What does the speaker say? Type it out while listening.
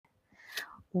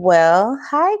Well,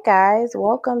 hi guys.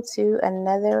 Welcome to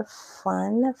another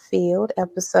fun-filled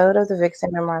episode of the Vixen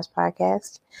Memoirs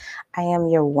podcast. I am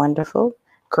your wonderful,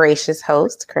 gracious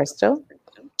host, Crystal,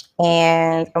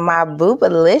 and my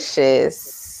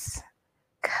boobalicious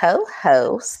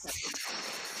co-host.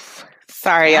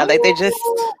 Sorry, y'all. Like they Don't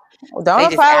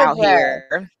just out apologize.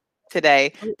 here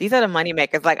today. These are the money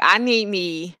makers. Like I need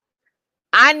me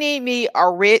a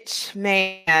rich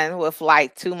man with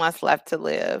like 2 months left to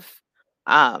live.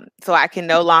 So I can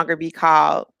no longer be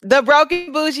called the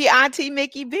broken bougie auntie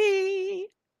Mickey B.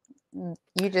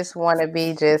 You just want to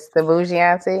be just the bougie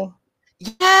auntie.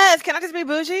 Yes, can I just be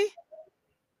bougie?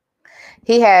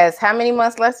 He has how many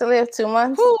months left to live? 2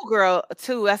 months? Who girl,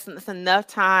 two. That's enough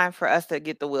time for us to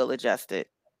get the will adjusted.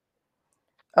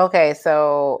 Okay,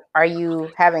 so are you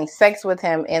having sex with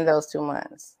him in those 2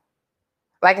 months?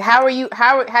 Like, how are you?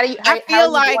 How do you? I How are feel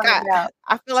you like going I, about?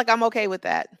 I feel like I'm okay with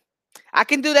that. I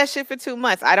can do that shit for 2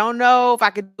 months. I don't know if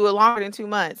I could do it longer than 2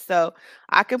 months. So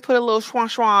I can put a little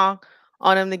schwang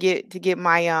on him to get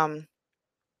my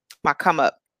come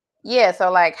up. Yeah, so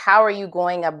like, how are you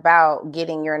going about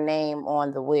getting your name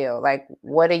on the wheel? Like,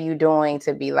 what are you doing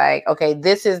to be like, okay,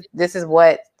 this is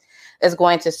what is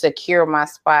going to secure my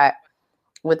spot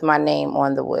with my name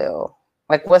on the wheel?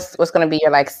 Like, what's going to be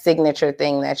your like signature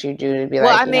thing that you do to be Well,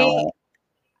 like, I you know mean, what?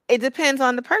 it depends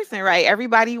on the person, right?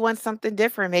 Everybody wants something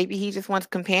different. Maybe he just wants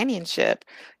companionship.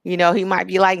 He might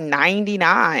be like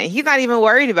 99. He's not even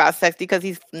worried about sex because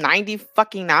he's 90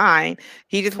 fucking 9.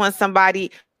 He just wants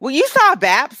somebody. Well, you saw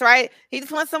Baps, right? He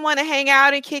just wants someone to hang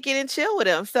out and kick it and chill with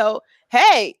him. So,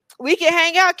 hey, we can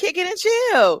hang out, kick it and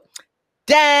chill.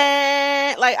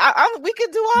 Dang. Like we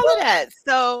could do all of that.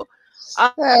 So,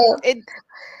 um, So,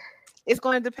 it's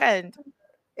going to depend.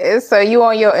 so you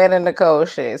on your Anna Nicole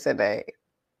shit today?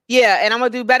 Yeah, and I'm gonna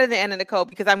do better than Anna Nicole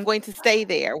because I'm going to stay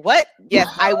there. What? Yes,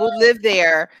 I will live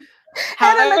there.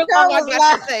 Anna However long Nicole I was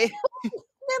got to like, stay.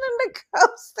 Anna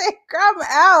Nicole said, "I'm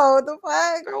out." The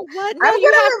fuck? Girl, what? I'm No,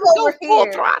 you gonna have to live go over full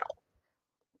here. throttle.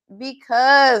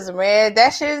 Because, man, that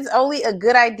shit is only a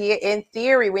good idea in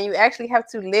theory. When you actually have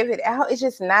to live it out, it's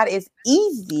just not as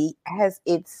easy as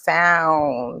it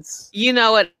sounds. You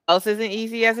know what else isn't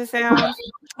easy as it sounds?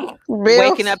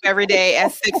 Waking Bills. up every day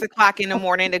at 6 o'clock in the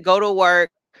morning to go to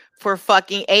work for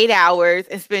fucking 8 hours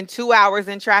and spend 2 hours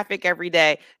in traffic every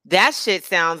day. That shit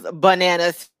sounds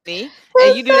bananas to me.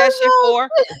 And you do that shit for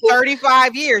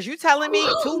 35 years. You telling me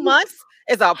 2 months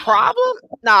is a problem?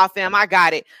 Nah, fam, I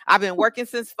got it. I've been working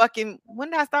since fucking when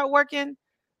did I start working?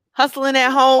 Hustling at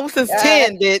home since God,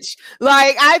 10, bitch.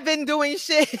 Like I've been doing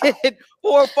shit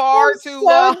for far that's too so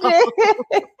long.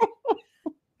 dead.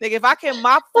 Like if I can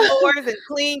mop floors and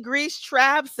clean grease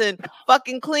traps and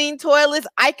fucking clean toilets,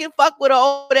 I can fuck with an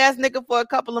old ass nigga for a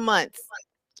couple of months.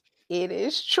 It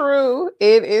is true.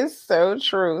 It is so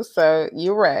true. So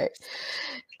you're right.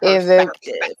 In the,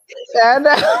 Perspective. I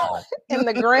know, in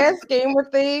the grand scheme of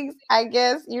things, I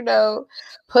guess,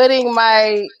 putting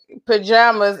my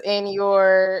pajamas in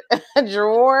your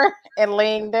drawer and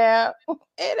laying down,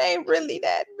 it ain't really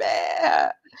that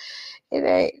bad. It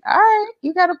ain't. All right,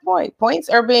 you got a point. Points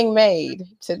are being made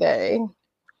today.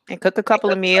 And cook a couple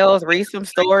of meals, read some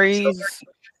stories.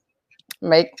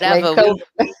 Make make a Whatever. couple,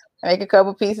 make a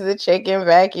couple pieces of chicken,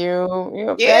 vacuum.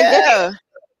 I guess, Yeah.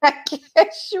 I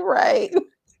guess you're right.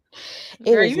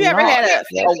 It Girl, is you ever not. had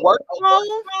a work phone?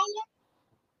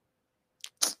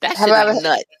 That Have shit I is ever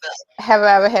nuts. have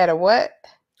I ever had a what?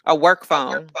 A work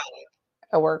phone.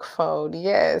 A work phone.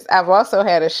 Yes. I've also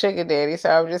had a sugar daddy, so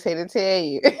I'm just here to tell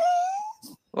you.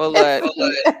 Well, it's,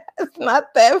 look, it's not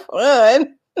that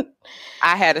fun.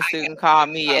 I had a student call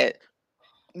me at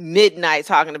midnight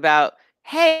talking about,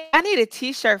 hey, I need a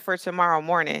t-shirt for tomorrow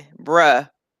morning. Bruh,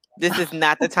 this is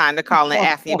not the time to call and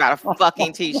ask me about a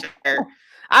fucking t-shirt.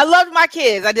 I loved my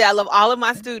kids. I did. I love all of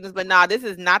my students, but nah, this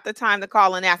is not the time to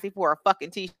call and ask me for a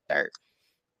fucking t-shirt.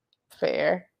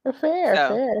 Fair. Fair,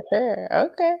 So, fair, fair.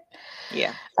 Okay.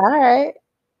 yeah. All right.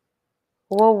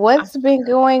 Well, what's been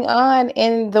going on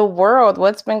in the world?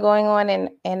 What's been going on in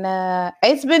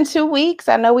it's been 2 weeks.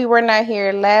 I know we were not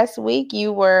here last week.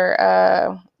 You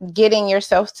were getting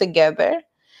yourself together.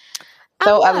 I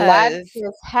So a lot was.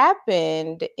 has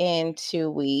happened in 2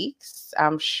 weeks,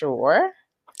 I'm sure.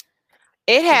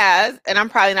 It has, and I'm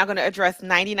probably not going to address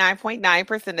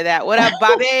 99.9% of that. What up,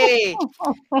 Bobby? Hey,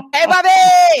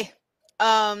 Bobby.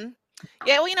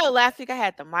 Yeah, well, last week I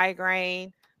had the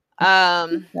migraine.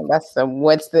 That's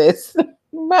what's this?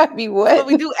 Might be That's what what?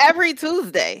 we do every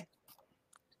Tuesday.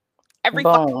 Every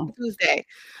fucking Boom. Tuesday.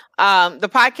 The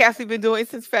podcast we've been doing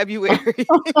since February.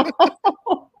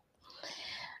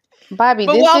 Bobby,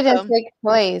 But this didn't welcome. take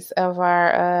place of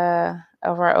our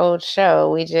old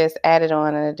show. We just added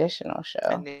on an additional A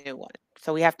show. new one.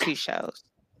 So we have 2 shows.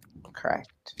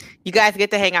 Correct. You guys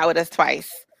get to hang out with us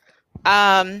twice.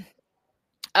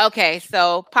 Okay,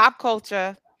 so pop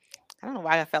culture. I don't know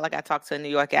why I felt like I talked to a New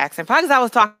York accent. Probably because I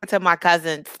was talking to my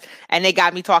cousins and they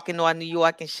got me talking on New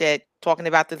York and shit, talking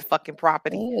about this fucking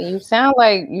property. Yeah, you sound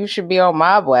like you should be on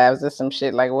Mob Labs or some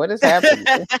shit. Like, what is happening?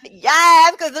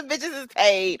 Yes, because the bitches is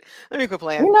paid. Let me quit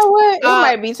playing. You know what? It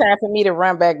might be time for me to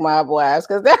run back Mob Labs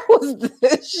because that was the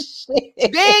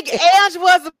shit. Big Ange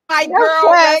was my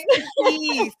girl. Rest in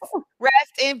peace.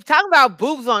 Rest in. Talking about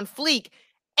boobs on fleek.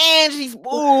 Angie's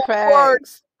boobs were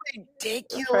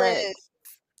ridiculous. Facts.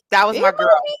 That was my girl.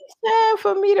 Time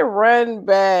for me to run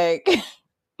back.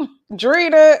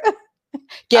 Drita.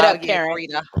 Get up, Karen.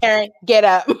 Drita. Karen, get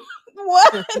up.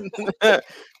 What? I'm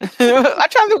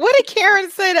trying to. What did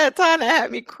Karen say that time that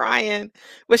had me crying?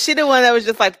 Was she the one that was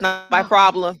just like, not my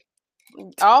problem?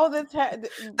 All the time,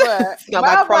 but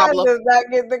my problem does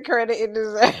not get the credit it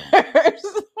deserves.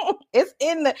 It's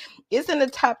in the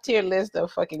top tier list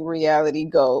of fucking reality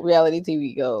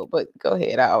TV gold. But go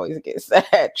ahead, I always get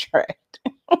sidetracked.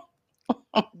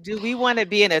 Do we want to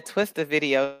be in a Twister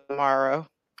video tomorrow?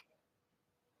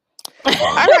 All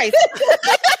right.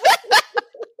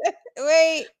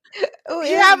 Wait.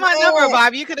 You have my number,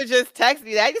 Bob. You could have just texted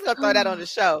me that. I just gonna throw that on the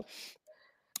show.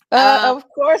 Of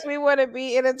course, we want to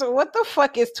be in it. What the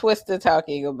fuck is Twister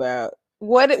talking about?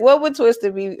 What would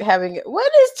Twister be having?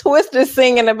 What is Twister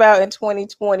singing about in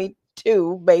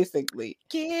 2022? Basically,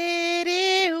 get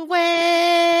it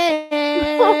wet.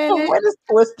 What is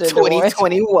Twister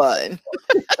 2021?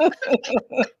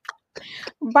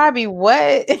 Bobby,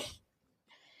 what?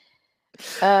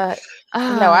 No,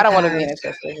 I don't want to be in a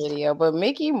Twister video, but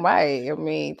Mickey might. I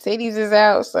mean, titties is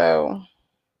out, so.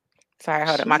 Sorry,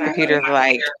 hold up. My computer's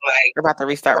like we're about to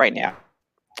restart right now.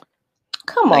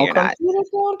 Come on, computers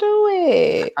won't do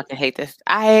it. I fucking hate this.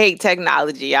 I hate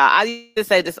technology, y'all. I used to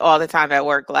say this all the time at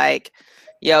work. Like,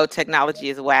 yo, technology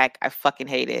is whack. I fucking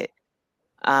hate it.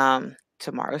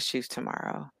 Choose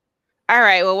tomorrow. All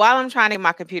right. Well, while I'm trying to get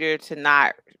my computer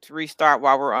to restart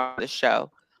while we're on the show,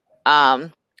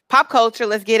 pop culture.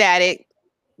 Let's get at it.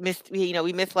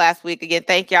 We missed last week again.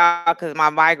 Thank y'all because my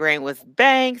migraine was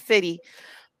bang city.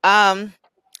 I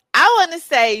want to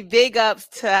say big ups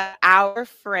to our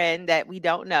friend that we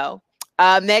don't know,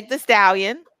 Meg Thee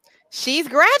Stallion. She's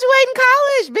graduating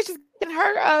college. Bitch is getting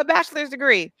her bachelor's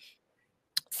degree.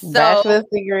 Bachelor's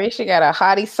degree. She got a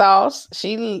hottie sauce.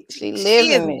 She lives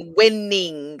in it.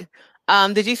 Winning.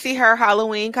 Did you see her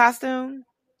Halloween costume?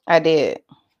 I did.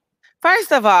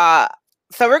 First of all,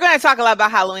 so we're going to talk a lot about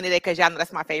Halloween today because y'all know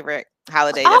that's my favorite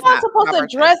holiday. I was supposed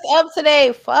to dress up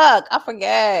today. Fuck, I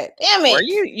forgot. Damn it.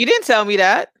 You didn't tell me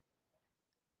that.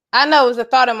 I know it was a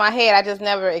thought in my head. I just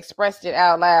never expressed it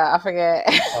out loud. I forgot.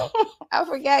 I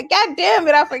forgot. God damn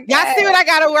it, I forgot. Y'all see what I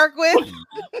got to work with?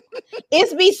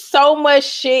 It's be so much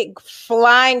shit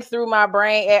flying through my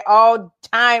brain at all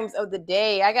times of the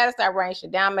day. I got to start writing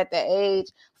shit down. I'm at the age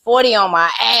 40 on my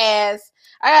ass.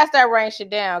 I got to start writing shit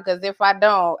down because if I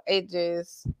don't, it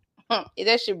just...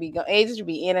 that should be gone. It should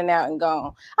be in and out and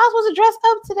gone. I was supposed to dress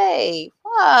up today.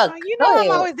 Fuck. You know I'm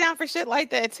always down for shit like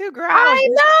that too, girl. I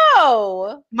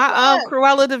know. My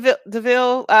Cruella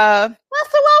DeVille. That's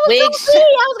what I was gonna see.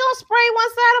 I was gonna spray one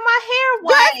side of my hair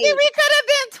white. We could have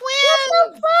been twins.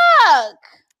 What the fuck?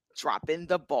 Dropping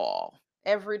the ball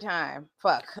every time.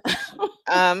 Fuck.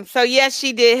 So yes,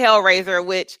 she did Hellraiser,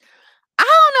 which I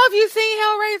don't know if you've seen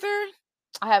Hellraiser.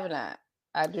 I have not.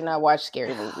 I do not watch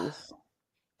scary movies.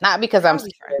 Not because I'm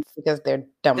scared, because they're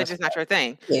dumb. They're just not your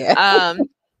thing. Yeah.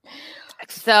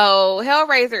 So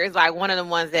Hellraiser is like one of the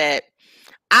ones that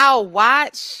I'll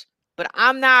watch, but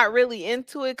I'm not really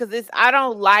into it because I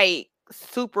don't like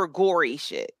super gory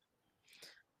shit.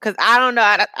 Because I don't know.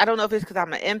 I don't know if it's because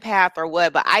I'm an empath or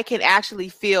what, but I can actually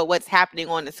feel what's happening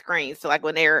on the screen. So like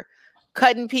when they're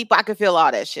cutting people, I can feel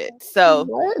all that shit. So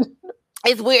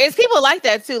it's weird. It's people like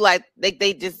that too. Like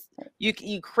they just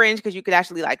you cringe because you could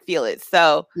actually like feel it.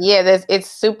 So yeah, it's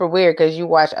super weird because you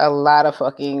watch a lot of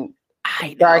fucking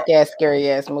dark ass, scary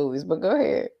ass movies. But go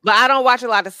ahead. But I don't watch a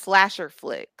lot of slasher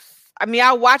flicks. I mean,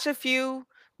 I watch a few,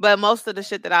 but most of the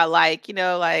shit that I like,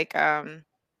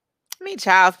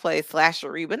 Child's Play,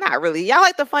 slashery, but not really. Y'all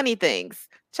like the funny things.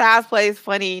 Child's Play is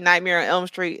funny. Nightmare on Elm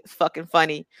Street is fucking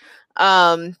funny.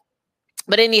 But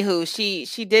anywho,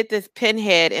 she did this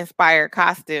Pinhead inspired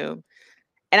costume.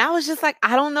 And I was just like,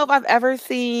 I don't know if I've ever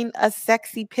seen a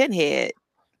sexy Pinhead.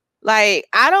 Like,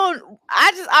 I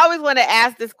just always want to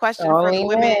ask this question for the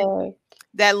women.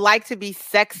 that like to be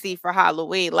sexy for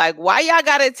Halloween. Like, why y'all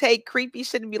gotta take creepy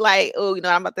shit and be like, oh, you know,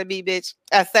 I'm about to be bitch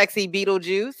a sexy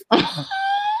Beetlejuice.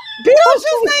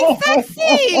 Beetlejuice ain't sexy.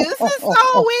 This is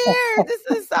so weird. This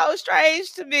is so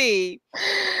strange to me.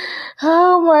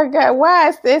 Oh my God.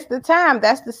 Why? It's the time.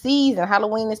 That's the season.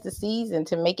 Halloween is the season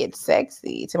to make it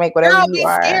sexy, to make whatever you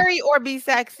are. Be scary or be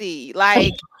sexy.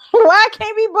 Like, why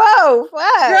can't be both?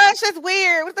 What? Girl, it's just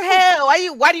weird. What the hell?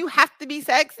 Why do you have to be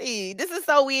sexy? This is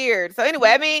so weird. So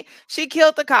anyway, I mean, she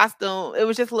killed the costume. It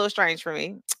was just a little strange for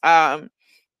me.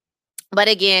 But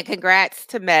again, congrats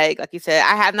to Meg. Like you said,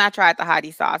 I have not tried the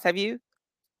hottie sauce. Have you?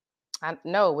 I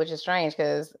know, which is strange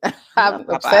because I'm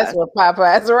obsessed with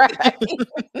Popeyes, right?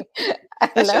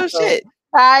 That's your shit.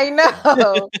 I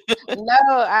know.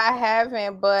 No, I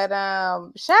haven't. But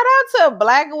shout out to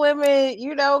Black women,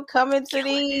 you know, coming to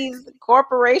these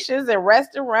corporations and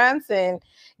restaurants and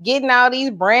getting all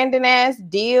these branding ass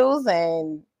deals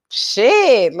and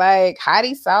shit, like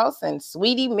hottie sauce and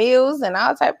sweetie meals and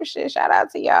all type of shit. Shout out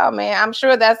to y'all, man. I'm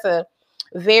sure that's a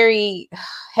very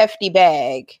hefty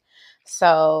bag.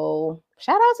 So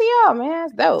shout out to y'all, man.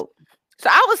 It's dope. So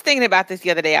I was thinking about this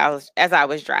the other day. As I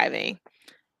was driving.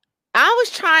 I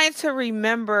was trying to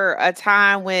remember a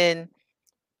time when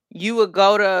you would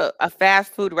go to a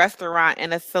fast food restaurant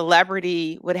and a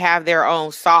celebrity would have their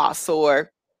own sauce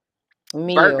or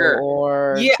meal burger.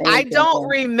 Or I don't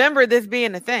remember this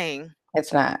being a thing.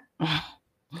 It's not.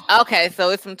 Okay, so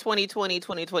it's from 2020,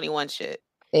 2021 shit.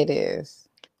 It is.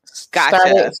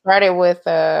 Gotcha. Started with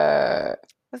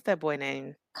what's that boy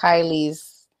name?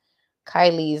 Kylie's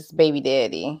baby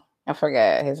daddy. I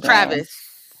forgot his Travis name.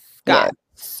 Scott.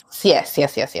 Yes.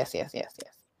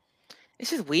 It's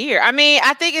just weird. I mean,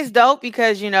 I think it's dope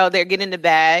because, you know, they're getting the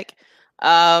bag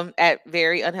at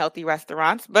very unhealthy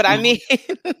restaurants. But I mean,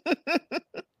 because,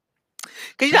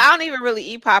 you know, I don't even really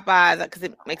eat Popeyes because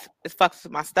it fucks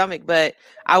with my stomach. But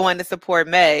I wanted to support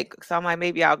Meg. So I'm like,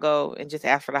 maybe I'll go and just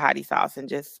ask for the hottie sauce and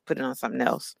just put it on something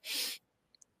else.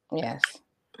 Yes.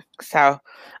 So,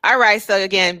 all right. So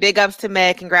again, big ups to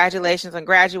Meg. Congratulations on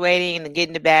graduating and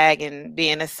getting the bag and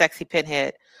being a sexy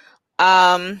pinhead.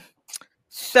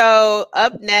 So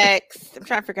up next, I'm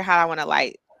trying to figure out how I want to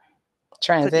like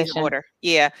transition order.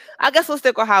 Yeah, I guess we'll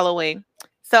stick with Halloween.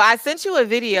 So I sent you a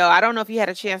video. I don't know if you had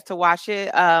a chance to watch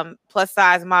it. Plus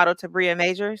size model Tabria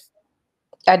Majors.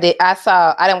 I did.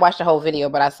 I didn't watch the whole video,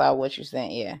 but I saw what you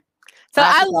sent. Yeah. So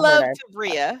I love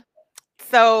Tabria.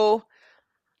 So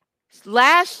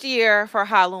last year for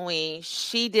Halloween,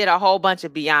 she did a whole bunch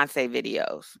of Beyonce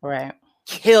videos. Right.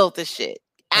 Killed the shit.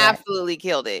 Absolutely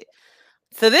killed it.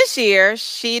 So this year,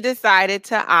 she decided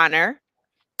to honor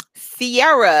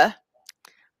Ciara.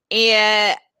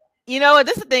 And you know what?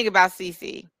 This is the thing about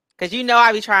CC. Because you know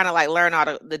I be trying to like learn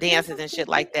all the dances and shit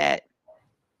like that.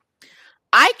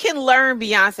 I can learn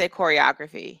Beyonce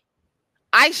choreography.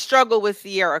 I struggle with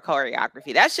Ciara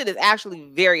choreography. That shit is actually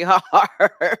very hard.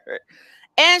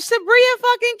 And Sabria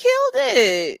fucking killed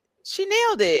it. She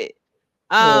nailed it.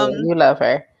 You love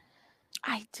her.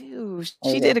 I do.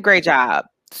 She did a great job.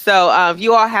 So if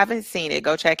you all haven't seen it,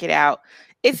 go check it out.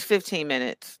 It's 15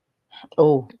 minutes.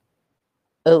 Oh,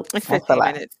 it's 15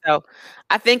 minutes. So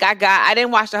I think I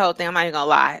didn't watch the whole thing. I'm not even gonna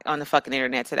lie on the fucking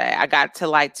internet today. I got to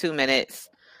like 2 minutes.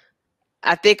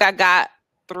 I think I got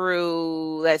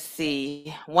through, let's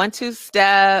see, 1 2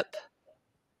 step,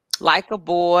 like a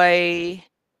boy.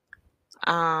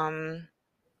 The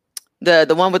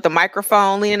one with the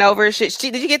microphone leaning over. Did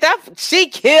you get that? She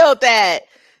killed that.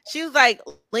 She was like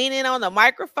leaning on the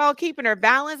microphone, keeping her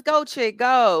balance. Go, chick,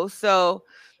 go. So,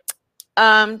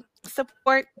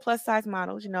 support plus size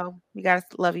models. You know, you gotta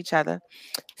love each other.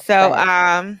 So,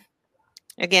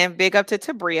 again, big up to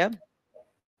Tabria.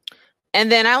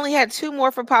 And then I only had 2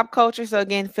 more for pop culture. So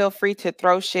again, feel free to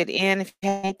throw shit in if you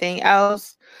have anything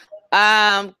else.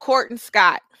 Courtney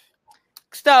Scott.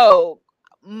 So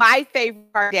my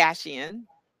favorite Kardashian,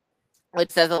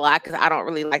 which says a lot because I don't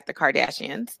really like the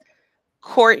Kardashians.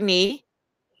 Courtney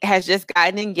has just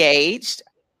gotten engaged,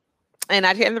 and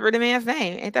I can't remember the man's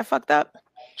name. Ain't that fucked up?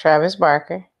 Travis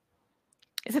Barker.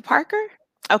 Is it Parker?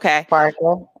 Okay.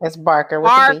 Barker. It's Barker.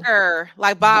 Barker,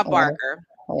 like Bob Barker.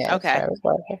 Yeah. Okay. Travis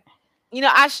Barker. You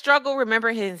know, I struggle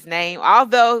remembering his name.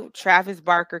 Although Travis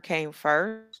Barker came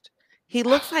first, he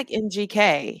looks like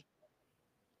MGK.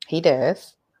 He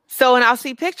does. So when I'll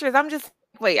see pictures, I'm just,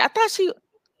 wait, I thought she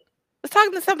was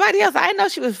talking to somebody else. I didn't know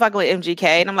she was fucking with MGK.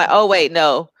 And I'm like, oh, wait,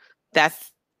 no.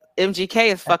 That's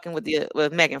MGK is fucking with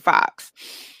Megan Fox.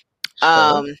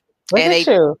 Look at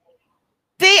you.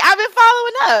 See, I've been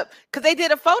following up because they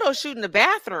did a photo shoot in the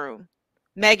bathroom,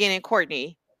 Megan and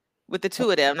Courtney, with the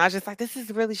two of them. And I was just like, this is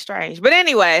really strange. But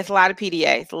anyway, it's a lot of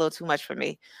PDA. It's a little too much for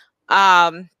me.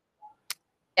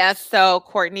 Yeah, so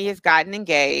Courtney has gotten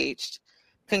engaged.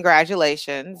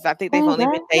 Congratulations. I think they've only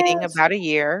been dating about a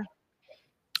year.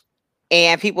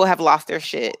 And people have lost their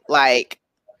shit. Like,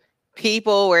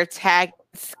 people were tagging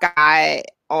Sky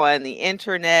on the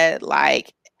internet,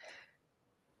 like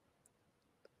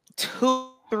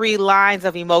 2-3 lines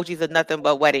of emojis of nothing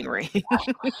but wedding rings.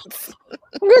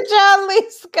 Good job,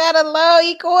 Lisa. Got alone.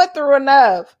 He going through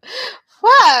enough.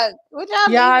 Fuck. Good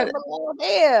job, Lisa.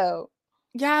 Damn.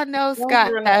 Y'all know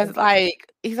Scott has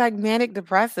like, he's like manic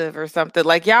depressive or something.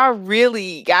 Like, y'all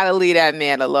really gotta leave that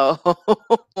man alone.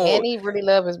 And he really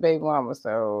love his baby mama,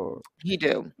 so he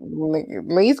do. At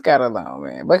least got alone,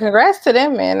 man. But congrats to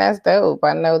them, man. That's dope.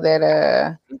 I know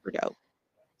that super dope.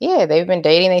 Yeah, they've been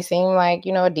dating. They seem like,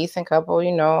 a decent couple,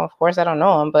 Of course I don't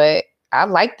know them, but I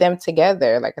like them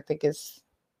together. Like, I think it's,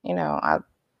 I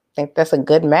think that's a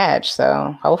good match.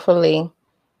 So hopefully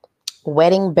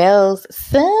wedding bells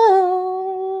soon.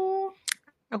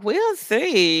 We'll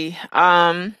see.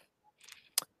 Yeah,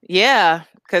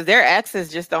 because their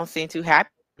exes just don't seem too happy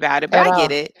about it. But I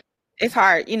get it. It's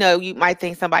hard. You might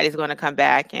think somebody's going to come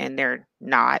back and they're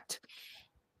not.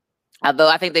 Although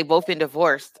I think they both been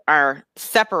divorced or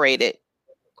separated.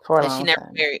 For a long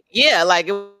time. Married. Yeah, like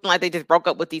it wasn't like they just broke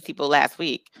up with these people last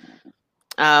week.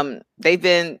 They've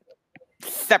been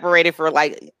separated for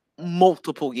like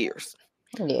multiple years.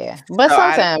 Yeah, but so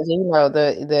sometimes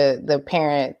the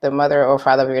parent, the mother or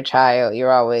father of your child,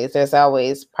 there's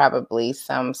always probably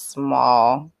some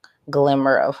small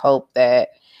glimmer of hope that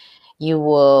you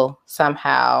will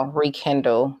somehow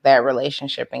rekindle that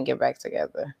relationship and get back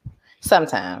together.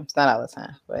 Sometimes, not all the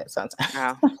time, but sometimes.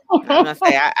 Oh, I'm gonna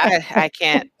say I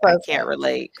can't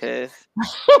relate because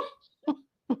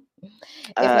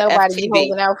it's nobody FTB. You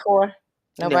holding out for.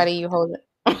 Nobody you holding.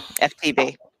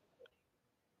 FTB.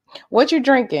 What you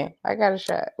drinking? I got a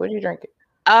shot. What you drinking?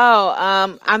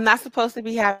 Oh, I'm not supposed to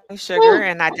be having sugar,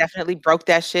 and I definitely broke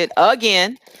that shit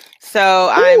again. So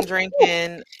I'm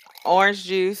drinking orange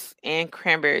juice and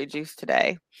cranberry juice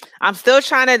today. I'm still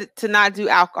trying to not do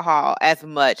alcohol as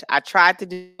much. I tried to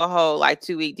do a whole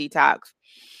 2-week detox.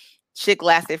 Shit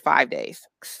lasted 5 days.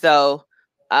 So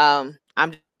I'm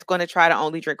just going to try to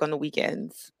only drink on the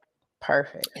weekends.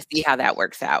 Perfect. And see how that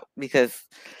works out, because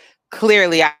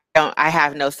clearly I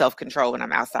have no self-control when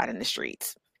I'm outside in the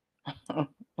streets. You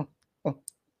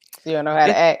don't know how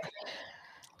to act.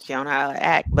 You don't know how to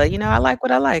act, but I like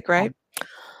what I like, right?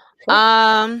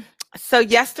 So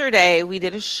yesterday we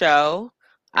did a show.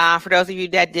 For those of you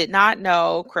that did not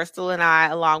know, Crystal and I,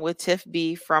 along with Tiff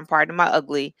B from Pardon My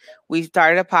Ugly, we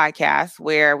started a podcast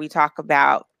where we talk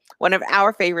about one of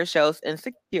our favorite shows,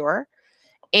 Insecure.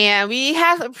 And we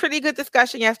had a pretty good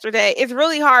discussion yesterday. It's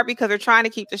really hard because we're trying to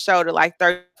keep the show to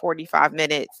 30, 45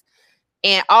 minutes.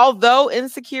 And although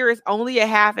Insecure is only a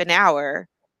half an hour,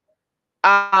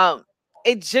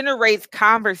 it generates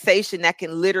conversation that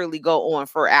can literally go on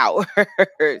for hours.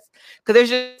 Because there's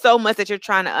just so much that you're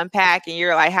trying to unpack, and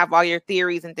you're have all your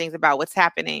theories and things about what's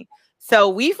happening. So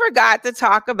we forgot to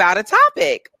talk about a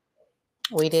topic.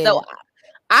 We did. So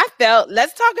I felt,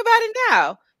 let's talk about it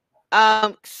now.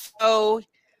 So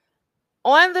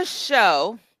on the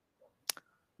show,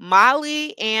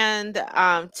 Molly and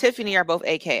Tiffany are both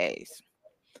AKAs.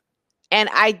 And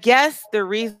I guess the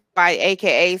reason why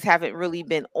AKAs haven't really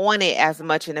been on it as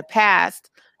much in the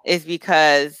past is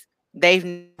because they've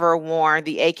never worn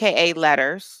the AKA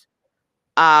letters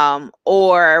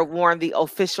or worn the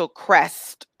official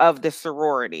crest of the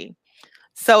sorority.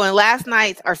 So in last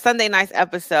night's or Sunday night's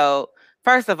episode,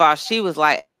 first of all, she was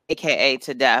like AKA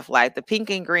to death. The pink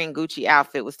and green Gucci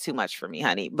outfit was too much for me,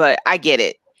 honey. But I get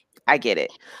it.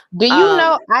 Do you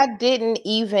know I didn't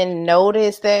even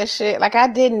notice that shit? I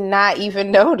did not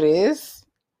even notice.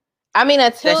 I mean,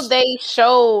 until they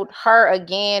showed her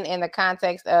again in the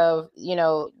context of,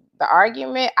 the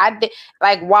argument. I did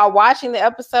while watching the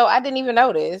episode, I didn't even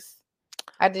notice.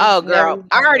 Oh, girl,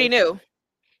 I already knew.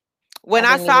 When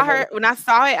I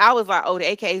saw it, I was like, oh,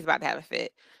 the AKA is about to have a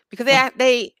fit. Because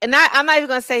I'm not even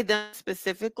gonna say them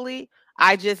specifically.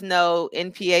 I just know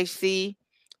in PHC,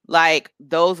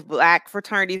 those black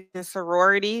fraternities and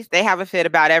sororities, they have a fit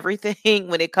about everything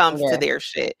when it comes to their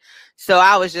shit. So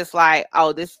I was just like,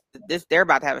 oh, this they're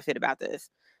about to have a fit about this.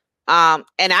 And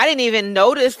I didn't even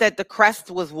notice that the crest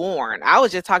was worn. I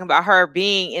was just talking about her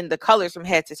being in the colors from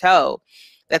head to toe,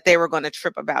 that they were going to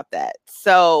trip about that.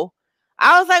 So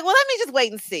I was like, well, let me just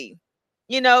wait and see,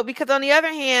 because on the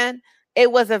other hand,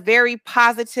 it was a very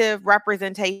positive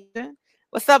representation.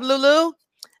 What's up, Lulu?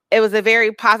 It was a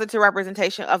very positive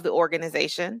representation of the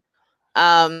organization.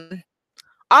 On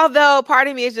Although part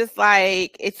of me is just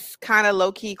like, it's kind of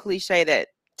low key cliche that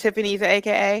Tiffany's an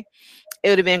AKA. It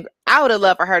would have been, I would have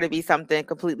loved for her to be something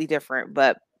completely different,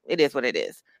 but it is what it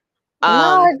is.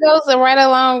 No, it goes right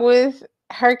along with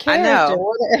her character.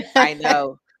 I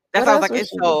know. That's why I was like,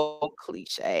 it's so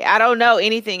cliche. I don't know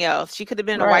anything else. She could have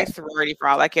been a white sorority for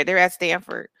all I care. They're at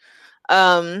Stanford.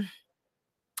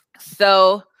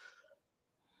 So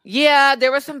yeah,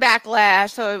 there was some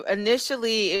backlash. So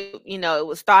initially, it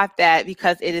was thought that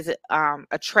because it is a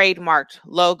trademarked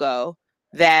logo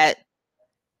that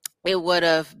it would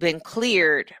have been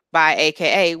cleared by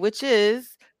AKA, which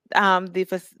is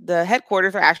the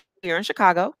headquarters are actually here in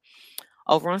Chicago,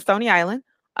 over on Stony Island.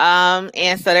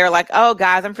 And so they were like, oh,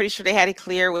 guys, I'm pretty sure they had it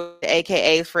clear with the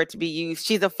AKAs for it to be used.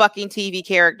 She's a fucking TV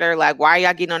character. Like, why are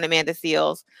y'all getting on Amanda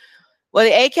Seales? Well,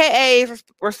 the AKAs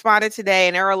responded today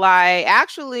and they were like,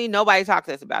 actually, nobody talked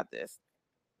to us about this.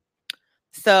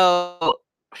 So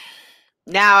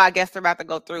now I guess they're about to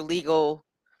go through legal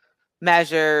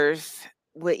measures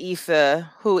with Issa,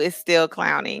 who is still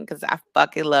clowning because I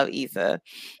fucking love Issa.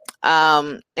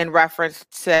 In reference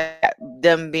to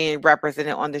them being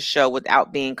represented on the show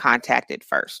without being contacted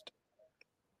first.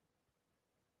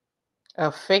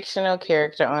 A fictional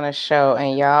character on a show,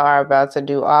 and y'all are about to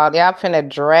do y'all finna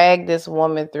drag this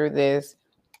woman through this.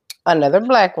 Another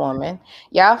black woman.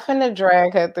 Y'all finna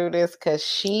drag her through this because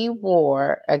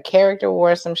a character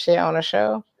wore some shit on a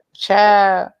show.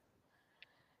 Child.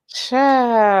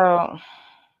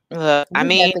 Look, I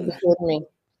mean,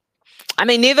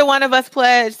 neither one of us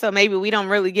pledged, so maybe we don't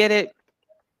really get it.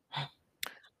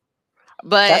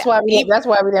 But that's why we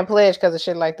didn't pledge, because of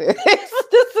shit like this.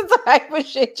 This is the type of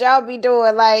shit y'all be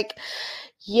doing. Like,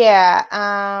 yeah,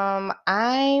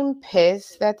 I'm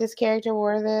pissed that this character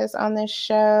wore this on this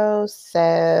show.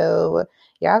 So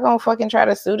y'all gonna fucking try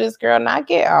to sue this girl?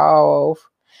 Knock it off.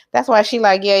 That's why she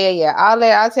like, yeah.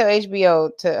 I'll tell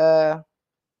HBO to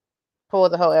pull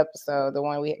the whole episode. The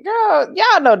one girl,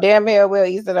 y'all know damn well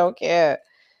Issa don't care.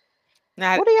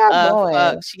 What are y'all doing?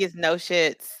 Fuck. She gets no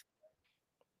shits.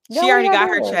 She already got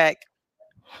her check.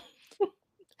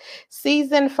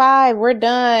 Season 5, we're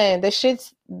done. The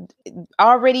shit's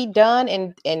already done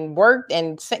and worked,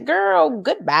 and girl,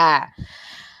 goodbye.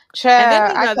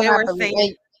 Child, and then, they were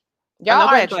saying, y'all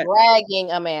are dragging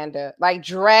Amanda. Like,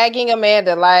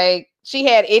 she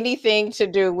had anything to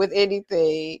do with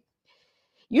anything.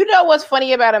 You know what's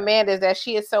funny about Amanda is that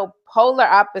she is so polar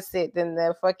opposite than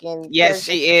the fucking. Yes,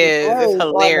 she is. It's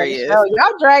hilarious.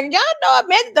 Y'all dragging. Y'all know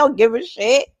Amanda don't give a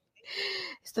shit.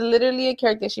 It's literally a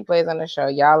character she plays on the show.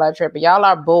 Y'all are tripping. Y'all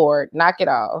are bored. Knock it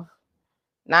off.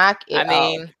 I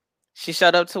mean, she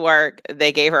showed up to work.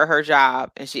 They gave her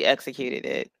job and she executed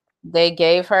it. They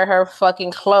gave her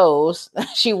fucking clothes.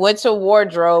 She went to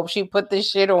wardrobe. She put this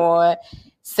shit on,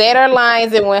 said her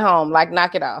lines, and went home. Like,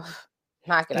 knock it off.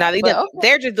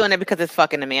 They're just doing it because it's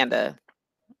fucking Amanda.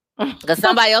 Because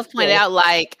somebody else pointed out,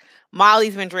 like,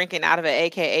 Molly's been drinking out of an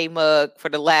AKA mug for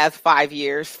the last 5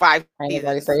 years. Ain't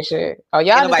nobody say shit. Oh,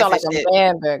 y'all just don't like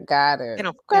Amanda. Got it. They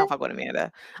don't fuck with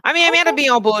Amanda. I mean, Amanda be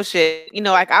on bullshit.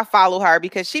 Like, I follow her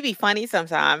because she be funny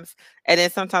sometimes. And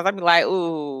then sometimes I be like,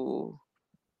 ooh.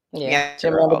 Yeah,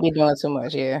 Amanda be doing too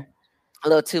much, yeah. A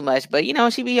little too much. But,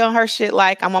 she be on her shit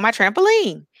like, I'm on my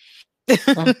trampoline.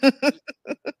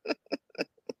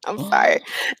 I'm sorry.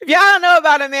 If y'all don't know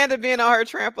about Amanda being on her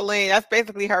trampoline, that's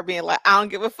basically her being like, I don't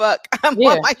give a fuck. I'm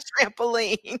on my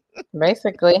trampoline.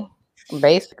 Basically.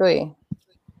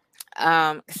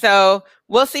 So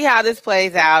we'll see how this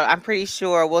plays out. I'm pretty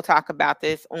sure we'll talk about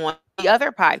this on the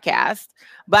other podcast,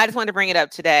 but I just wanted to bring it up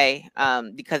today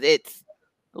because it's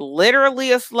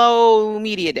literally a slow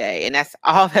media day, and that's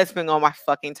all that's been on my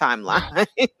fucking timeline.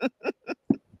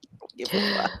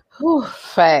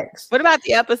 Facts. What about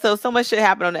the episode? So much shit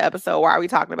happened on the episode. Why are we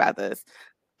talking about this?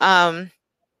 And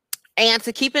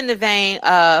to keep in the vein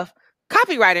of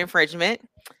copyright infringement,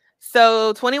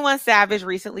 so 21 Savage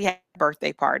recently had a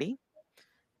birthday party,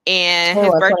 and his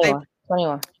birthday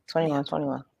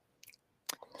 21.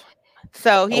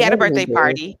 So he had a birthday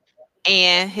party,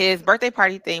 and his birthday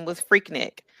party theme was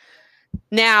Freaknik.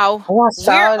 Now we're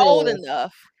old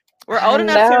enough. We're old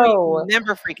enough to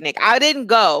remember Freaknik. I didn't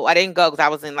go because I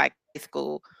was in like high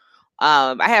school.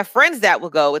 I have friends that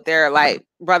would go with their like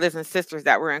brothers and sisters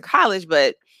that were in college,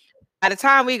 but by the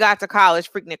time we got to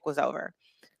college, Freaknik was over.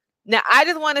 Now, I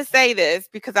just want to say this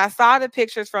because I saw the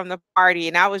pictures from the party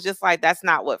and I was just like, that's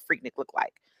not what Freaknik looked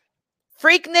like.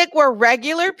 Freaknik were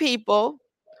regular people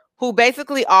who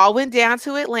basically all went down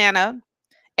to Atlanta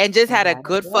and just had a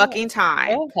good fucking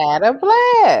time. They had a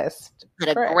blast.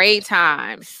 Had a great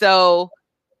time. So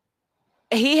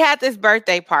he had this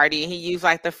birthday party and he used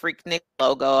like the Freaknik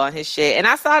logo on his shit. And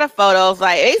I saw the photos,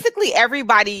 like basically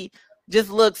everybody just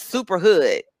looked super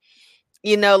hood,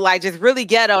 you know, like just really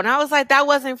ghetto. And I was like, that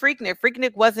wasn't Freaknik.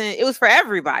 Freaknik wasn't, it was for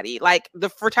everybody. Like the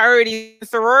fraternities,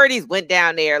 sororities went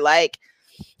down there. Like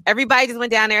everybody just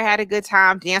went down there, had a good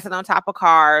time dancing on top of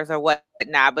cars or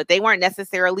whatnot, but they weren't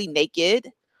necessarily naked.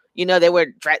 You know, they were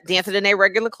dancing in their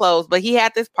regular clothes, but he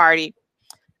had this party.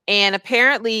 And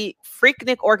apparently,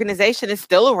 Freaknik organization is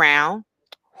still around.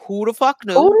 Who the fuck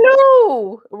knew? Who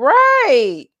knew?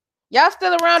 Right. Y'all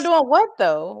still around doing what,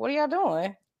 though? What are y'all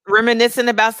doing? Reminiscing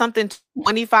about something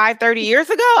 25, 30 years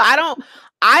ago? I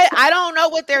don't know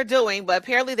what they're doing, but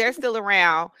apparently they're still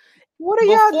around. What are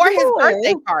y'all doing? Before his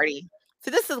birthday party.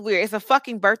 So this is weird. It's a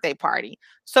fucking birthday party.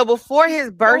 So before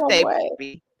his birthday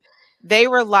party, they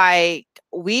were like,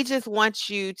 we just want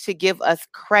you to give us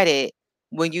credit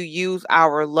when you use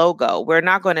our logo. We're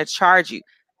not going to charge you.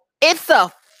 It's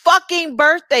a fucking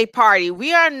birthday party.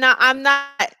 I'm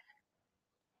not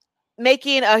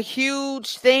making a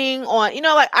huge thing on, you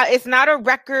know, like it's not a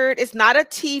record. It's not a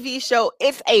TV show.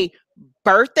 It's a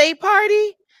birthday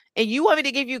party. And you want me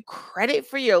to give you credit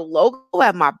for your logo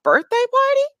at my birthday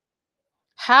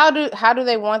party? How do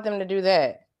they want them to do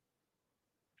that?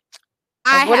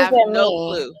 Like, I have no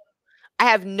clue. I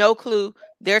have no clue.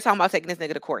 They're talking about taking this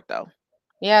nigga to court, though.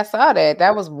 Yeah, I saw that.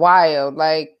 That was wild.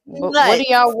 Like, what do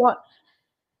y'all want?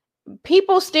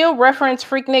 People still reference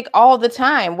Freaknik all the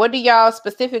time. What do y'all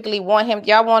specifically want him?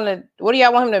 What do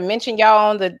y'all want him to mention y'all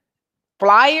on the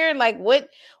flyer? Like, what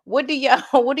do y'all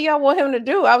want him to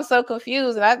do? I was so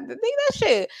confused. And I think that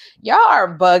shit, y'all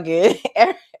are bugging.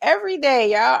 Every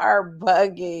day, y'all are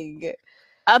bugging.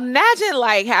 Imagine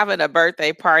like having a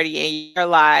birthday party and you're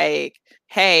like,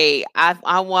 hey,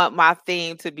 I want my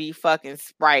theme to be fucking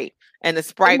Sprite. And the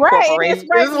Sprite Corporation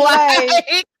is like,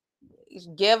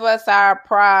 give us our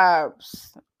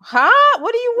props. Huh?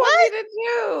 What do you want me to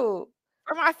do?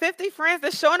 For my 50 friends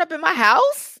that's showing up in my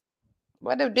house?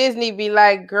 What if Disney be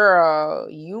like, girl,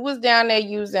 you was down there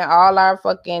using all our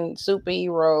fucking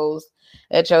superheroes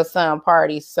at your son's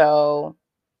party, so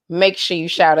make sure you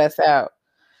shout us out.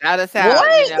 Shout us out,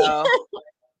 what? You know.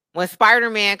 When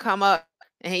Spider-Man come up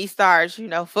and he starts, you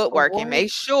know, footworking,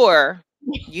 make sure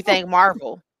you thank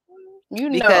Marvel. You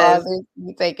know, all this,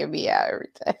 you taking me out every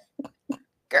time.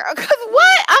 Girl, because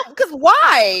what? Because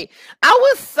why? I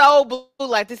was so blue,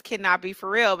 like this cannot be for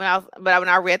real. But when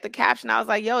I read the caption, I was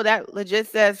like, yo, that legit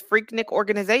says Freaknik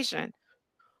organization.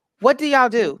 What do y'all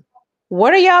do?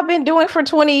 What have y'all been doing for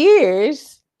 20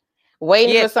 years?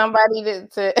 Waiting for somebody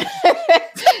to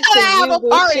have a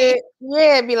party. Shit.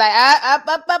 Yeah, be like, up.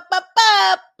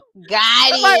 Got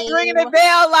somebody it. Ringing the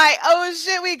bell like, oh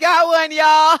shit, we got one,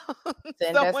 y'all.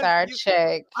 Send us our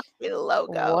check.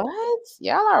 Logo. What?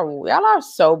 Y'all are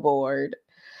so bored.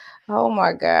 Oh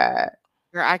my God.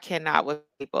 Girl, I cannot with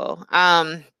people.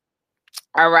 All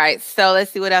right. So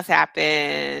let's see what else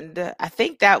happened. I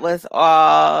think that was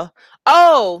all.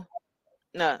 Oh,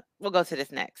 no, we'll go to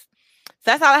this next.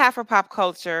 So that's all I have for pop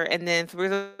culture. And then so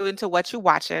we're going to what you're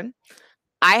watching.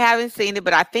 I haven't seen it,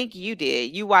 but I think you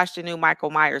did. You watched the new Michael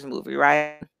Myers movie,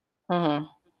 right? Mm-hmm.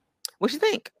 What you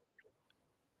think?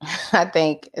 I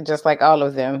think just like all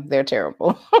of them, they're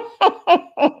terrible.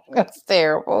 It's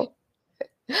terrible.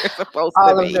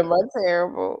 All of them are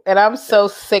terrible. And I'm so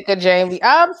sick of Jamie.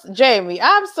 I'm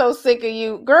so sick of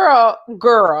you.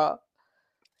 Girl.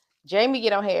 Jamie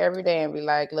get on here every day and be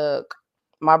like, look,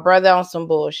 my brother on some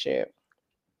bullshit.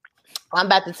 I'm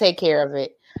about to take care of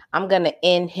it. I'm going to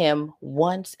end him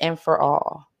once and for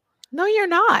all. No, you're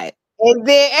not. And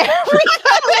then everybody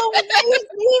takes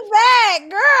me back.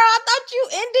 Girl, I thought you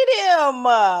ended him.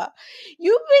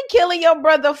 You've been killing your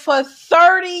brother for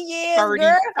 30 years,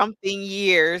 30-something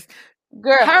years.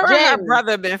 Girl, her and her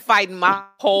brother been fighting my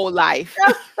whole life.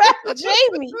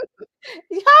 Jamie.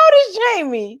 How old is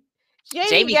Jamie?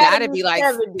 Jamie gotta be like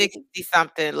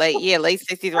 60-something. Late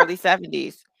 60s, early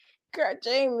 70s. Girl,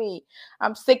 Jamie,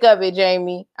 I'm sick of it,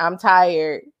 Jamie. I'm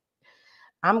tired.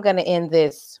 I'm gonna end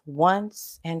this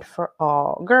once and for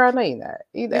all. Girl, no, you're not.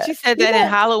 But you said that in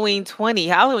Halloween 20.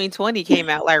 Halloween 20 came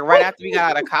out like right after we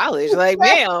got out of college. Like,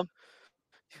 damn.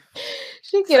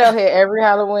 She get out here every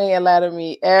Halloween and lie to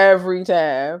me every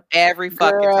time. Every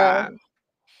fucking time.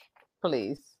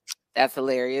 Please. That's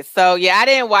hilarious. So yeah, I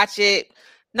didn't watch it.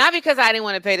 Not because I didn't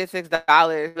want to pay the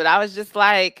 $6, but I was just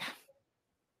like,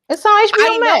 it's on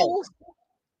HBO Max.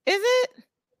 Is it?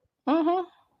 Mm-hmm.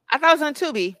 I thought it was on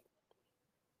Tubi.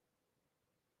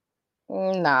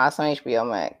 Nah, it's on HBO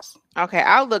Max. Okay,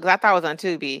 I'll look. I thought it was on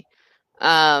Tubi.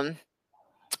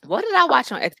 What did I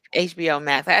watch on HBO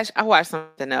Max? I watched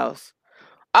something else.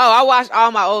 Oh, I watched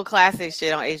all my old classic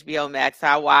shit on HBO Max.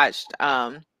 I watched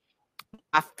my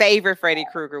favorite Freddy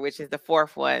Krueger, which is the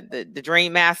fourth one, the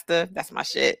Dream Master. That's my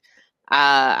shit.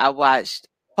 I watched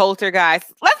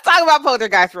Poltergeist. Let's talk about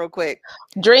Poltergeist real quick.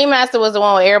 Dream Master was the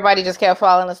one where everybody just kept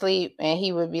falling asleep, and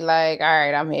he would be like, "All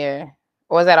right, I'm here."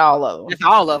 Or was that all of them? It's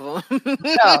all of them.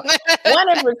 No,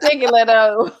 one in particular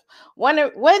though. One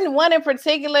in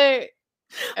particular.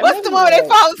 What's the one where they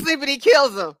fall asleep and he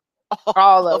kills them?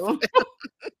 All of them.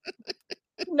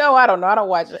 No, I don't know. I don't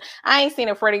watch it. I ain't seen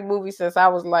a Freddy movie since I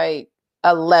was like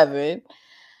 11.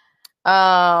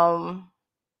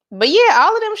 But yeah,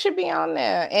 all of them should be on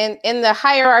there. And in the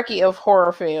hierarchy of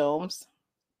horror films,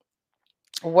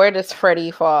 where does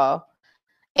Freddy fall?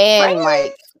 And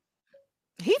Mike.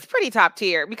 He's pretty top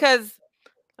tier because,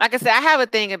 like I said, I have a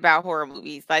thing about horror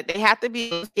movies. Like, they have to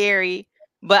be scary,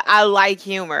 but I like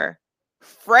humor.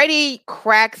 Freddy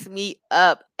cracks me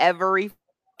up every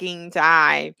fucking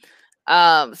time.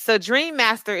 So Dream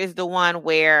Master is the one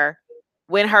where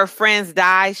when her friends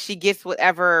die, she gets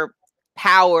whatever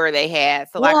power they had.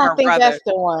 So like her I think brother. That's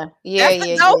the one. Yeah, that's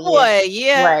the dope one.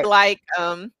 Yeah. Right. Like,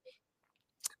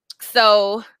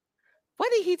 so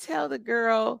what did he tell the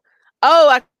girl?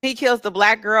 Oh, he kills the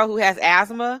black girl who has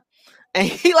asthma. And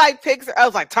he like picks her. I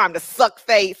was like, time to suck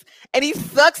face. And he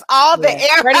sucks all the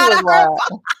air out of her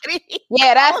body.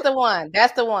 Yeah, that's the one.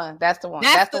 That's the one. That's the one.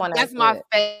 That's my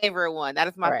favorite one. That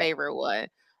is my favorite one.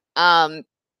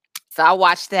 So I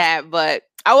watched that, but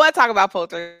I want to talk about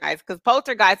Poltergeist because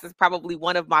Poltergeist is probably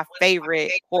one of my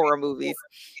favorite horror movies.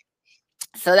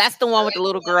 So that's the one with the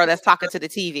little girl that's talking to the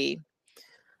TV.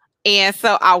 And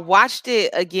so I watched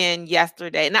it again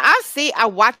yesterday. Now I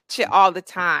watch it all the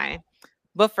time,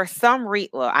 but for some reason,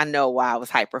 well, I know why I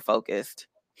was hyper focused.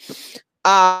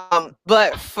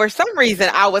 But for some reason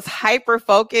I was hyper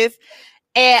focused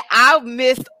and I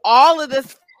missed all of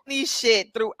this funny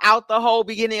shit throughout the whole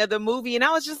beginning of the movie. And I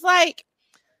was just like,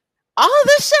 all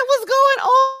this shit was going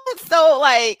on. So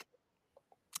like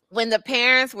when the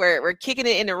parents were kicking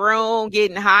it in the room,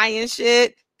 getting high and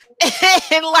shit,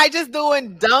 and like just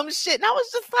doing dumb shit. And I was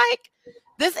just like,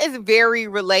 this is very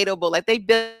relatable. Like they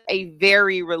built a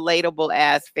very relatable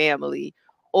ass family.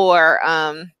 Or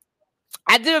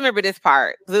I do remember this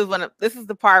part. This is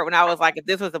the part when I was like, if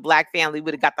this was a black family,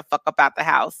 would have got the fuck up out the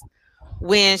house.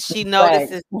 When she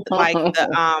notices like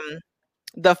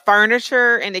the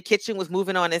furniture in the kitchen was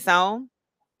moving on its own.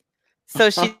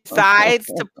 So she decides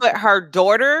to put her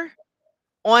daughter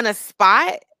on a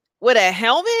spot with a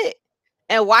helmet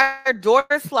and watch her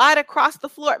daughter slide across the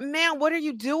floor. Man, what are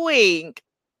you doing?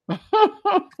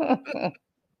 The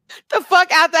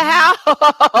fuck out the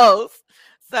house.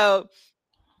 So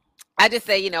I just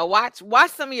say, watch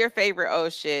some of your favorite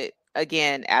old shit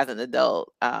again as an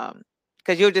adult.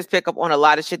 Because you'll just pick up on a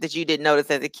lot of shit that you didn't notice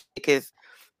as a kid because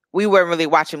we weren't really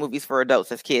watching movies for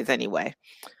adults as kids anyway.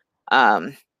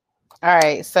 All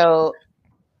right. So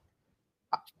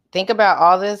think about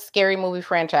all the scary movie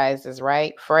franchises,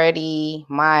 right? Freddy,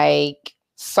 Mike,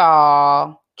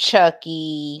 Saw,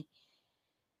 Chucky,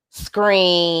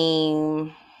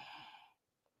 Scream.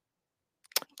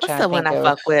 What's the one I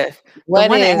fuck with?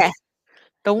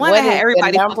 The one that had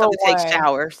everybody supposed to take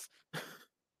showers.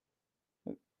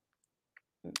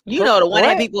 You know, the one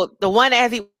that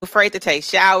has people afraid to take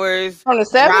showers. From the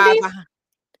 70s?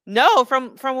 No,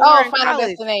 from Final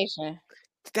Destination.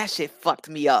 That shit fucked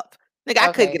me up. Nigga,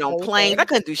 I couldn't get on planes. I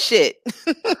couldn't do shit.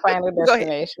 Final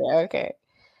Destination. Okay.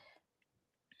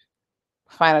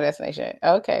 Final Destination.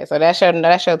 Okay. So that's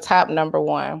your top number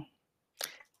one.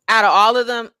 Out of all of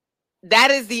them,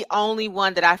 that is the only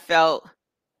one that I felt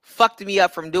fucked me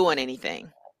up from doing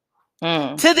anything.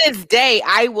 To this day,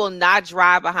 I will not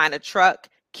drive behind a truck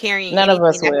carrying none of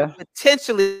us will.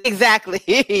 Potentially, exactly.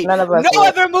 None of us no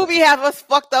other movie have us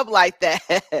fucked up like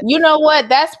that. You know what?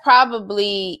 That's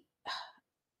probably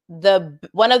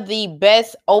one of the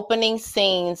best opening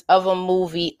scenes of a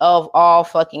movie of all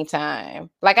fucking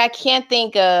time. Like I can't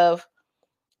think of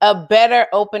a better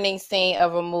opening scene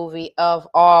of a movie of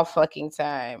all fucking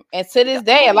time. And to this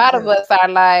day, a lot of us are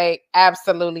like,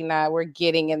 absolutely not. We're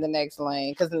getting in the next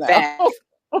lane. Because no.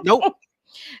 Nope.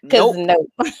 Because nope.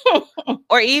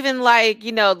 Or even like,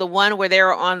 the one where they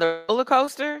were on the roller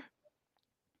coaster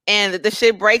and the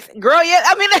shit breaks. Girl, yeah.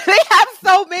 I mean, they have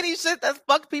so many shit that's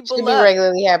fucked people up. Should be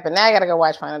regularly happen. Now I gotta go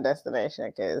watch Final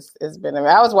Destination because it's been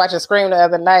I was watching Scream the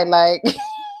other night like...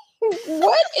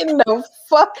 What in the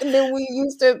fuck did we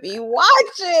used to be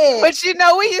watching? But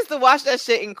we used to watch that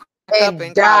shit and crack up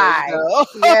in college, die. though.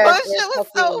 Yes, Shit was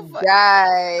so funny.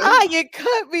 die. Ah, you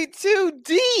cut me too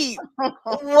deep.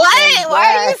 What?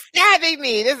 Why are you stabbing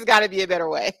me? This has got to be a better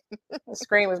way.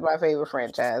 Scream is my favorite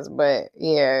franchise, but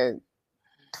yeah,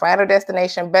 Final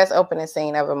Destination, best opening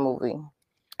scene of a movie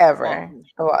ever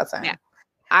of all time. Yeah.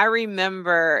 I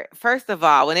remember, first of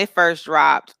all, when it first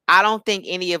dropped, I don't think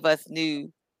any of us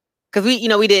knew, because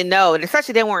we didn't know, and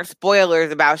especially there weren't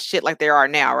spoilers about shit like there are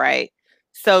now, right?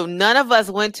 So none of us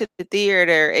went to the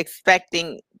theater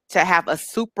expecting to have a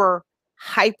super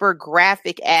hyper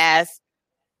graphic ass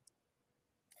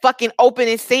fucking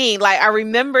opening scene. Like, I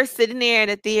remember sitting there in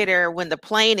the theater when the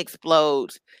plane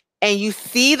explodes and you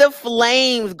see the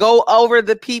flames go over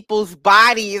the people's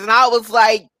bodies, and I was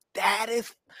like, that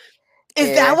is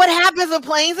that what happens when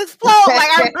planes explode? Like,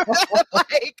 I remember,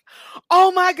 like,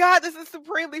 oh my God, this is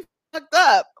supremely fucked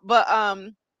up. But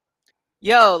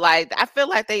yo, like, I feel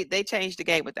like they changed the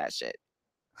game with that shit.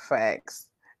 Facts.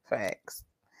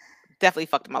 Definitely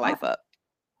fucked my life up.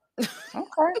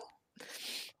 Okay.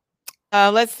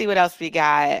 Let's see what else we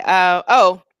got.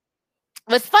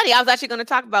 What's funny, I was actually going to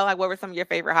talk about, like, what were some of your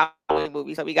favorite Halloween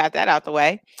movies, so we got that out the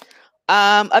way.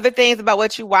 Other things about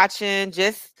what you watching,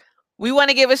 we want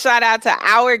to give a shout out to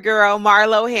our girl,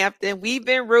 Marlo Hampton. We've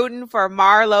been rooting for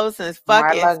Marlo since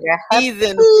fucking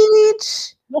season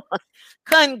one.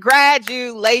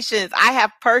 Congratulations. I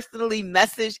have personally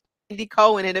messaged Andy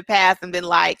Cohen in the past and been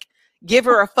like, give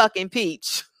her a fucking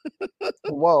peach.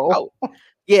 Whoa.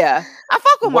 Yeah. I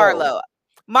fuck with Marlo.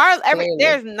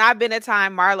 There's not been a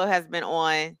time Marlo has been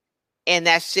on and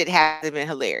that shit hasn't been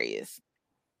hilarious.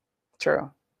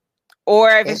 True. Or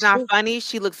if it's not funny,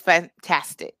 she looks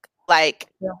fantastic. Like,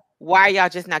 why are y'all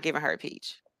just not giving her a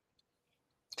peach?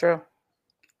 True.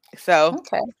 So,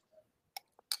 okay.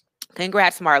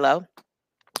 Congrats, Marlo.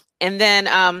 And then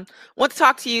want to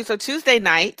talk to you. So Tuesday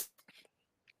night,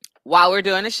 while we're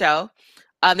doing the show,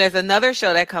 there's another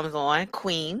show that comes on,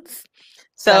 Queens.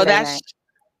 So Sunday that's night.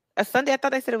 A Sunday. I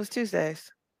thought they said it was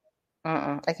Tuesdays.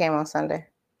 I came on Sunday.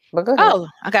 But go ahead. Oh,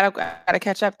 I gotta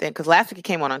catch up then, because last week it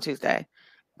came on Tuesday.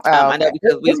 Okay. I know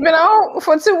because it's been on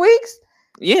for 2 weeks.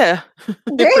 Yeah.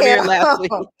 Damn. Last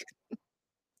week.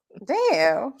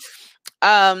 Damn.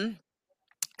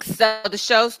 So the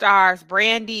show stars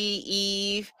Brandy,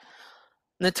 Eve,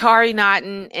 Natari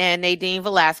Naughton, and Nadine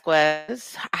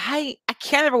Velasquez. I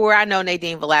can't remember where I know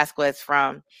Nadine Velasquez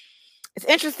from. It's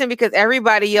interesting because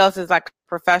everybody else is like a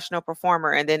professional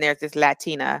performer, and then there's this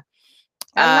Latina.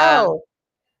 I know.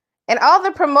 And all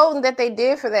the promoting that they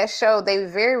did for that show, they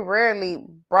very rarely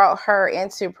brought her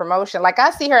into promotion. Like,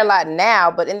 I see her a lot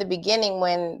now, but in the beginning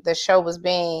when the show was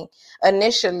being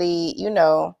initially,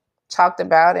 talked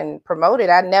about and promoted,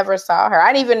 I never saw her.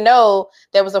 I didn't even know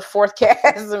there was a fourth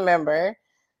cast member.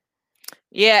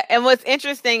 Yeah, and what's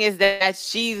interesting is that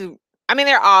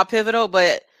they're all pivotal,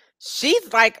 but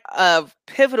she's like a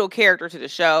pivotal character to the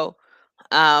show.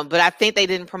 But I think they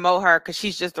didn't promote her because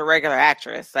she's just a regular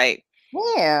actress. Like,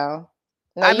 yeah.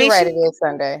 No, you're right. It is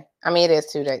Sunday. It is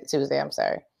Tuesday. I'm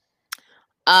sorry.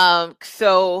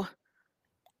 So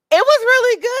it was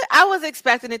really good. I was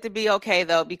expecting it to be okay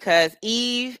though, because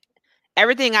Eve,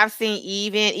 everything I've seen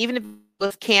Eve in, even if it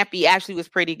was campy, actually was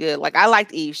pretty good. Like, I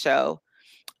liked Eve's show.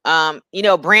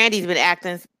 Brandy's been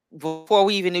acting before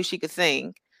we even knew she could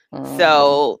sing.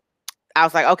 So I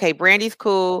was like, okay, Brandy's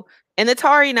cool. And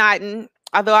Natari Naughton,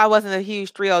 although I wasn't a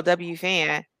huge 3LW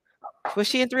fan, was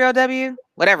she in 3LW?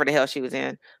 Whatever the hell she was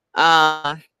in.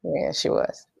 Yeah, she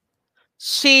was.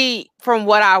 She, from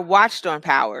what I watched on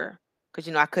Power, because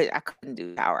I couldn't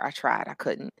do Power. I tried, I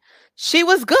couldn't. She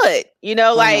was good.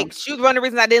 Like, she was one of the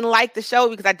reasons I didn't like the show,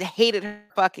 because I hated her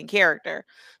fucking character.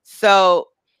 So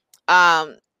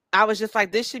I was just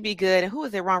like, this should be good. And who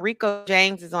is it? Ronrico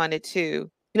James is on it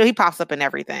too. He pops up in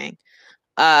everything.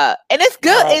 And it's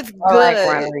good. It's good. I like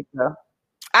Ronrico.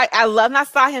 I love, and I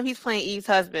saw him. He's playing Eve's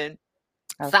husband.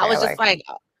 Okay, so I was just like,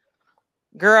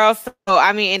 girl. So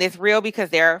and it's real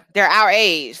because they're our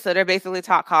age. So they're basically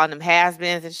calling them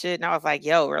has-beens and shit. And I was like,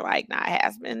 yo, we're like not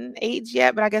has-been age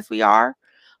yet, but I guess we are.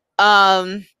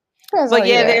 But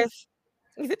yeah, there's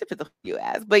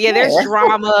there's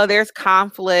drama, there's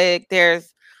conflict,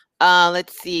 there's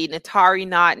let's see, Natari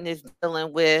Naughton is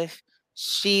dealing with,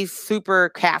 she's super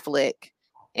Catholic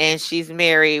and she's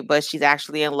married, but she's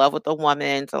actually in love with a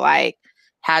woman. So, like,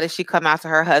 how does she come out to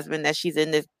her husband that she's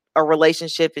in a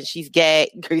relationship and she's gay?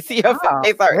 You see her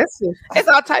face? It's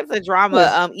all types of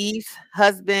drama. Eve's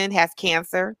husband has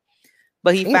cancer,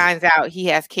 but he finds out he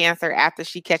has cancer after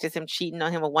she catches him cheating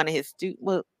on him with one of his students.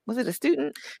 Well, was it a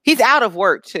student? He's out of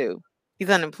work too. He's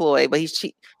unemployed, but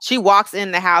she walks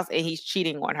in the house and he's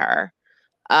cheating on her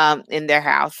in their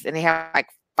house, and they have like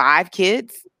 5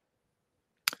 kids.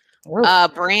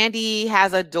 Oof. Brandy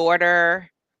has a daughter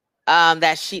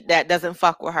that doesn't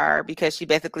fuck with her because she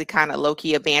basically kind of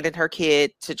low-key abandoned her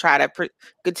kid to try to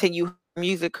continue her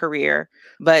music career,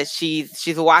 but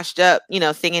she's washed up,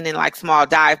 singing in like small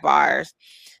dive bars.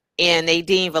 And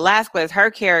Nadine Velasquez,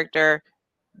 her character,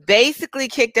 basically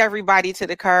kicked everybody to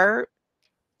the curb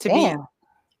to Damn. be.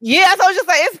 Yeah, so I was just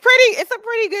like, it's a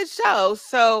pretty good show.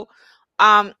 So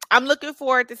I'm looking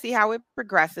forward to see how it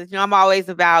progresses. I'm always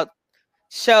about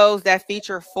shows that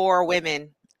feature 4 women.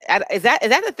 Is that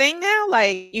a thing now?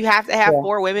 Like, you have to have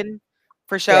 4 women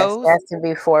for shows? Yes, it has to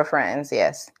be 4 friends,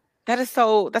 yes. That's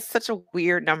such a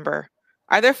weird number.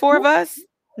 Are there 4 of us?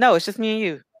 No, it's just me and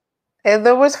you.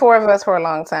 There was 4 of us for a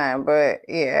long time, but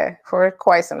yeah, for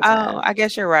quite some time. Oh, I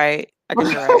guess you're right. It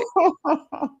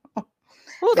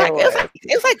was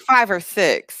like 5 or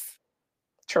 6.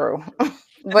 True. But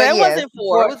it wasn't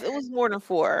 4. It was more than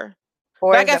 4.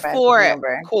 4 but I guess 4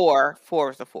 core.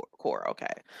 4 is the core.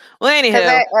 Okay. Well, anyhow,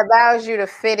 that allows you to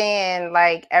fit in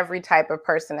like every type of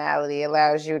personality. It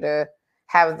allows you to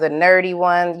have the nerdy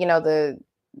one, the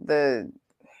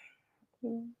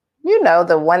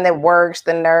one that works,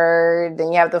 the nerd.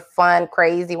 Then you have the fun,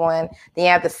 crazy one. Then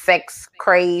you have the sex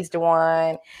crazed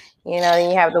one.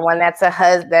 Then you have the one that's a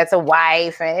husband, that's a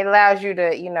wife, and it allows you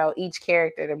to, each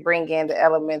character to bring in the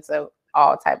elements of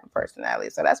all type of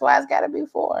personalities. So that's why it's got to be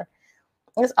 4.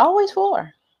 It's always 4.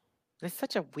 It's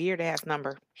such a weird ass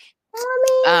number.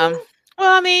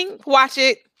 I mean, watch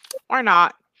it or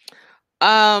not.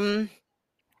 And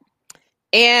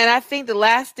I think the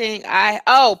last thing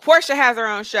Portia has her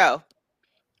own show.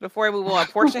 Before we move on,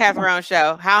 Portia has her own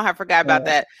show. How I forgot about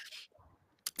that.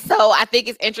 So I think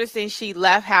it's interesting. She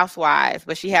left Housewives,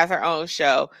 but she has her own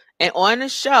show. And on the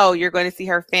show, you're going to see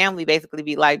her family basically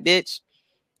be like, bitch,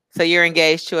 so you're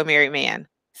engaged to a married man.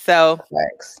 So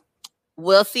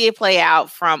we'll see it play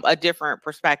out from a different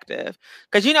perspective.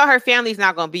 Because her family's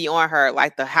not going to be on her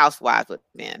like the Housewives with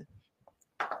men.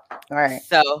 All right.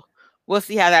 So we'll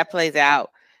see how that plays out.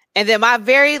 And then my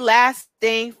very last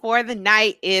thing for the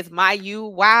night is my You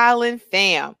Wildin'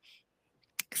 fam.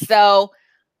 So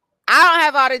I don't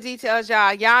have all the details,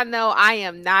 y'all. Y'all know I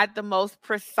am not the most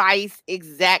precise,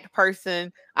 exact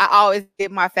person. I always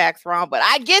get my facts wrong, but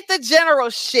I get the general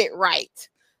shit right.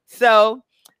 So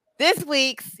this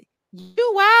week's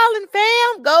You Wildin'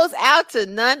 fam goes out to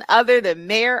none other than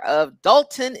Mayor of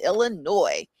Dalton,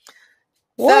 Illinois.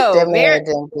 What the mayor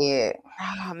didn't get?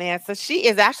 Oh man, so she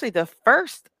is actually the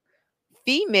first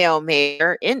female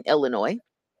mayor in Illinois.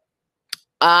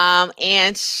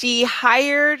 And she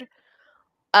hired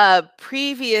a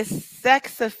previous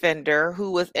sex offender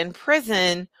who was in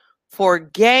prison for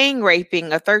gang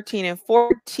raping a 13 and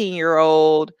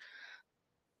 14-year-old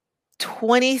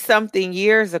 20-something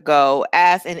years ago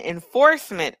as an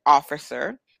enforcement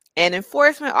officer. And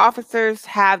enforcement officers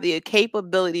have the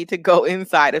capability to go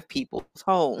inside of people's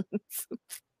homes.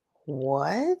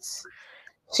 What?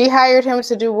 She hired him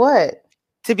to do what?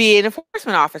 To be an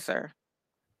enforcement officer.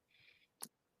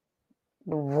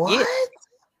 What? Yeah.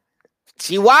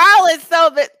 She wildin'. So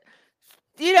that,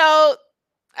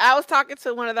 I was talking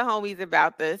to one of the homies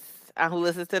about this who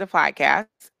listens to the podcast.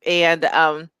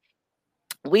 And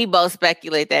we both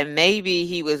speculate that maybe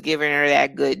he was giving her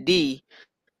that good D.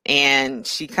 And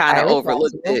she kind of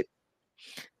overlooked it.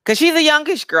 Because she's a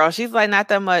youngish girl. She's like not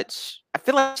that much. I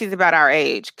feel like she's about our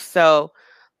age. So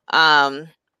people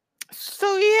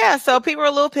are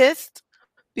a little pissed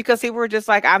because people were just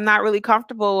like, I'm not really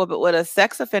comfortable with a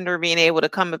sex offender being able to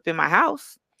come up in my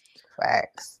house.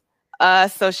 Facts.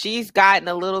 So she's gotten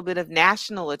a little bit of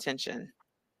national attention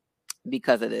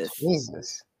because of this.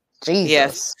 Jesus.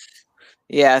 Yes.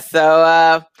 Yeah.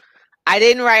 So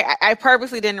I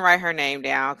purposely didn't write her name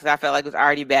down because I felt like it was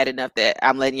already bad enough that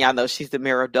I'm letting y'all know she's the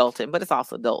mayor of Dalton, but it's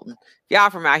also Dalton. If y'all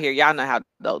from out here, y'all know how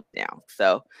Dalton now.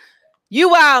 So you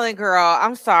wildin', girl.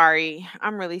 I'm sorry.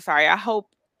 I'm really sorry. I hope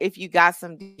if you got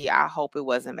some D, I hope it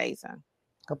was amazing.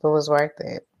 Hope it was worth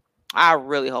it. I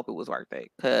really hope it was worth it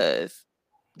because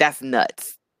that's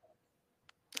nuts.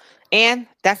 And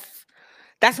that's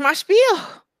my spiel.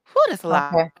 Whew, that's a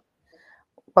lot. Okay.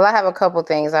 Well, I have a couple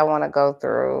things I want to go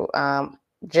through.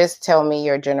 Just tell me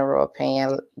your general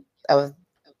opinion of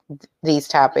these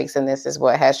topics, and this is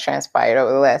what has transpired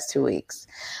over the last 2 weeks.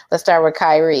 Let's start with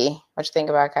Kyrie. What you think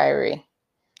about Kyrie?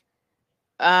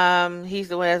 He's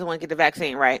the one that doesn't want to get the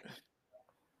vaccine, right?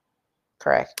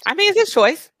 Correct. I mean, it's his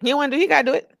choice. He want to do, he gotta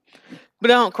do it. But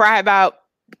don't cry about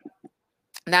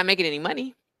not making any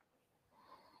money.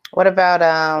 What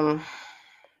about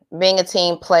being a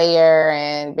team player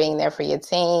and being there for your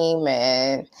team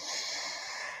and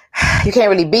you can't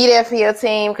really be there for your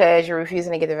team because you're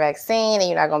refusing to get the vaccine and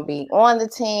you're not going to be on the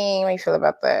team. How do you feel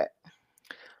about that?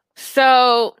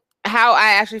 So how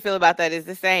I actually feel about that is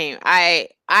the same. I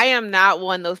am not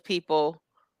one of those people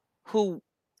who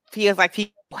feels like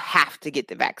people have to get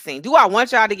the vaccine. Do I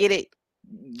want y'all to get it?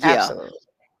 Yeah. Absolutely.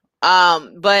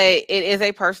 But it is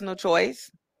a personal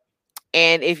choice.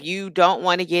 And if you don't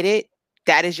want to get it,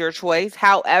 that is your choice.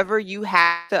 However, you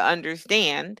have to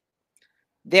understand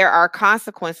there are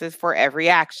consequences for every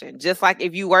action. Just like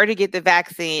if you were to get the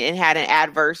vaccine and had an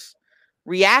adverse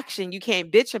reaction, you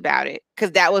can't bitch about it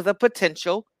because that was a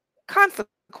potential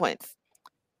consequence.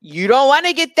 You don't want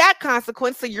to get that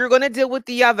consequence, so you're going to deal with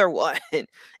the other one.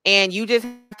 And you just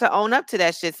have to own up to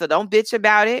that shit. So don't bitch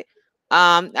about it.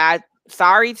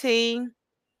 Sorry, team.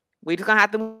 We just going to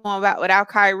have to move on without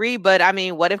Kyrie. But, I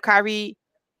mean, what if Kyrie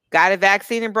got a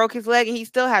vaccine and broke his leg and he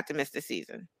still had to miss the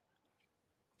season?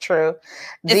 True.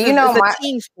 It's a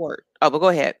team sport. Oh, but go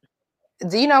ahead.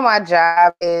 Do you know my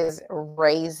job is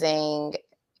raising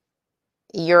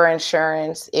your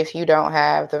insurance if you don't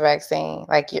have the vaccine?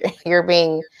 Like you're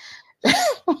being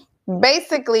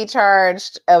basically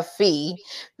charged a fee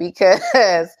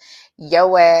because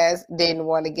your ass didn't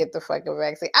want to get the fucking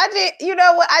vaccine. You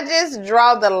know what? I just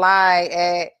draw the line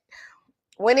at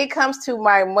when it comes to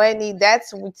my money.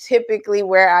 That's typically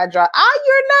where I draw.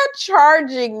 You're not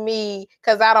charging me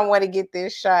because I don't want to get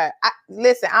this shot.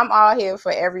 Listen, I'm all here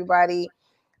for everybody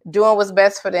doing what's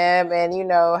best for them and,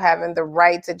 having the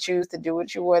right to choose to do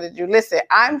what you want to do. Listen,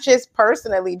 I'm just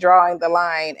personally drawing the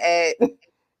line at,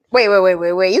 wait.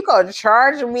 You going to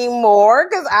charge me more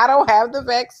because I don't have the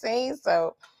vaccine?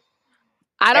 So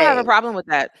I don't have a problem with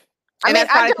that. And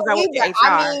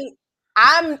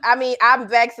I mean, I'm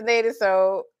vaccinated,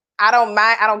 so I don't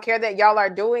mind. I don't care that y'all are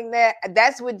doing that.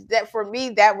 For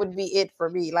me, that would be it for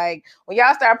me. Like when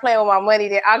y'all start playing with my money,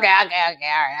 then okay, all right.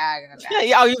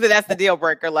 Yeah, usually that's the deal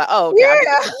breaker. Like, oh, okay,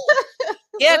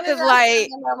 yeah, because like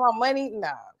my money,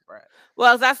 nah, bro.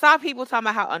 Well, as I saw people talking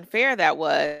about how unfair that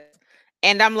was,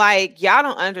 and I'm like, y'all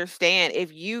don't understand.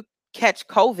 If you catch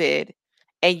COVID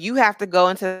and you have to go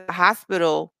into the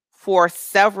hospital for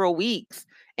several weeks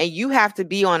and you have to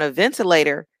be on a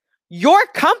ventilator, your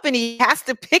company has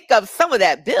to pick up some of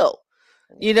that bill,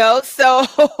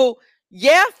 So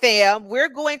yeah, fam, we're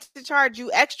going to charge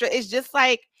you extra. It's just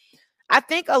like, I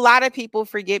think a lot of people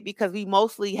forget because we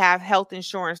mostly have health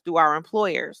insurance through our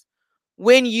employers.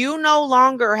 When you no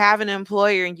longer have an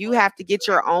employer and you have to get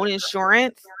your own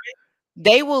insurance,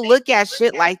 they will look at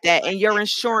shit like that and your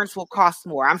insurance will cost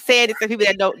more. I'm saying this to people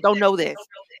that don't know this.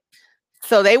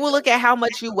 So they will look at how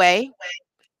much you weigh.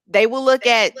 They will look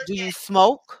at, do you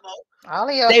smoke? All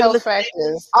of your health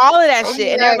factors. All of that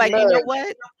shit. And they're like, you know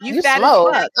what? You fat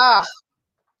smoke. as fuck.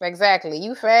 Exactly.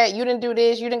 You fat. You didn't do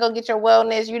this. You didn't go get your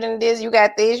wellness. You didn't this. You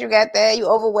got this. You got that. You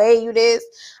overweight. You this.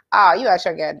 You out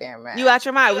your goddamn mind. You out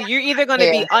your mind. You're either going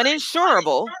to be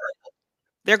uninsurable.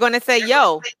 They're going to say,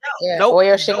 yo, nope, or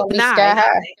your shit going to be sky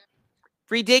high.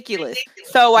 Ridiculous.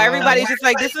 So everybody's just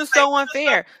like, this is so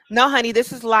unfair. No, honey,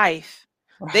 this is life.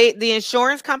 The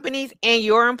insurance companies and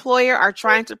your employer are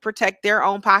trying to protect their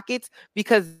own pockets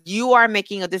because you are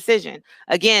making a decision.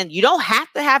 Again, you don't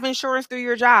have to have insurance through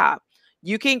your job.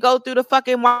 You can go through the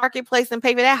fucking marketplace and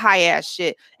pay for that high ass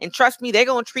shit. And trust me, they're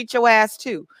going to treat your ass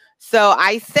too. So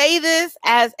I say this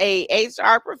as a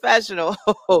HR professional.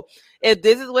 If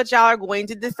this is what y'all are going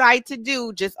to decide to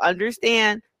do, just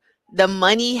understand the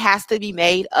money has to be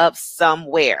made up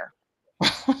somewhere.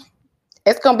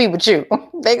 It's going to be with you.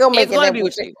 They're going to make it be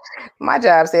with you. My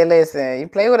job said, listen, you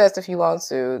play with us if you want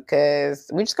to, because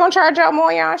we just going to charge y'all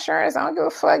more on your insurance. I don't give a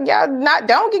fuck. Y'all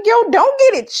don't get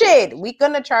it. Shit. We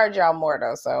going to charge y'all more,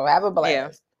 though. So have a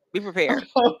blast. Yeah, be prepared.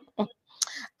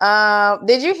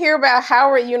 Did you hear about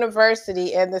Howard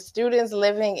University and the students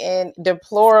living in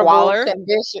deplorable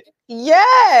conditions?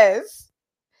 Yes.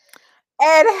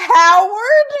 At Howard?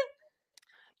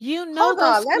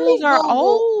 The schools are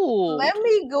old. Let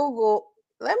me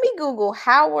Google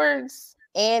Howard's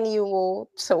annual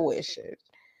tuition.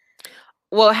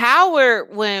 Well,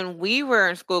 Howard, when we were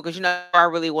in school, because I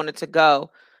really wanted to go,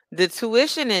 the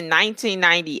tuition in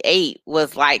 1998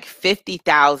 was like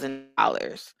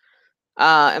 $50,000. And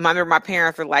I remember my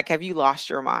parents were like, have you lost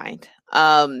your mind?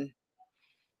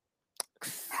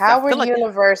 Howard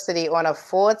University on a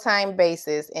full-time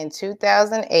basis in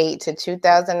 2008 to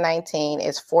 2019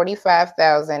 is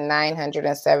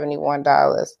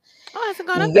 $45,971. Oh, hasn't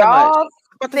gone up Y'all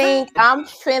think I'm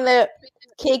finna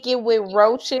kick it with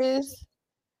roaches?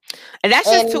 And that's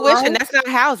just tuition. That's not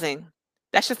housing.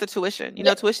 That's just the tuition.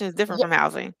 Tuition is different from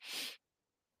housing.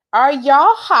 Are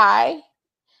y'all high?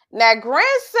 Now, Grand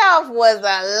South was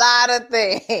a lot of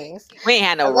things. We ain't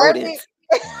had no rodents.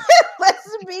 The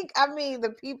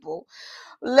people.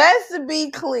 Let's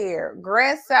be clear.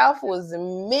 Grand South was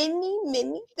many,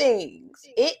 many things.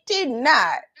 It did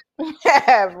not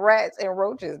have rats and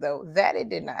roaches, though. That it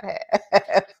did not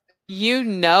have. You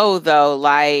know, though,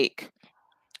 like,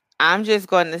 I'm just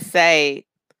going to say,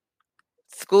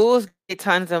 schools get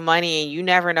tons of money and you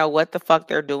never know what the fuck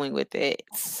they're doing with it.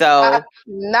 So I'm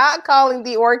not calling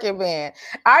the Orchid Man.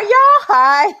 Are y'all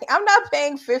high? I'm not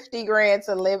paying 50 grand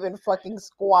to live in fucking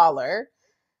squalor.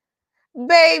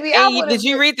 Baby, did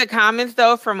you read the comments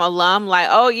though from alum like,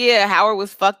 oh yeah, Howard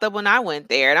was fucked up when I went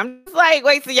there? And I'm just like,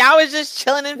 wait, so y'all was just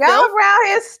chilling in y'all around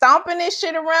here stomping this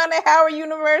shit around at Howard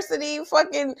University,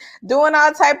 fucking doing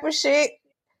all type of shit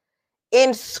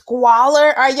in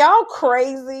squalor? Are y'all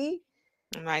crazy?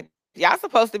 I'm like, y'all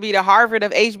supposed to be the Harvard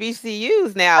of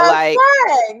HBCUs now.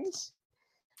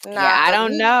 Nah, yeah, I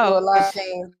don't know. Do a lot of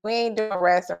things. We ain't doing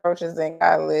rats and roaches in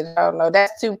college. I don't know.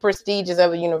 That's too prestigious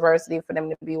of a university for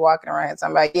them to be walking around and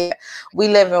talking about, yeah, we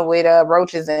living with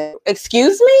roaches and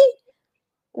excuse me?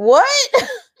 What?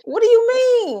 What do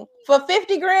you mean? For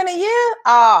 50 grand a year?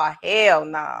 Oh, hell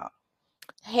no.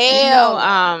 Hell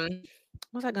no.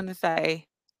 What was I gonna say?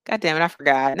 God damn it, I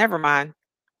forgot. Never mind.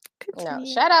 No,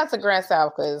 shout out to Grand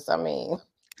South, because I mean,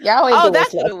 y'all ain't doing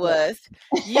that's what it was.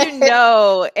 You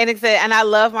know, and I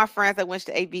love my friends that went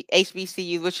to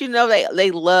HBCUs, but you know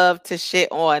they love to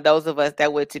shit on those of us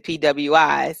that went to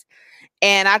PWIs.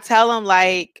 And I tell them,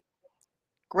 like,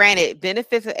 granted,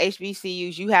 benefits of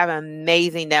HBCUs, you have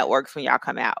amazing networks when y'all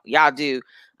come out. Y'all do.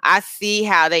 I see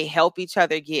how they help each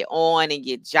other get on and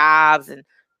get jobs, and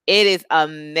it is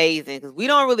amazing because we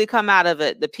don't really come out of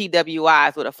the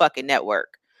PWIs with a fucking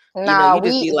network. No,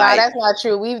 that's not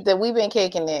true. We've been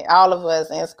kicking it, all of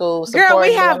us in school. Girl,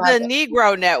 we have the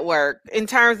Negro Network in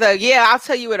terms of, yeah, I'll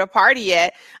tell you where the party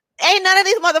at. Ain't none of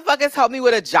these motherfuckers help me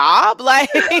with a job.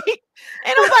 Like,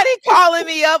 ain't nobody calling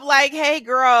me up like, hey,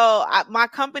 girl, my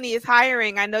company is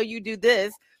hiring. I know you do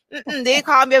this. They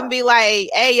call me up and be like,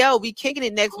 hey, yo, we kicking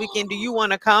it next weekend. Do you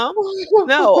want to come?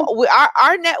 No,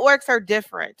 our networks are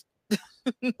different.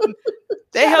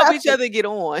 They help each other get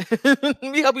on.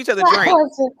 We help each other drink.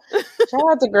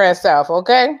 Shout out to Grand South,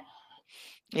 okay?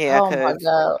 Yeah. Oh my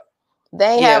God.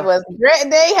 They have us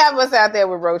out there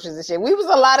with roaches and shit. We was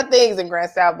a lot of things in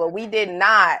Grand South, but we did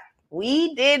not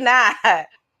live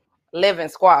in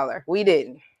squalor. We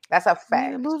didn't. That's a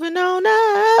fact. Moving on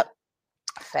up.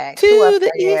 Fact. To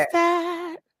the east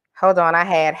side. Hold on. I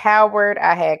had Howard.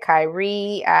 I had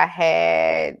Kyrie. I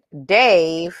had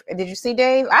Dave. Did you see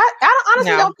Dave? I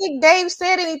honestly don't think Dave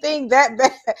said anything that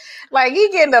bad. Like, he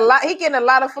getting a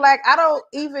lot of flack. I don't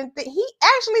even think he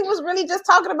actually was really just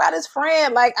talking about his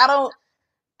friend. Like, I don't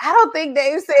think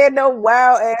Dave said no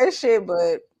wild ass shit,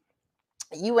 but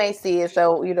you ain't see it,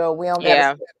 so we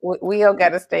don't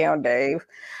gotta stay on Dave.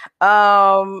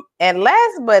 And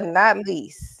last but not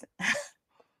least,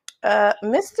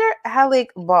 Mr.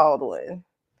 Alec Baldwin.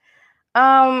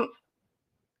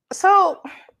 So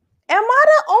am I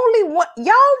the only one?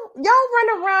 Y'all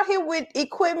run around here with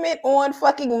equipment on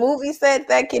fucking movie sets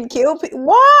that can kill people?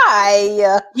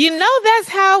 Why? You know that's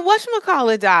how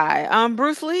whatchamacallit died.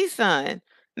 Bruce Lee's son,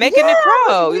 Making the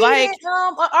Crow. Like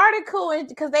an article,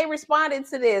 because they responded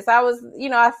to this.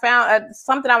 I found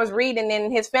something I was reading,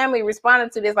 and his family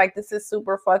responded to this like, this is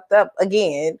super fucked up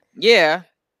again. Yeah.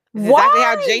 Exactly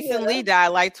how Jason Lee died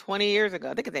like 20 years ago.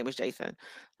 I think his name was Jason.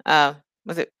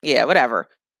 Was it? Yeah, whatever.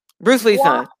 Bruce Lee's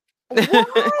son. Why do y'all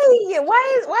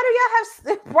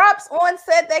have props on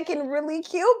set that can really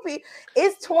kill people?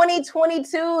 It's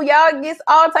 2022. Y'all get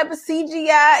all type of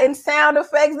CGI and sound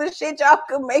effects and shit. Y'all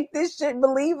could make this shit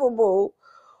believable.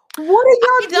 What are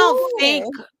y'all doing? I don't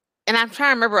think, and I'm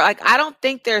trying to remember, like, I don't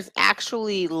think there's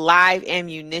actually live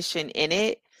ammunition in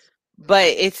it, but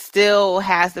it still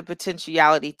has the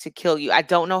potentiality to kill you. I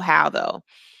don't know how, though.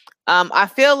 I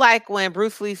feel like when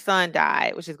Bruce Lee's son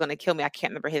died, which is going to kill me, I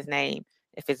can't remember his name,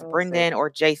 if it's Brendan or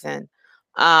Jason.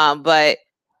 But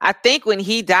I think when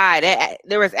he died,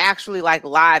 there was actually like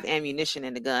live ammunition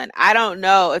in the gun. I don't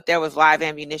know if there was live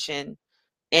ammunition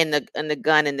in the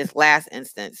gun in this last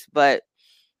instance, but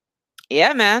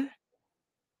yeah, man,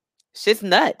 shit's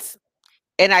nuts.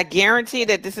 And I guarantee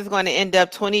that this is going to end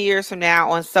up 20 years from now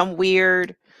on some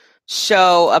weird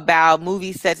show about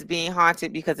movie sets being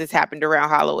haunted because it's happened around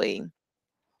Halloween.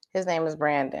 His name is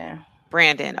Brandon.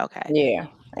 Brandon, okay. Yeah.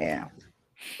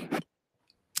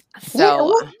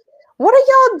 So what are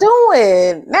y'all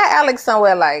doing? Now Alex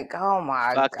somewhere like, oh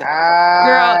my God.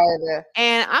 Girl,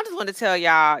 and I just want to tell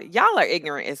y'all are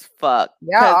ignorant as fuck.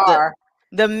 Y'all are.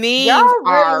 The memes Y'all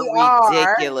are really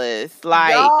ridiculous.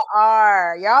 Like y'all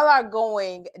are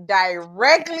going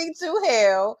directly to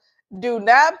hell. Do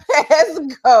not pass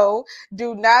go.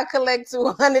 Do not collect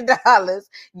 $200.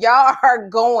 Y'all are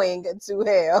going to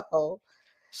hell.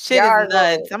 shit is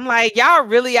nuts. I'm like, y'all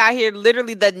really out here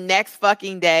literally the next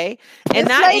fucking day. And this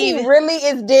not lady even really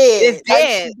is dead. is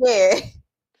dead. Dead.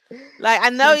 Like I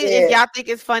know if y'all think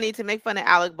it's funny to make fun of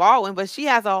Alec Baldwin, but she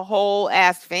has a whole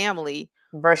ass family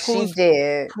she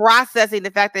did processing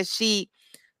the fact that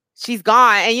she's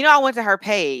gone. And you know, I went to her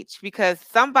page because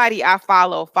somebody I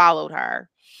followed her.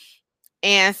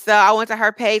 And so I went to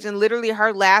her page and literally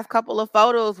her last couple of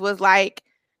photos was like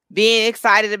being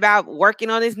excited about working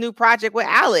on this new project with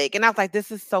Alec. And I was like, this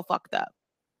is so fucked up.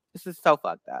 This is so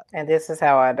fucked up. And this is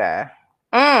how I die.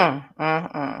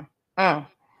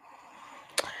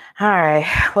 All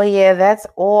right. Well, yeah, that's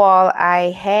all I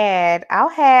had.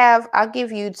 I'll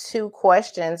give you 2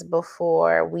 questions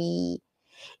before we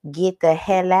get the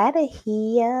hell out of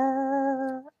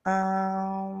here.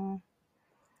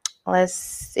 Let's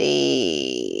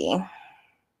see.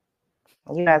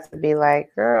 You have to be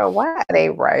like, girl, why are they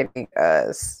writing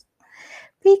us?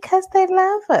 Because they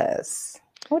love us.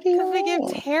 What do you mean? We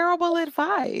give terrible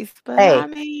advice, but hey, I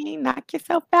mean, knock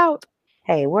yourself out.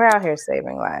 Hey, we're out here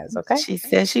saving lives, okay? She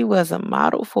said she was a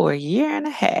model for 1.5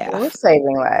 years. We're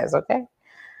saving lives, okay?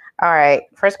 All right.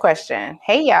 First question.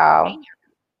 Hey, y'all.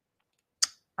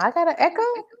 I got an echo?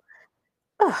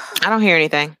 Ugh. I don't hear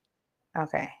anything.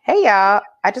 Okay. Hey, y'all.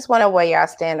 I just want to know where y'all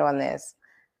stand on this.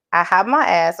 I have my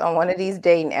ass on one of these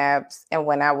dating apps and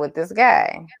went out with this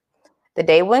guy. The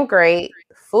date went great.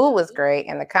 Food was great.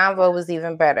 And the convo was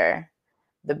even better.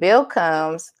 The bill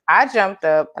comes. I jumped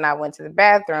up and I went to the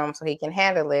bathroom so he can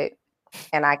handle it.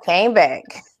 And I came back.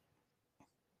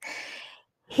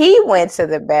 He went to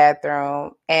the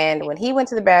bathroom. And when he went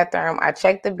to the bathroom, I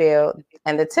checked the bill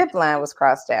and the tip line was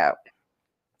crossed out.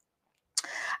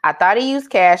 I thought he used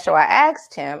cash, so I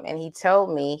asked him and he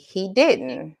told me he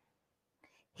didn't.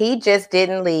 He just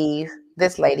didn't leave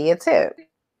this lady a tip.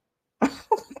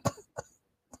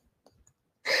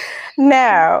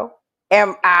 Now,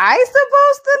 am I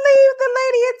supposed to leave the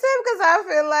lady a tip? Because I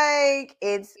feel like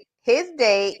it's his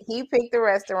date. He picked the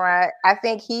restaurant. I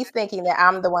think he's thinking that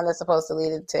I'm the one that's supposed to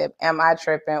leave the tip. Am I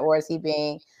tripping, or is he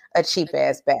being a cheap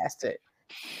ass bastard?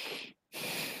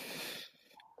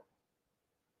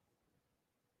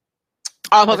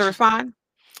 I'm supposed to respond?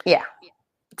 Yeah.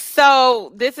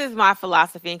 So this is my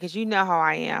philosophy, because you know how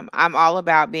I am. I'm all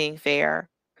about being fair.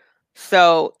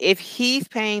 So if he's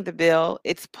paying the bill,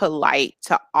 it's polite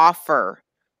to offer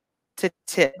to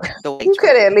tip the waitress. You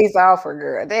could at least offer,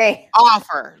 girl. Dang.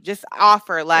 Just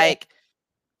offer. Like,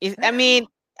 I mean,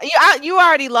 you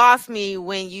already lost me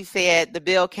when you said the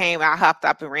bill came. I hopped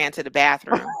up and ran to the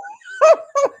bathroom.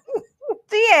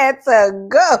 She had to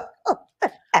go.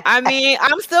 I mean,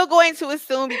 I'm still going to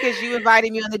assume because you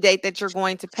invited me on the date that you're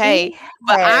going to pay,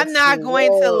 but I'm not going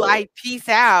to like peace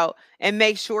out and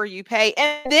make sure you pay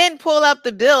and then pull up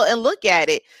the bill and look at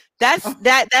it. That's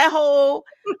that whole.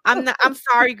 I'm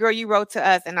sorry, girl. You wrote to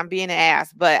us, and I'm being an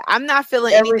ass, but I'm not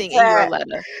feeling anything in your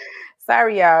letter.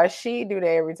 Sorry, y'all. She do that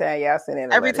every time y'all send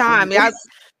in. Every time, y'all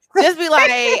just be like,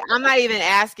 I'm not even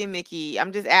asking Mickey.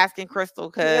 I'm just asking Crystal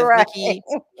because right.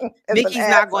 Mickey's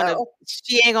not going to.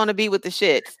 She ain't going to be with the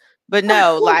shits. But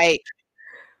no, like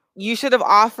you should have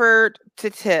offered to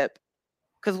tip.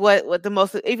 Because what the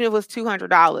most, even if it was $200,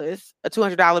 a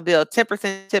 $200 bill,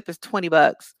 10% tip is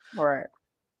 $20. Right.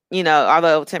 You know,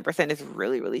 although 10% is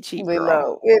really, really cheap. Really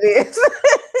low. It is.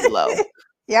 Low.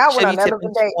 Yeah, I went on another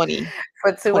date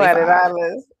for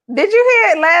 $200. Did you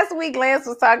hear last week? Lance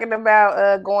was talking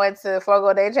about going to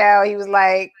Fogo de Chao. He was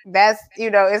like, "That's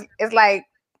it's like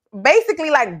basically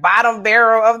like bottom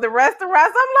barrel of the restaurants."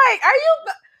 I'm like, are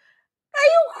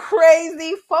you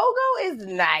crazy? Fogo is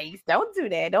nice. Don't do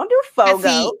that. Don't do Fogo. Has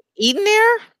he eaten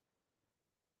there?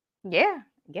 Yeah.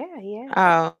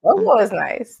 Oh, Fogo is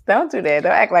nice. Don't do that.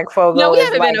 Don't act like Fogo. No, we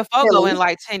haven't been to Fogo in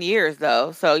like 10 years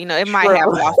though. So, it might have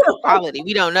lost quality.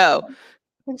 We don't know.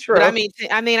 True. But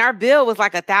I mean, our bill was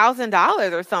like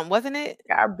 $1,000 or something, wasn't it?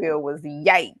 Our bill was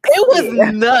yikes. It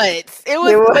was nuts. It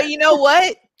was, but you know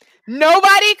what?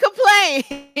 Nobody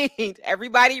complained.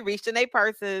 Everybody reached in their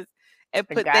purses and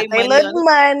put their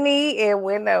money and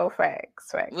window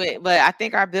facts. But I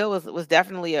think our bill was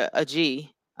definitely a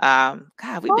G. God,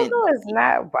 Fogo is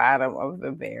not bottom of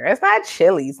the barrel. It's not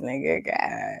Chili's, nigga.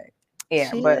 God. Yeah,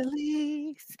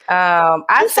 Chili's. But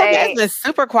I say it's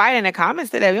super quiet in the comments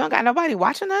today. We don't got nobody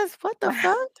watching us. What the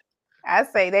fuck? I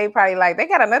say they probably like they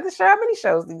got another show. How many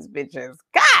shows these bitches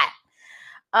got?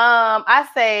 I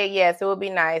say yes, it would be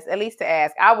nice, at least to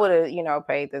ask. I would have,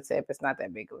 paid the tip. It's not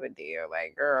that big of a deal.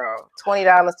 Like, girl, $20,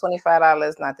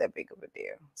 $25, not that big of a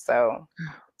deal. So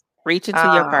reach into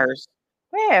your purse.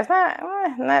 Yeah, it's not,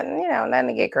 nothing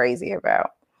to get crazy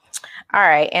about. All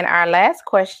right, and our last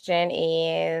question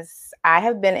is: I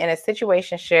have been in a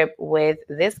situationship with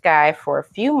this guy for a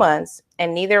few months,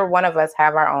 and neither one of us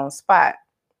have our own spot.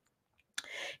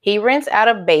 He rents out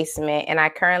a basement, and I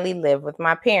currently live with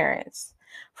my parents.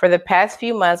 For the past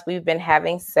few months, we've been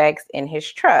having sex in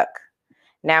his truck.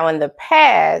 Now, in the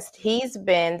past, he's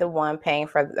been the one paying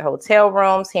for the hotel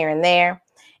rooms here and there.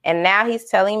 And now he's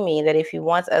telling me that if he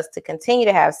wants us to continue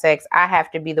to have sex, I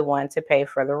have to be the one to pay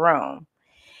for the room.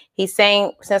 He's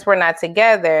saying since we're not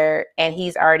together and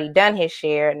he's already done his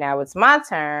share, now it's my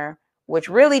turn, which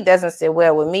really doesn't sit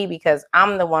well with me because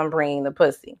I'm the one bringing the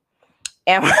pussy.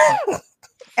 Am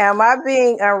I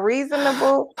being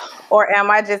unreasonable or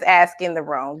am I just asking the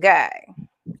wrong guy?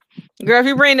 Girl, if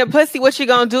you bring the pussy, what you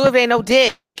gonna do if ain't no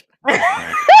dick?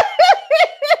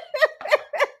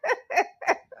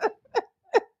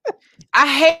 I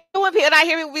hate when I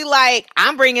hear people be like,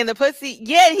 I'm bringing the pussy.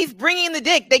 Yeah, he's bringing the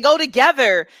dick. They go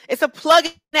together. It's a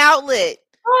plug-in outlet.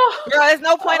 Girl, there's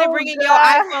no point in bringing your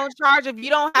iPhone charger if you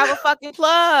don't have a fucking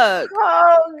plug.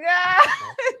 Oh, God.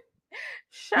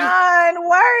 Sean,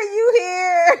 why are you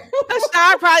here?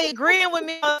 Sean probably agreeing with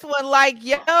me on this one. Like,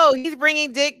 yo, he's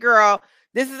bringing dick, girl.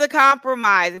 This is a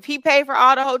compromise. If he paid for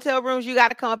all the hotel rooms, you got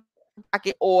to come up in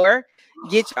pocket or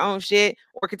get your own shit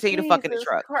or continue to fuck in the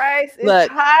truck. Christ,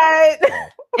 it's hot.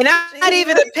 And I'm not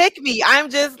even a pick me. I'm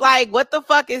just like, what the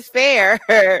fuck is fair?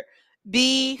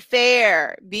 Be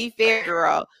fair. Be fair,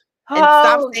 girl. And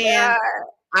stop saying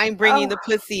I'm bringing the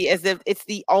pussy as if it's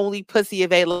the only pussy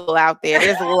available out there.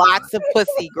 There's lots of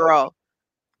pussy, girl.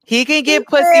 He can get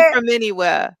pussy from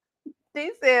anywhere. She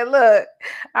said, look,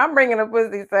 I'm bringing a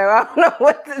pussy, so I don't know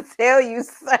what to tell you,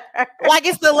 sir. Like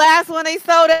it's the last one they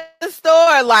sold at the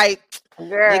store. Like,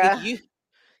 girl, nigga,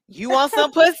 you want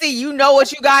some pussy, you know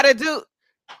what you got to do.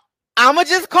 I'ma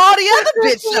just call the other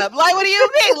bitch up. Like, what do you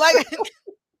mean? Like,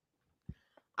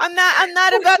 I'm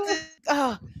not about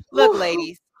to. Look,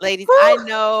 ladies, I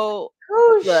know.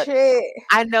 Look, shit.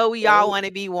 I know we all want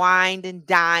to be wined and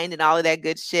dined and all of that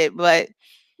good shit, but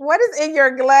what is in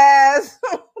your glass?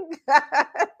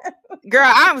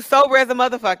 Girl, I'm sober as a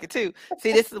motherfucker too.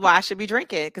 See, this is why I should be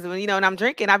drinking. Because when I'm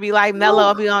drinking, I'll be like mellow.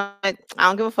 I'll be on. I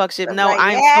don't give a fuck shit. No, like,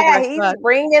 I'm sober as fuck. He's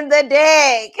bringing the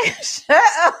dick. Shut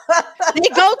up. They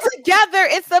go together.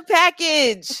 It's a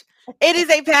package. It is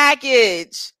a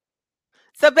package.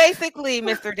 So basically,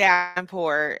 Mr.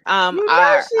 Davenport, you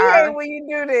know she hate when you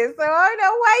do this. So I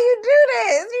know why you do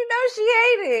this. You know she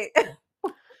hate it.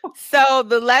 So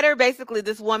the letter, basically,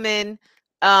 this woman,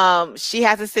 she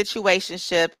has a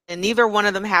situationship, and neither one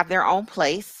of them have their own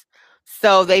place.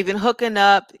 So they've been hooking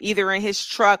up either in his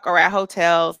truck or at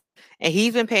hotels, and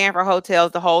he's been paying for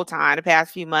hotels the whole time, the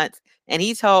past few months. And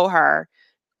he told her,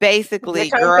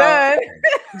 basically, girl,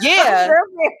 yeah,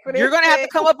 you're gonna have to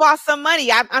come up off some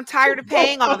money. I'm tired of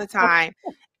paying all the time.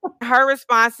 Her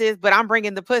response is, but I'm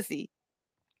bringing the pussy.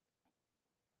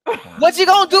 What you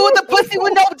gonna do with the pussy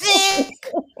with no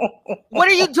dick? What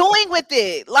are you doing with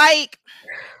it? Like,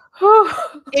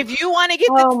 if you want to get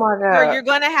the you're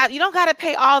gonna have, you don't gotta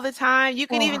pay all the time. You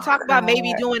can even talk about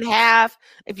maybe doing half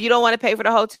if you don't want to pay for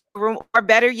the hotel room, or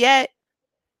better yet,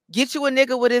 get you a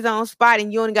nigga with his own spot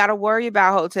and you ain't gotta worry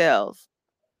about hotels.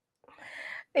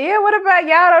 Yeah, what about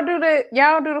y'all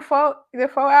don't do the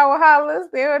 4-hour hollers?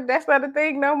 That's not a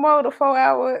thing no more. The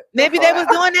 4-hour. Maybe they was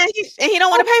doing that, and he don't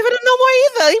want to pay for them no more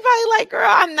either. He probably like, girl,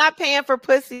 I'm not paying for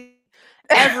pussy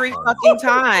every fucking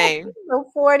time. The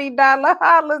 $40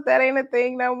 hollers, that ain't a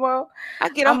thing no more. I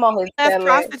get a whole ass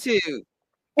prostitute.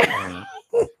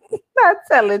 Not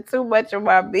telling too much of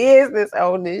my business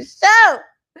on this show.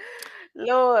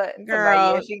 Lord,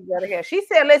 girl, she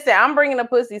said, "Listen, I'm bringing a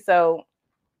pussy, so."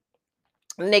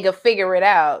 Nigga, figure it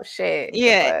out. Shit.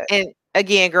 Yeah. And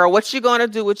again, girl, what you gonna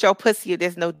do with your pussy if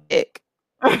there's no dick?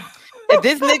 If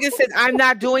this nigga says, I'm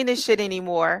not doing this shit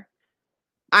anymore,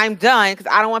 I'm done because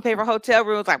I don't want to pay for hotel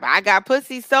rooms. Like, I got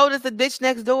pussy. So does the bitch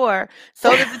next door.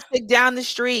 So does the chick down the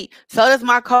street. So does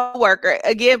my coworker.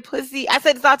 Again, pussy. I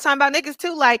said this all the time about niggas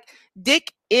too. Like,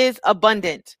 dick is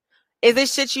abundant. Is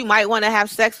this shit you might want to have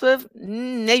sex with?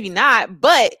 Maybe not,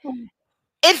 but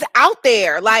it's out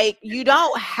there. Like, you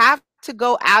don't have to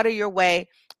go out of your way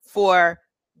for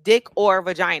dick or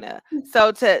vagina.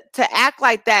 So to act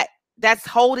like that's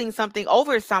holding something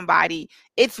over somebody,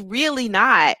 it's really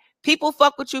not. People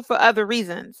fuck with you for other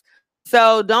reasons.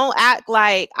 So don't act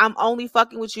like I'm only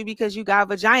fucking with you because you got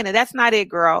vagina. That's not it,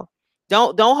 girl.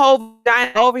 Don't hold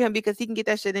vagina over him because he can get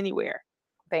that shit anywhere.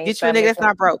 Get you a nigga that's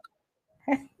not broke.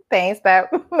 They ain't stop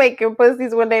making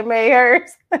pussies when they made hers.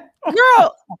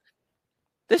 Girl,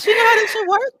 does she know how this shit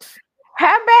works?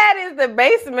 How bad is the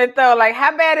basement though? Like,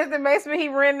 how bad is the basement he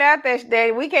renting out that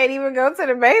day? We can't even go to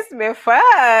the basement.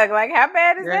 Fuck. Like, how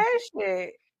bad is that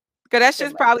shit? Cause that's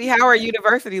just probably Howard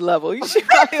University level. She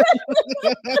probably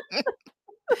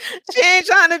she ain't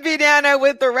trying to be down there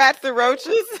with the rats and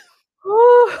roaches.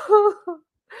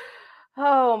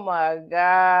 Oh my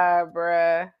God,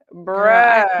 bruh.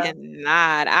 Girl,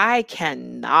 I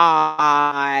cannot.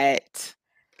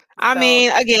 I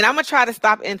mean, again, I'm gonna try to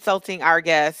stop insulting our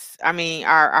guests. I mean,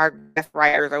 our guest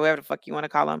writers or whatever the fuck you want to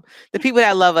call them, the people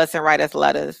that love us and write us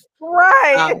letters,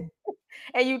 right?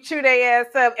 And you chew their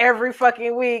ass up every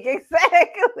fucking week,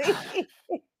 exactly.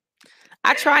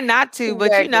 I try not to,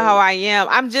 but you know how I am.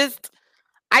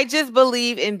 I just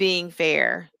believe in being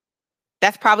fair.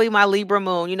 That's probably my Libra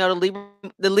moon. You know,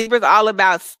 the Libra's all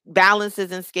about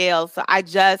balances and scales. So I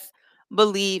just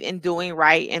believe in doing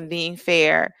right and being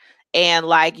fair. And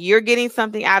like, you're getting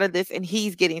something out of this and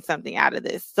he's getting something out of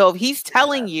this. So if he's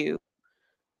telling you,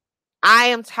 I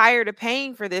am tired of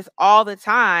paying for this all the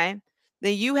time,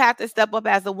 then you have to step up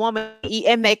as a woman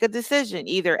and make a decision.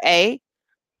 Either A,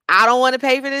 I don't want to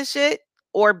pay for this shit,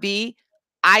 or B,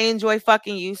 I enjoy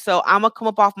fucking you, so I'm gonna come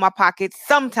up off my pocket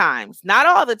sometimes, not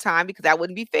all the time, because that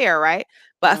wouldn't be fair, right?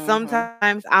 But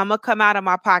sometimes I'm gonna come out of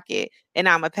my pocket and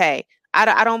I'm gonna pay.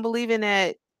 I don't believe in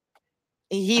that.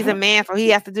 He's a man, so he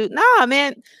has to do. Nah,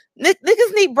 man,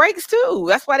 niggas need breaks too.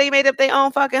 That's why they made up their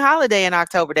own fucking holiday in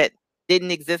October that didn't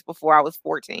exist before I was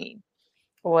 14.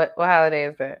 What holiday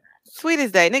is that?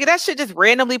 Sweetest Day, nigga. That shit just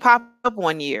randomly popped up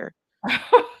one year.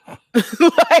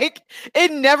 Like,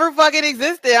 it never fucking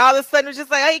existed. All of a sudden, it's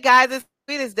just like, hey guys, it's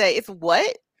Sweetest Day. It's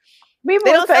what? People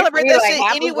they don't celebrate that like, shit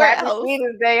anywhere else.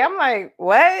 Sweetest Day. I'm like,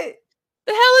 what?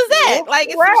 The hell is that? Like,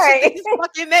 it's some shit they just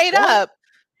fucking made up.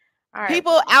 Right.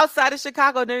 People outside of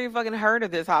Chicago never even fucking heard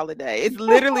of this holiday. It's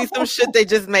literally some shit they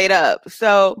just made up.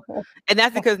 So, and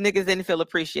that's because niggas didn't feel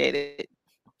appreciated.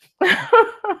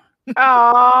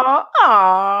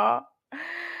 Aww.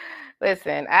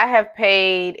 Listen, I have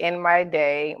paid in my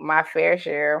day my fair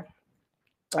share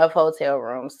of hotel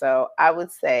rooms. So I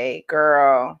would say,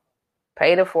 girl,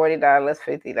 pay the $40,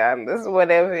 $50,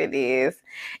 whatever it is,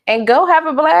 and go have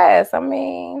a blast. I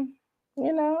mean,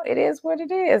 you know, it is what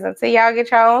it is. Until y'all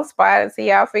get your own spot, until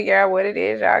y'all figure out what it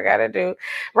is y'all gotta do.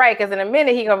 Right, because in a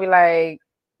minute he gonna be like,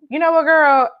 you know what,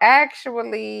 girl,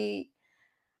 actually,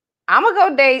 I'm gonna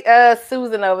go date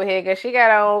Susan over here because she got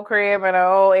her own crib and her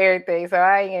own everything, so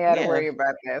I ain't gotta worry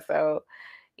about that. So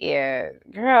yeah,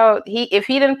 girl, if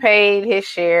he didn't pay his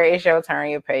share, it's your turn.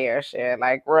 You pay your share.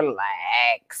 Like,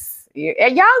 relax.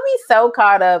 And y'all be so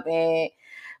caught up in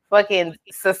fucking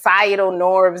societal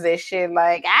norms and shit.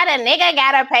 Like, the nigga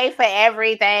gotta pay for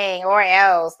everything or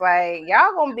else. Like,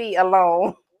 y'all gonna be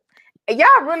alone.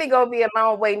 Y'all really gonna be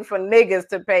alone waiting for niggas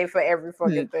to pay for every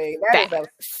fucking thing. That is a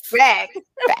fact.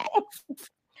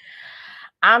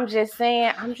 I'm just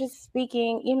saying, I'm just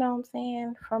speaking, you know what I'm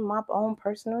saying, from my own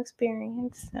personal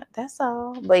experience. That's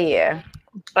all. But yeah.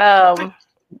 Go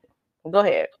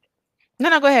ahead.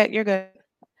 No, go ahead. You're good.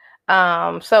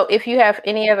 So if you have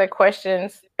any other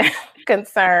questions,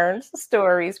 concerns,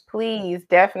 stories, please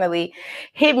definitely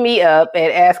hit me up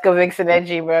at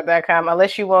askavixen@gmail.com,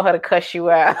 unless you want her to cuss you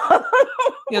out.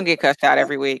 You're gonna get cussed out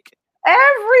every week.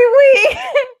 Every week.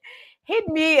 Hit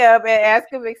me up at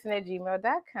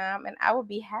askavixen@gmail.com, and I will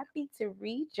be happy to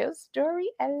read your story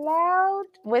aloud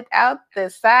without the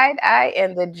side eye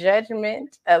and the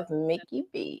judgment of Mickey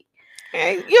B.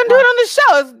 Hey, you do it on the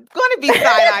show. It's going to be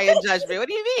side eye and judgment. What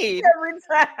do you mean?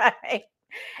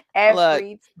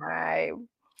 Every time.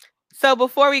 So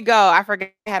before we go, I forgot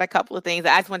I had a couple of things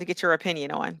I just wanted to get your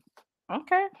opinion on.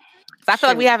 Okay. So I feel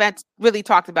like we haven't really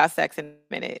talked about sex in a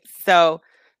minute. So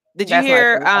did you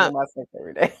hear about sex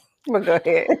every day? But go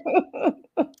ahead.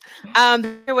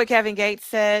 Hear what Kevin Gates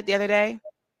said the other day?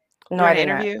 No, I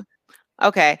didn't. Interview.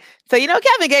 Okay. So you know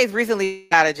Kevin Gates recently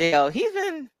got out of jail. He's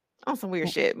been on some weird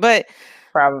shit, but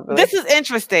probably this was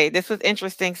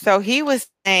interesting. So he was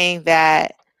saying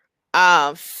that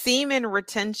semen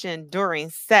retention during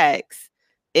sex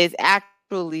is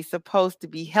actually supposed to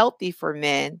be healthy for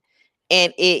men,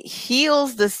 and it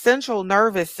heals the central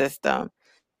nervous system.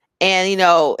 And you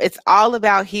know, it's all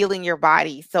about healing your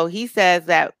body. So he says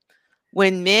that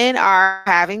when men are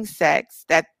having sex,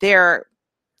 that their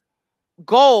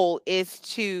goal is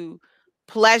to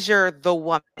pleasure the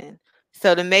woman.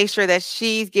 So to make sure that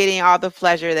she's getting all the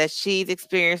pleasure, that she's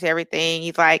experienced everything.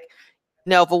 He's like,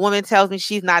 no, if a woman tells me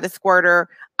she's not a squirter,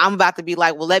 I'm about to be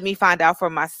like, well, let me find out for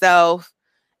myself.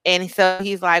 And so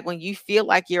he's like, when you feel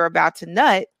like you're about to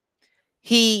nut,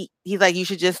 he's like, you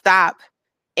should just stop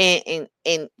and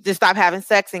just stop having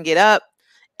sex and get up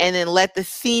and then let the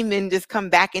semen just come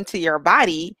back into your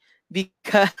body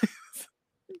because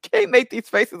you can't make these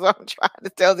faces while I'm trying to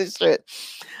tell this shit.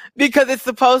 Because it's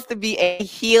supposed to be a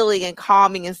healing and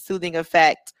calming and soothing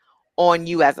effect on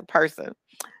you as a person.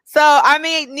 So, I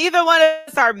mean, neither one of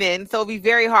us are men, so it'll be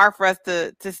very hard for us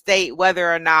to state whether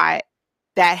or not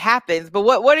that happens. But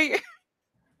what are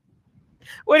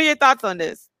your thoughts on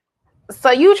this? So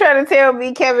you trying to tell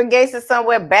me Kevin Gates is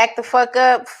somewhere back the fuck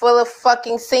up, full of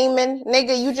fucking semen?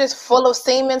 Nigga, you just full of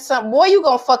semen. Boy, you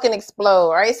gonna fucking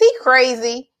explode, right? Is he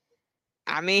crazy?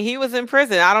 I mean, he was in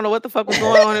prison. I don't know what the fuck was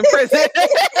going on in prison.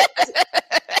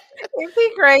 Is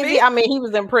he crazy? I mean, he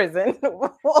was in prison.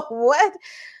 What?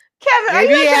 Kevin,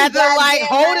 maybe he had to like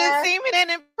hold his semen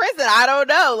in prison. I don't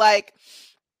know. Like,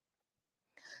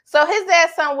 so his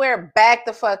ass somewhere back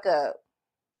the fuck up.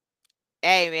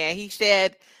 Hey man, he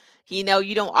said, you know,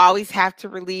 you don't always have to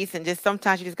release, and just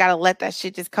sometimes you just gotta let that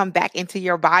shit just come back into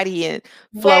your body and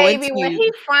flow into you. When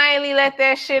he finally let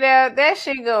that shit out, that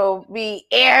shit gonna be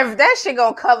that shit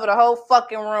gonna cover the whole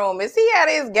fucking room. Is he out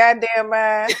of his goddamn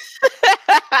mind?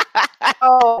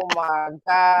 Oh my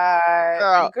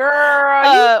god, girl,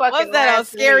 you fucking what's that a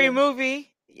scary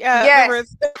movie? Yeah,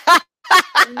 yes,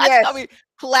 yes. I mean,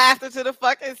 plastered to the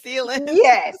fucking ceiling.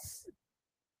 Yes.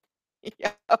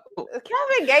 Yo.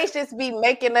 Kevin Gates just be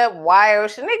making up wild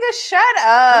shit. Nigga, shut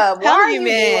up. Why are you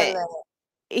doing that?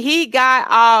 He got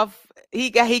off.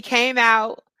 He came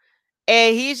out,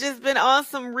 and he's just been on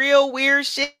some real weird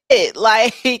shit.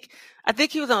 Like, I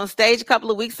think he was on stage a couple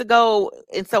of weeks ago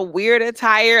in some weird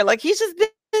attire. Like, he's just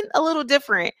been a little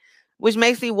different, which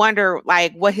makes me wonder,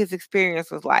 like, what his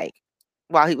experience was like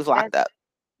while he was locked up.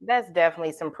 That's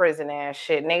definitely some prison ass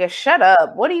shit, nigga. Shut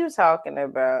up. What are you talking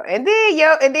about? And then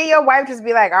your wife just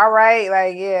be like, all right,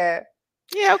 like, yeah,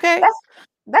 okay.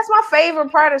 That's my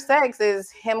favorite part of sex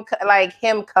is him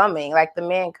coming, like the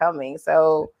man coming.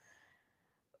 So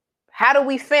how do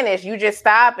we finish? You just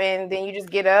stop and then you just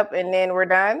get up and then we're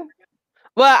done?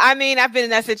 Well, I mean, I've been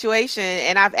in that situation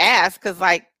and I've asked because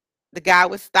like the guy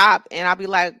would stop and I'll be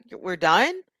like, we're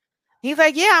done? He's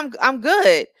like, yeah, I'm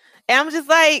good. And I'm just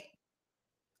like,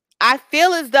 I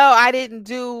feel as though I didn't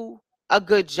do a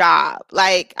good job.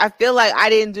 Like, I feel like I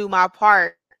didn't do my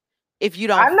part if you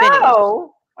don't finish. I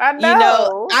know. You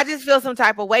know, I just feel some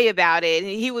type of way about it.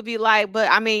 And he would be like,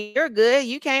 but I mean, you're good.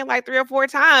 You came like 3 or 4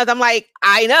 times. I'm like,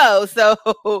 I know. So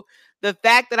the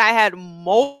fact that I had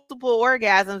multiple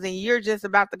orgasms and you're just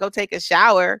about to go take a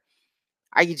shower,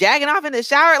 are you jacking off in the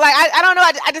shower? Like, I don't know.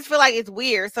 I just feel like it's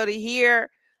weird. So to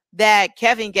hear that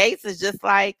Kevin Gates is just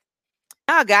like,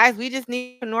 no, guys, we just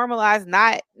need to normalize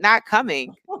not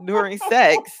coming during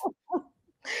sex.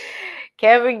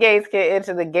 Kevin Gates can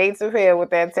enter the gates of hell with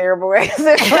that terrible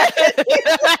accent.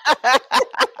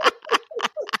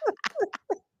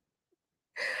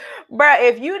 Bro,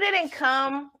 if you didn't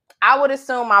come, I would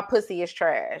assume my pussy is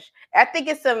trash. I think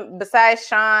it's besides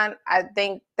Sean, I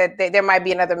think that there might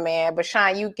be another man, but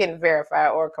Sean, you can verify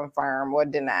or confirm or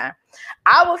deny.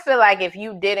 I would feel like if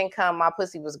you didn't come, my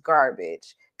pussy was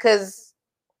garbage. Because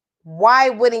why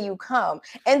wouldn't you come?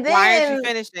 And then why aren't you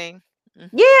finishing?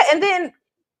 Yeah, and then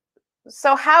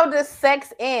so how does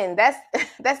sex end?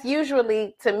 That's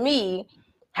usually to me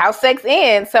how sex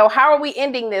ends. So how are we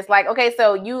ending this? Like, okay,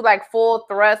 so you like full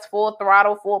thrust, full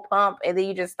throttle, full pump, and then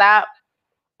you just stop,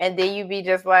 and then you be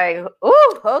just like,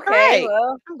 ooh, okay,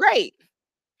 well, I'm great.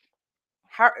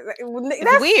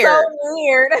 That's weird. So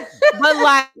weird. But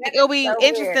like, it'll be so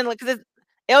interesting because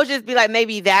it'll just be like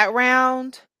maybe that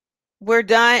round we're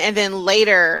done, and then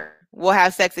later we'll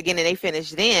have sex again, and they finish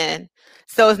then.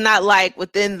 So it's not like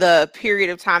within the period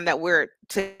of time that we're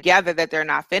together that they're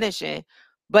not finishing.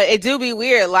 But it do be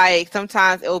weird. Like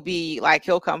sometimes it'll be like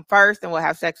he'll come first and we'll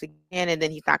have sex again and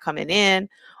then he's not coming in.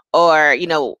 Or, you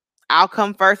know, I'll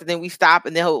come first and then we stop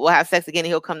and then we'll have sex again and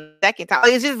he'll come the second time.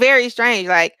 Like, it's just very strange.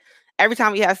 Like every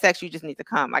time we have sex, you just need to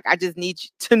come. Like I just need you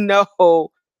to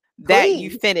know that you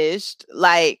finished.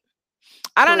 Like,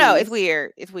 I don't know. It's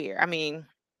weird. It's weird. I mean...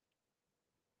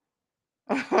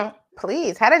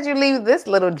 Please, how did you leave this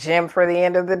little gem for the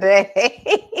end of the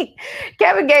day?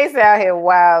 Kevin Gates out here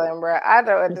wilding, bro. I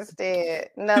don't understand.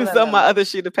 No, on my other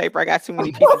sheet of paper. I got too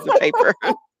many pieces of paper.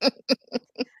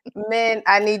 Men,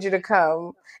 I need you to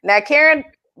come. Now, Karen,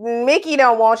 Mickey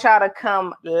don't want y'all to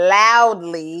come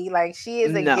loudly. Like she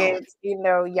is against,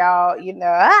 y'all, she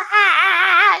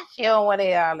don't want to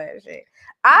hear all that shit.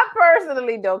 I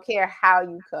personally don't care how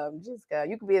you come. Just go.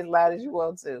 You can be as loud as you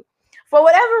want to. For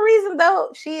whatever reason,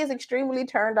 though, she is extremely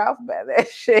turned off by that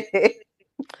shit.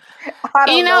 I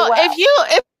don't know why.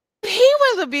 if he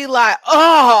was to be like,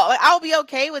 oh, I'll be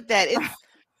okay with that.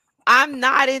 I'm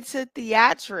not into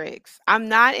theatrics. I'm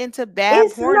not into bad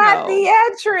It's porno. not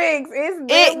theatrics.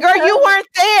 It's girl, you weren't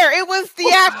there. It was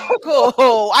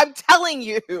theatrical. I'm telling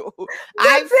you.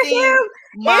 I've seen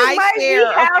my share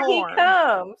of porn. He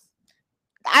comes.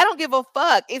 I don't give a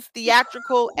fuck. It's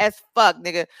theatrical as fuck,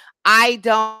 nigga. I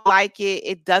don't like it.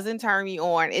 It doesn't turn me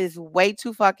on. It is way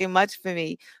too fucking much for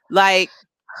me. Like,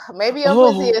 maybe your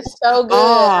pussy is so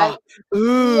good.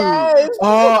 Yes.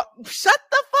 Shut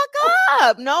the fuck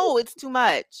up. No, it's too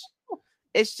much.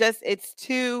 It's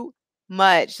too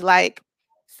much. Like,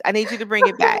 I need you to bring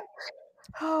it back.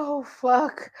 Oh,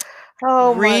 fuck.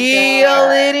 Oh, reel my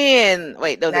God. It in.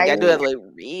 Wait, no, I do that. Like,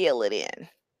 reel it in.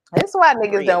 That's why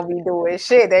niggas don't be doing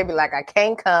shit. They be like, I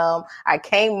can't come, I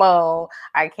can't moan,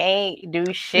 I can't do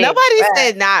shit. Nobody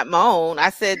said not moan. I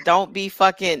said don't be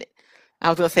fucking. I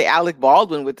was gonna say Alec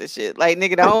Baldwin with the shit. Like,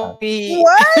 nigga, don't be.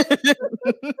 What?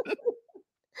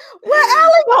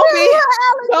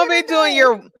 Don't be doing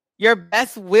your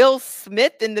best Will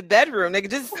Smith in the bedroom. Nigga,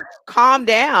 just calm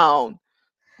down.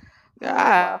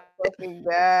 God.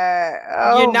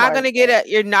 You're not gonna get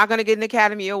an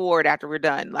Academy Award after we're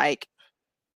done. Like,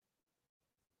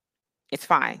 it's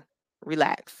fine.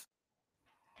 Relax.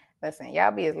 Listen,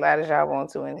 y'all be as loud as y'all want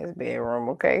to in this bedroom,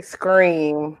 okay?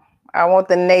 Scream. I want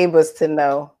the neighbors to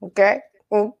know, okay?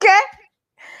 Okay?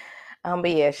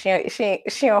 But yeah, she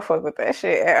don't fuck with that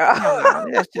shit at all.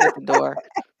 That shit at the door.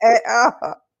 At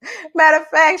all. Matter of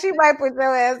fact, she might put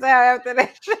your ass out after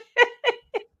that shit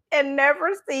and never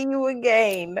see you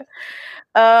again.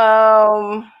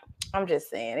 I'm just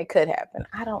saying it could happen.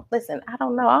 I don't know. I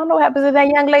don't know what happens in that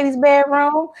young lady's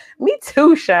bedroom. Me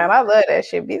too, Sean. I love that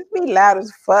shit. Be loud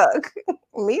as fuck.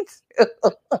 Me too.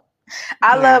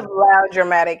 I love loud,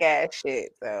 dramatic ass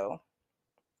shit. So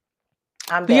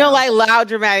you don't like loud,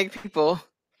 dramatic people.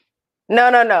 No.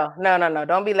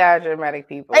 Don't be loud, dramatic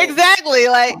people. Exactly.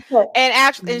 Like,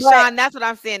 and Sean, that's what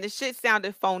I'm saying. The shit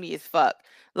sounded phony as fuck.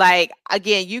 Like,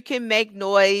 again, you can make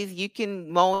noise, you can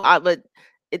moan, but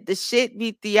the shit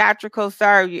be theatrical,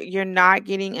 sir. You're not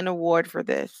getting an award for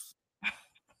this.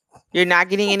 You're not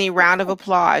getting any round of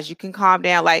applause. You can calm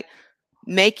down. Like,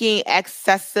 making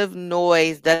excessive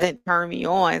noise doesn't turn me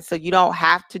on, so you don't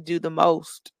have to do the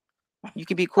most. You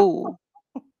can be cool.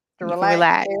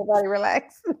 Relax. Everybody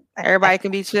relax. Everybody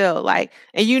can be chill. Like,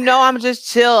 and I'm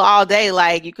just chill all day.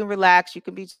 Like, you can relax. You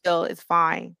can be chill. It's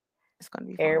fine. It's gonna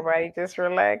be fine. Everybody just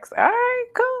relax. All right,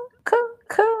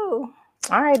 cool.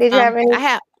 All right. Did you have any?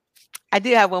 I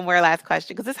do have one more last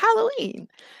question because it's Halloween.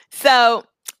 So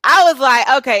I was like,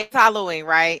 okay, it's Halloween,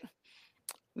 right?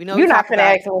 You're not gonna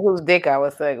ask me whose dick I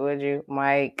was suck, would you?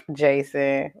 Mike,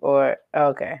 Jason, or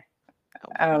okay.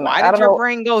 I don't know. Why did your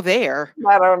brain go there?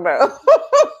 I don't know.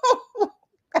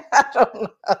 I don't know.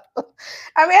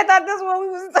 I mean, I thought this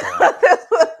one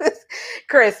was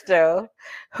Crystal.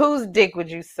 Whose dick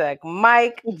would you suck?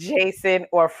 Mike, Jason,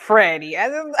 or Freddie? I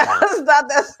just thought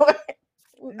that's what.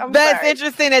 That's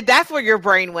interesting that's where your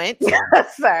brain went.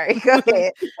 Sorry, go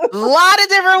ahead. A lot of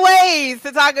different ways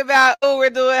to talk about, we're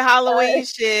doing Halloween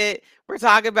shit. We're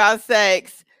talking about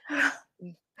sex.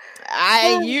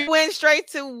 You went straight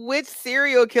to which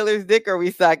serial killer's dick are we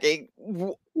sucking?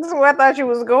 This is where I thought you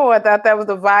was going. I thought that was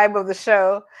the vibe of the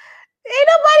show. Ain't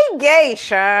nobody gay,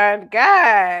 Sean.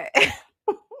 God.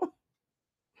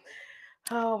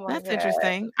 Oh my God. That's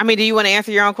interesting. I mean, do you want to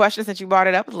answer your own question since you brought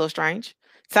it up? It's a little strange.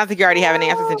 Sounds like you already have an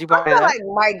answer since you brought it up. Like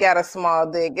Mike got a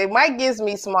small dick. Mike gives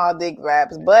me small dick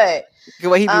vibes, but the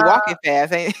way he be walking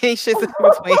fast, ain't shit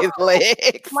between his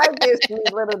legs. Mike gives me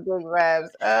little dick vibes.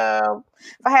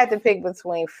 If I had to pick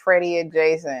between Freddie and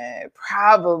Jason,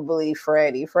 probably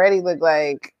Freddie. Freddie looked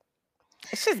like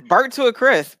it's just burnt to a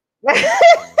crisp. Like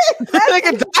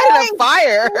it died in a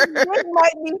fire. It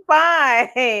might be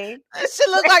fine. That shit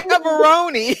look like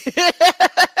pepperoni.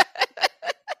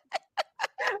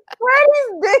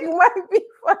 Freddie's dick might be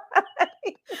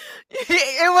fine.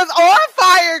 It was on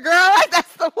fire, girl. Like,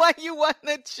 that's the one you want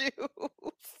to choose.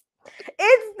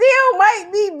 It still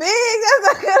might be big. That's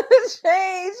not gonna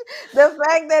change the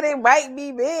fact that it might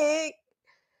be big.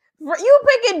 You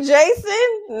picking Jason?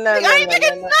 No, I ain't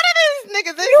picking none of these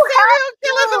niggas. These serial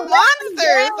killers and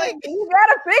monsters. Like, you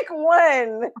gotta pick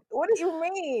one. What do you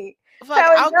mean? Fuck,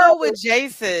 I'll go with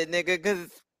Jason, nigga, because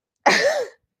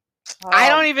I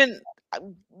don't even.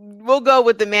 We'll go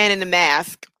with the man in the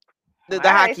mask, the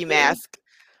hockey mask.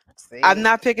 I'm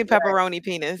not picking pepperoni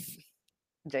penis.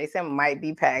 Jason might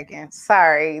be packing.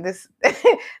 Sorry, this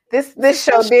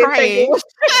show did take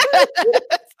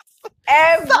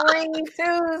Every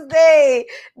Tuesday,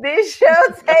 this show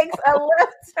takes a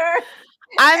left turn.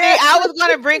 I mean, I was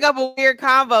gonna bring up a weird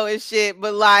combo and shit,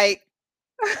 but like,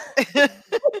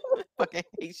 fucking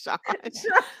hate Sean.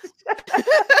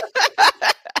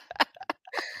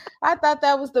 I thought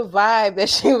that was the vibe that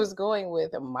she was going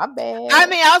with. My bad. I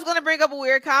mean, I was gonna bring up a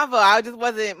weird combo. I just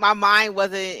wasn't. My mind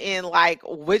wasn't in like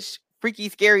which freaky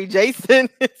scary Jason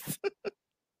is.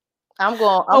 I'm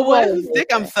going. What is dick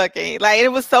I'm sucking? Like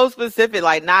it was so specific,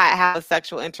 like not have a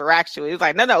sexual interaction. It was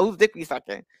like, no, whose dick we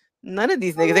sucking? None of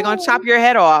these niggas. They're gonna chop your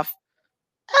head off.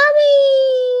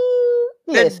 I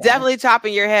mean, they're definitely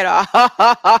chopping your head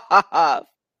off.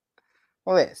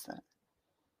 Listen,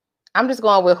 I'm just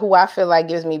going with who I feel like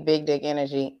gives me big dick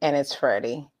energy, and it's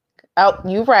Freddie. Oh,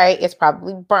 you're right. It's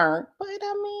probably burnt, but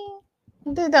I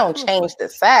mean, they don't change the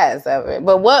size of it.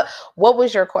 But what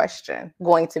was your question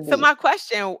going to be? So my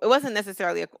question, it wasn't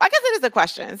necessarily I guess it is a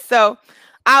question. So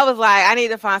I was like, I need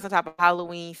to find some type of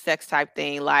Halloween sex type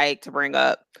thing, like to bring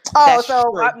up. Oh,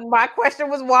 so my question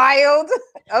was wild.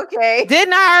 Okay.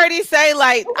 Didn't I already say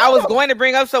like I was going to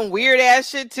bring up some weird ass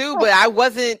shit too, but I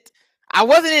wasn't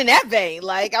in that vein.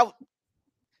 Like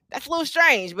that's a little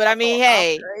strange, but I mean,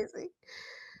 hey, crazy.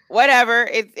 Whatever.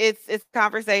 It's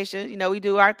conversation. You know, we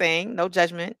do our thing. No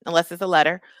judgment unless it's a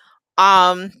letter. So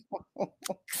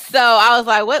I was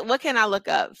like, what can I look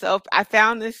up? So I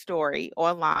found this story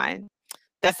online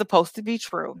that's supposed to be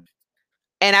true.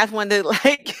 And I just wanted to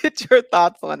like get your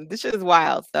thoughts on it. This shit is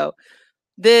wild. So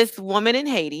this woman in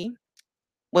Haiti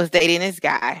was dating this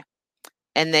guy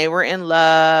and they were in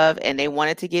love and they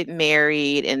wanted to get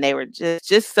married and they were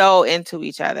just so into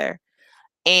each other.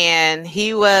 And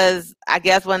he was, I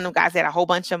guess, one of them guys that had a whole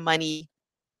bunch of money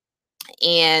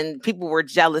and people were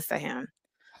jealous of him.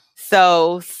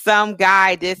 So some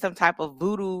guy did some type of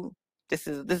voodoo. This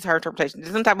is her interpretation.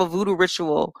 Did some type of voodoo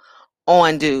ritual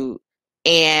on dude.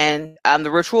 And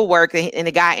the ritual worked and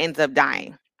the guy ends up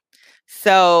dying.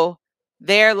 So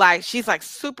they're like, she's like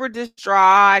super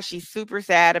distraught. She's super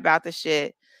sad about the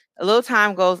shit. A little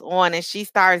time goes on and she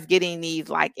starts getting these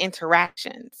like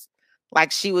interactions.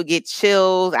 Like she would get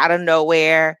chills out of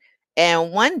nowhere.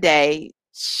 And one day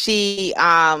she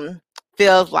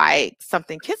feels like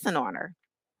something kissing on her.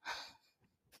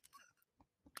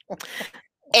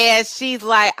 And she's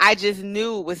like, I just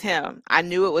knew it was him. I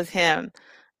knew it was him.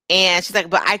 And she's like,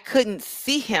 but I couldn't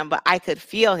see him, but I could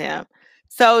feel him.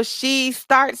 So she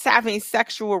starts having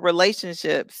sexual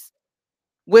relationships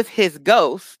with his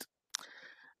ghost.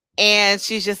 And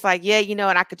she's just like, yeah, you know,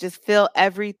 and I could just feel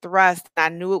every thrust. I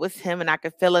knew it was him and I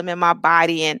could feel him in my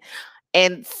body.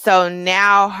 And so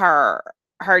now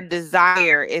her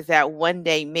desire is that one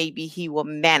day maybe he will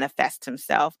manifest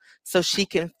himself so she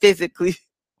can physically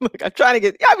look, I'll be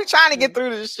trying to get through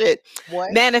this shit.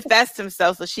 What? Manifest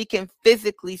himself so she can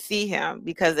physically see him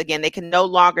because again, they can no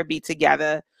longer be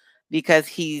together because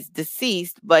he's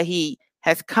deceased, but he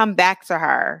has come back to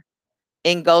her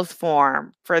in ghost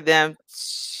form for them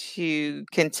to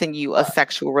continue a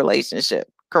sexual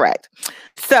relationship. Correct.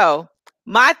 So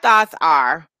my thoughts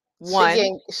are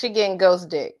one, she getting ghost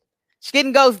dick. She's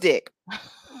getting ghost dick.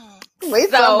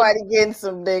 Wait, somebody getting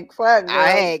some dick. Fuck, girl.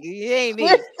 It ain't me.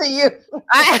 To you.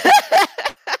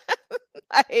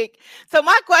 So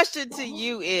my question to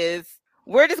you is,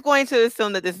 we're just going to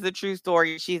assume that this is a true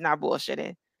story. She's not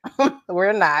bullshitting.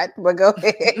 We're not, but go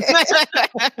ahead.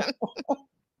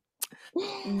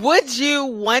 Would you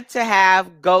want to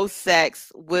have ghost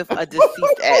sex with a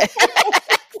deceased ex?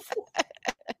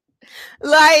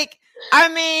 Like, I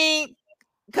mean,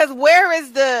 because where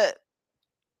is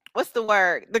what's the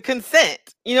word? The consent.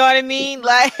 You know what I mean?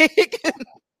 Like Ghost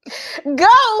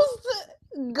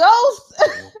Deontay.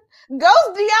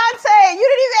 You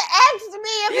didn't even ask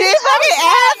me if you didn't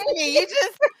ask me. You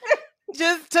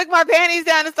just took my panties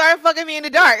down and started fucking me in the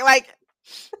dark. Like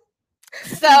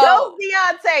so Ghost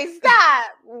Deontay, stop.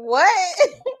 What?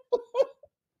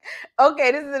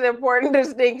 Okay, this is an important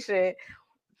distinction.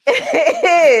 It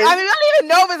is. I mean, I don't even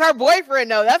know if it's her boyfriend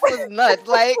though. That's what's nuts.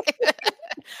 Like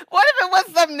what if it was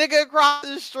some nigga across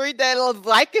the street that was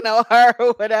liking on her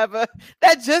or whatever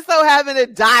that just so happened to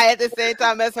die at the same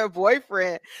time as her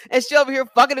boyfriend and she over here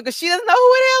fucking him because she doesn't know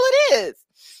who the hell it is?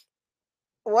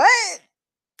 What?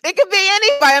 It could be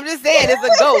anybody. I'm just saying it's a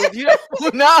ghost. You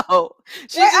don't know.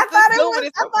 I thought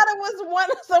it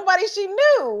was somebody she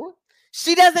knew.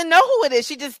 She doesn't know who it is.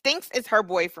 She just thinks it's her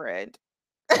boyfriend.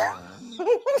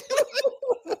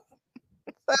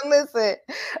 So listen,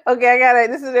 okay, I got it.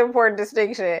 This is an important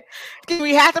distinction.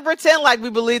 We have to pretend like we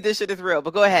believe this shit is real,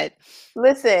 but go ahead.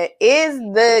 Listen, is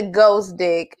the ghost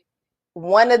dick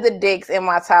one of the dicks in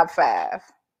my top 5?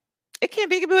 It can't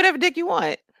be. You can be whatever dick you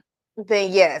want.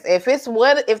 then yes. If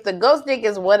the ghost dick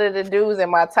is one of the dudes in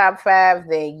my top 5,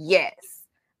 then yes.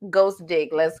 Ghost dick,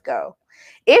 let's go.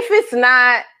 If it's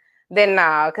not, then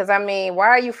nah. Because I mean, why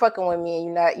are you fucking with me?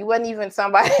 And you wasn't even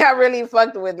somebody I really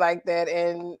fucked with like that,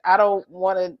 and I don't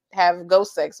want to have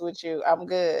ghost sex with you. I'm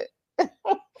good.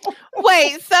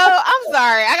 Wait, so I'm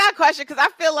sorry. I got a question because I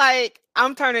feel like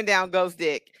I'm turning down ghost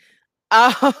dick.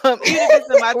 Even if it's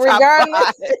in my top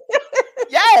 5.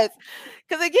 Yes.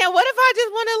 Because again, what if I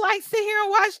just want to like sit here and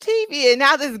watch TV and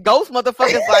now this ghost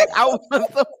motherfucker's like, I want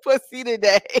some pussy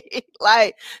today.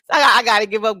 Like, so I got to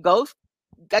give up ghost.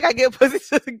 I got to give pussy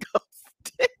to the ghost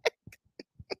dick.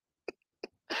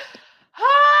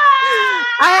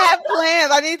 I have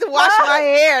plans. I need to wash my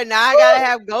hair. Now I gotta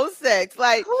have ghost sex.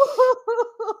 Like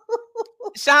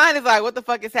Sean is like, what the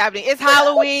fuck is happening? It's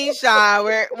Halloween, Sean.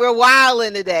 We're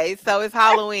wilding today, so it's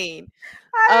Halloween.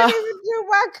 I didn't even do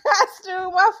my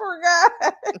costume. I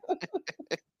forgot.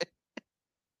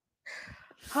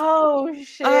 Oh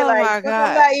shit! Oh like my God.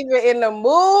 I'm not even in the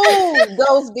mood.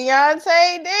 Ghost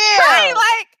Deontay, damn. Right,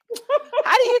 like.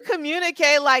 How do you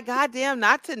communicate like, goddamn,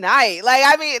 not tonight? Like,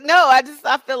 I mean, no, I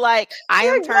feel like I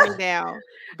am turning down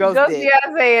Ghost dick.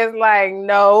 Deontay is like,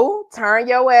 no, turn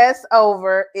your ass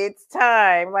over. It's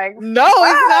time. Like, no,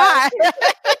 it's not.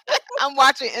 I'm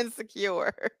watching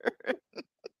Insecure.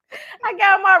 I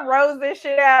got my rose and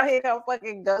shit out here. Come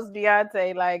fucking Ghost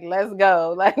Deontay. Like, let's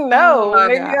go. Like, no,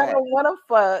 nigga, I don't want to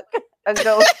fuck a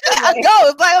ghost. A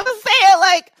ghost. Like, I'm saying,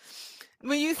 like,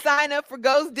 when you sign up for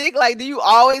ghost dick, like, do you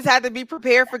always have to be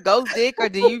prepared for ghost dick, or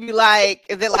do you be like,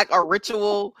 is it like a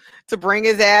ritual to bring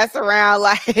his ass around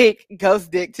like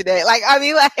ghost dick today? Like, I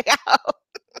mean, like,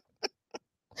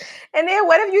 and then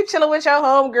what if you chilling with your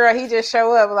homegirl? He just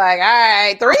show up like, all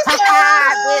right, 3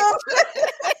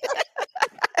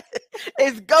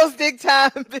 it's ghost dick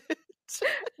time, bitch.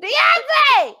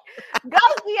 Deontay,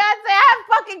 ghost Deontay, have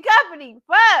fucking company.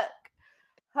 Fuck.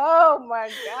 Oh my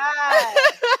God.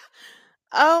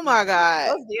 Oh my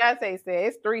God. Deontay said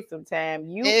it's threesome time.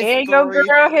 You and your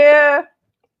girl here.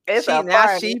 It's a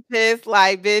now she pissed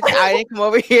like, bitch, I didn't come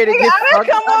over here to get I didn't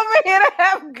come over here to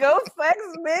have ghost sex,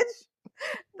 bitch.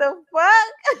 The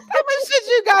fuck? How much shit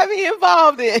you got me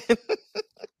involved in?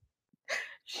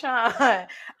 Sean,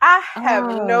 I have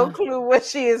no clue what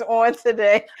she is on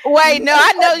today. Wait, no,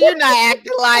 I know you're not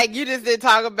acting like you just didn't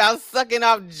talk about sucking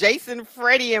off Jason,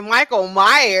 Freddie, and Michael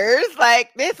Myers.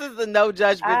 Like, this is a no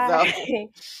judgment zone.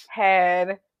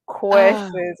 Had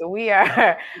questions. We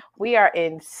are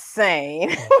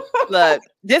insane. Look,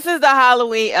 this is the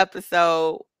Halloween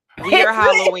episode. We are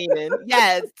Halloweening.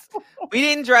 Yes. We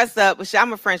didn't dress up, but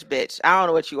I'm a French bitch. I don't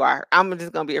know what you are. I'm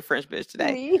just gonna be a French bitch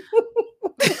today.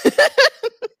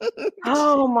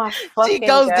 Oh my fucking She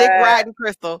goes God. dick riding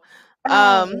Crystal.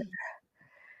 Oh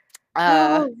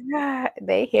God,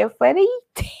 they here for the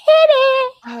titty.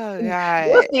 Oh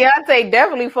God, Deontay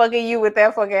definitely fucking you with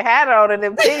that fucking hat on and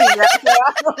them titties.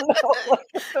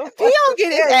 He don't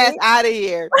get his ass out of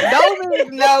here. No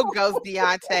means no, Ghost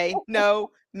Deontay. No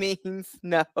means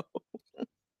no.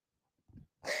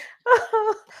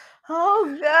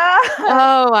 Oh God.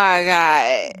 Oh my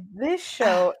God. This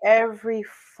show every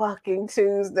fucking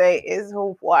Tuesday is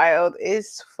wild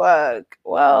as fuck.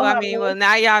 Well, I mean,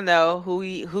 now y'all know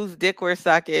whose dick we're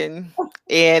sucking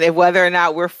and whether or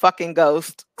not we're fucking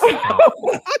ghost.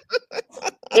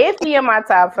 If he in my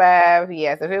top 5,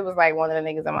 yes. If it was like one of the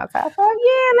niggas in my top 5,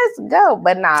 yeah, let's go.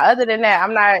 But nah, other than that,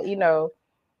 I'm not,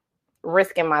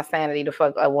 risking my sanity to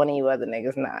fuck one of you other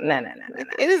niggas. No.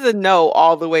 It is a no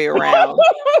all the way around.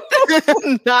 You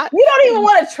don't even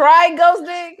want to try ghost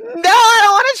dick? No, I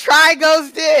don't want to try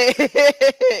ghost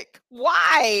dick.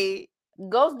 Why?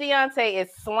 Ghost Deontay is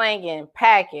slanging,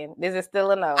 packing. Is it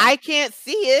still a no? I can't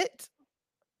see it.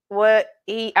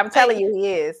 I'm telling you,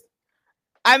 he is.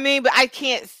 I mean, but I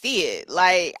can't see it.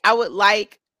 Like, I would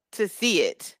like to see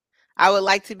it. I would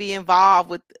like to be involved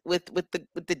with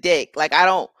the dick. Like, I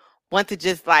don't want to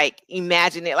just like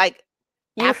imagine it. Like,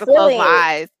 I have to close my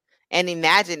eyes and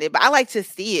imagine it, but I like to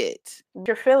see it.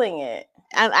 You're feeling it.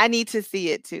 I need to see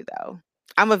it too, though.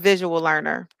 I'm a visual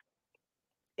learner.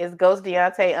 Is Ghost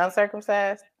Deontay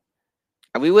uncircumcised?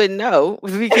 We wouldn't know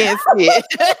because we can't see it.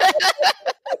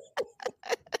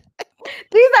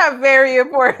 These are very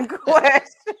important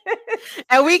questions.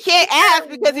 And we can't ask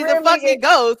because he's a fucking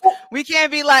ghost. We can't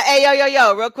be like, hey,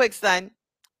 yo, real quick, son.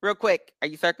 Real quick. Are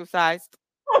you circumcised?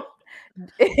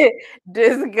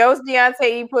 Does Ghost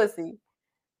Deontay eat pussy?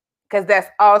 Because that's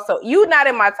also, you not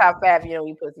in my top 5, you don't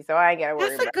eat pussy, so I ain't gotta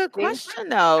worry about it. That's a good question,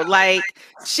 though. Like,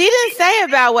 she didn't say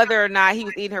about whether or not he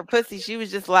was eating her pussy. She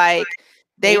was just like,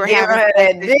 they were having her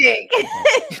that dick.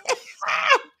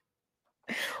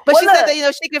 But she said that, you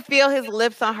know, she could feel his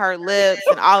lips on her lips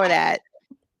and all of that.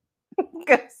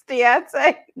 Ghost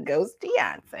Deontay.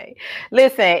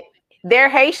 Listen, they're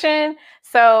Haitian,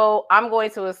 so I'm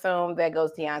going to assume that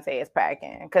Ghost Deontay is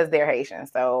packing because they're Haitian.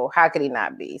 So how could he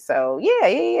not be? So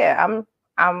yeah.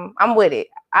 I'm with it.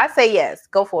 I say yes.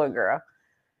 Go for it, girl.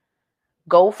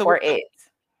 Go for it.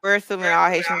 We're assuming all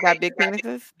Haitians got big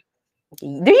penises. Do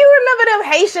you remember them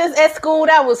Haitians at school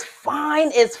that was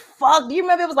fine as fuck? Do you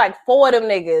remember it was like 4 of them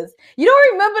niggas? You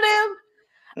don't remember them?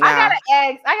 Nah. I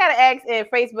gotta ask in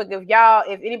Facebook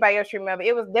if anybody else remember.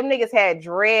 It was them niggas had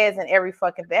dreads and every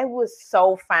fucking thing. That was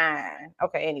so fine.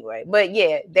 Okay, anyway. But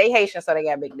yeah, they Haitian, so they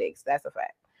got big dicks. That's a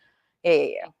fact.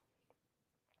 Yeah.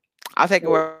 I'll take it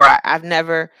where I've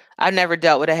never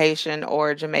dealt with a Haitian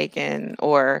or a Jamaican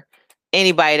or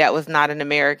anybody that was not an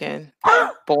American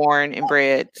born and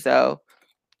bred. So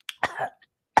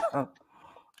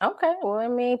okay, well, I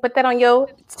mean, put that on your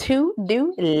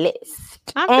to-do list.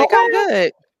 I think I'm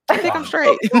good. I think I'm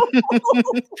straight.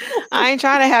 I ain't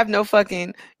trying to have no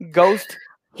fucking ghost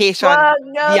Haitian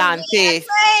Deontay.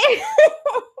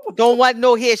 Don't want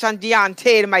no Haitian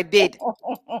Deontay in my bed.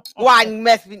 One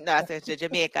mess with no, it's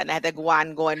Jamaican. I had to go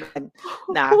on going.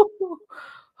 Nah.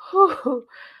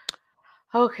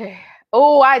 Okay.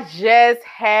 Oh, I just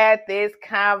had this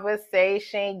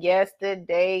conversation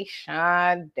yesterday,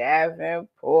 Sean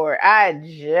Davenport.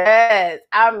 Less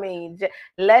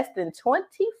than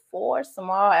 24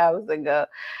 small hours ago,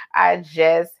 I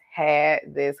just had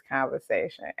this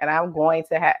conversation. And I'm going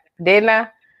to have, didn't I?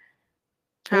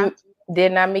 Huh?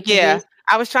 Didn't I, Mickey? Yeah,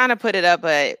 I was trying to put it up,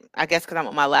 but I guess because I'm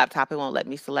on my laptop, it won't let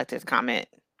me select his comment.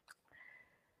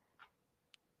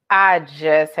 I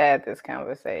just had this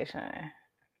conversation.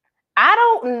 I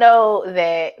don't know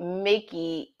that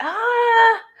Mickey.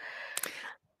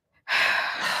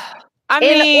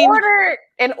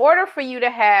 In order for you to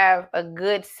have a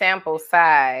good sample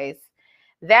size,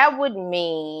 that would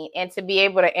mean, and to be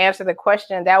able to answer the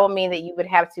question, that would mean that you would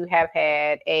have to have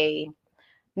had a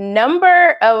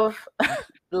number of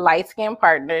light-skinned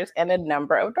partners and a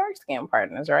number of dark-skinned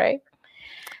partners, right?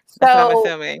 That's what I'm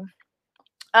assuming.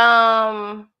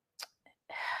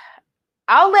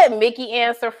 I'll let Mickey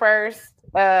answer first.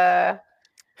 First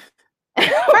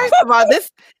of all,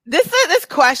 this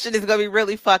question is going to be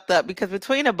really fucked up because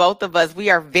between the both of us, we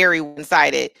are very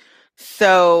one-sided.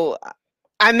 So,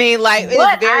 I mean, like,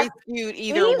 it's very skewed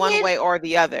either one way or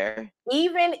the other.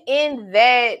 Even in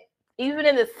the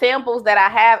samples that I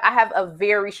have a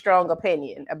very strong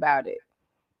opinion about it.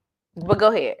 But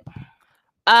go ahead.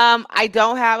 I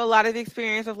don't have a lot of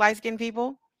experience with light-skinned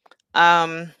people.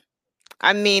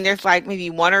 I mean, there's like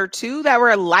maybe 1 or 2 that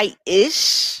were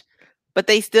light-ish, but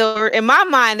they still were, in my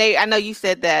mind, I know you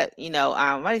said that, you know,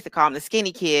 I used to call him the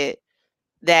skinny kid,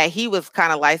 that he was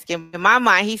kind of light-skinned. In my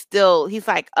mind, he's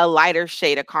like a lighter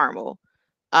shade of caramel.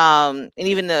 And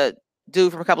even the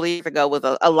dude from a couple of years ago was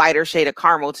a lighter shade of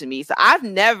caramel to me. So I've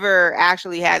never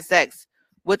actually had sex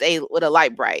with a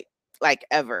light bright, like,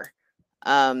 ever.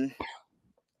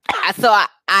 So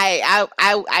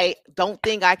I don't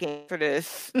think I can answer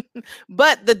this.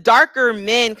 But the darker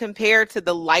men compared to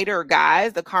the lighter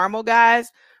guys, the caramel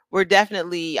guys, were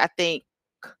definitely, I think,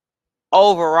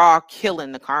 overall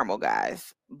killing the caramel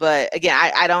guys. But again,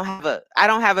 I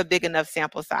don't have a big enough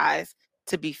sample size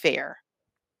to be fair.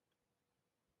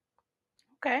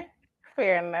 Okay,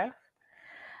 fair enough.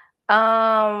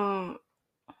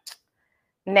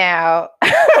 Now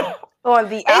on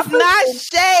the it's not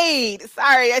shade.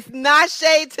 Sorry, it's not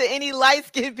shade to any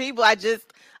light-skinned people. I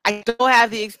don't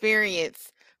have the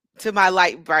experience to my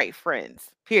light bright friends.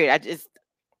 Period.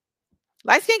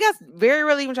 Light-skinned guys very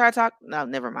rarely even try to talk. No,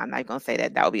 never mind. I'm not gonna say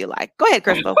that. That would be a lie. Go ahead,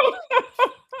 Crystal.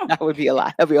 That would be a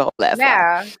lie. That'd be a whole ass lie.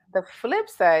 Now, the flip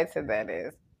side to that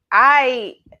is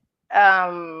I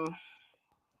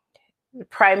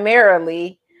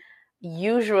primarily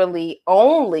usually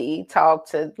only talk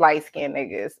to light-skinned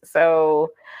niggas.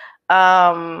 So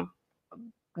dark-skinned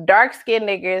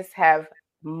niggas have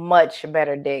much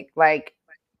better dick, like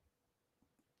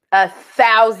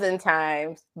 1,000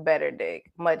 times better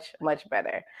dick, much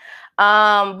better.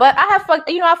 But I fuck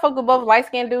with both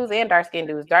light-skinned dudes and dark-skinned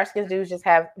dudes. Dark-skinned dudes just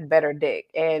have better dick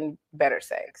and better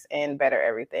sex and better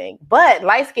everything. But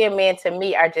light-skinned men to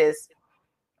me are just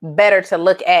better to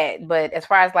look at. But as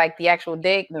far as like the actual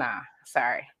dick, nah,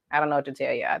 sorry. I don't know what to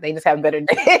tell y'all. They just have better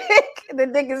dick. The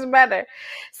dick is better.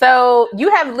 So you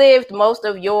have lived most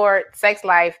of your sex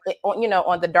life, you know,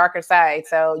 on the darker side.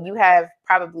 So you have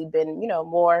probably been, you know,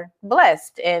 more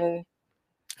blessed, and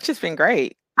it's just been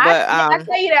great. But I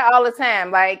tell you that all the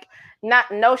time. Like,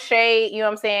 no shade, you know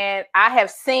what I'm saying? I have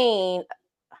seen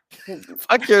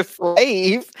Fuck your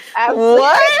slaves. Absolutely.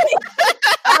 What?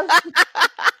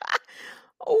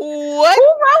 What? Who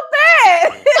wrote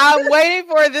that? I'm waiting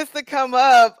for this to come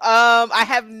up. I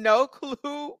have no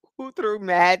clue who threw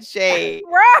mad shade.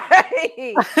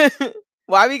 Right.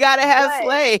 Why we gotta have But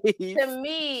slaves? to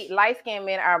me, light-skinned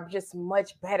men are just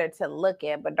much better to look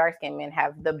at, but dark-skinned men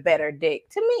have the better dick.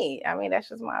 To me, I mean, that's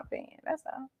just my opinion. That's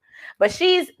all. But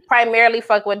she's primarily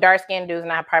fuck with dark-skinned dudes,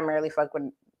 and I primarily fuck with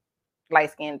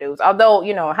light-skinned dudes. Although,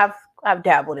 you know, I've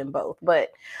dabbled in both,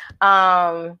 but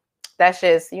that's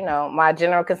just, you know, my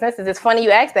general consensus. It's funny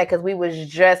you asked that because we was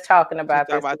just talking about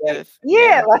this.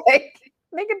 Yeah, like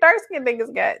nigga, dark-skinned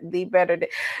niggas got the better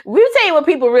dick. We'll tell you what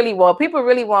people really want. People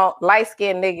really want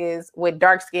light-skinned niggas with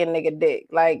dark-skinned nigga dick.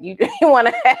 Like you want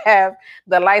to have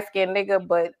the light-skinned nigga,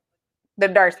 but the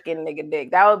dark-skinned nigga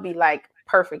dick. That would be like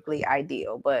perfectly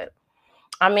ideal. But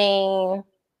I mean,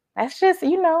 that's just,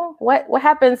 you know, what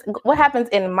happens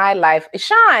in my life.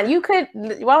 Sean,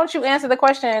 why don't you answer the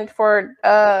question for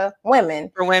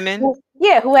women? For women? Who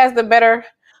has the better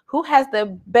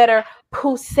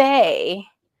pussy?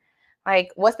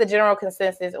 Like, what's the general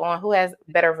consensus on who has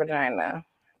better vagina?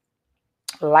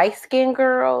 Light-skinned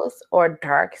girls or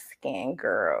dark-skinned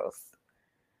girls?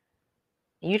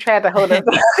 You tried to hold us.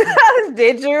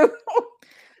 Did you?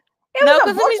 No,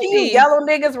 because let me see. Yellow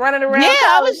niggas running around. Yeah,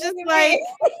 I was just like,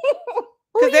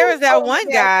 because there was that one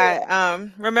guy.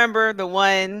 Remember the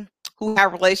one who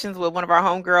had relations with one of our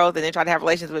homegirls, and then tried to have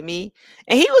relations with me,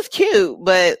 and he was cute,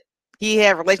 but he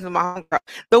had relations with my homegirl.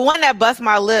 The one that bust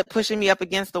my lip, pushing me up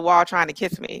against the wall, trying to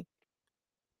kiss me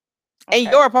in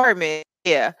your apartment.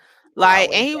 Yeah,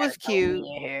 like, and he was cute.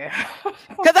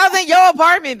 Because I was in your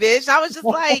apartment, bitch. I was just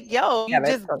like, yo, you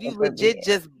legit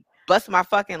just bust my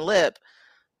fucking lip.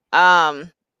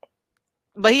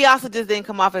 But he also just didn't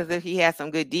come off as if he had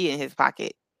some good D in his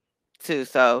pocket too.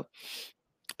 So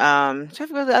trying to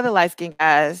go to the other light skinned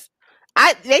guys.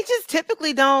 They just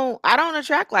typically don't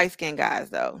attract light skinned guys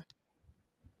though.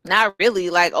 Not really.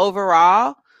 Like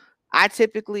overall, I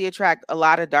typically attract a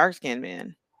lot of dark skinned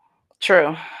men.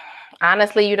 True.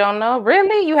 Honestly, you don't know?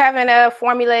 Really? You haven't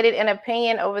formulated an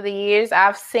opinion over the years?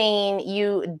 I've seen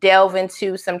you delve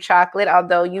into some chocolate,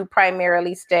 although you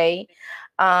primarily stay.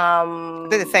 They're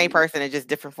the same person in just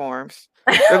different forms.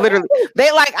 They're literally,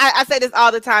 I say this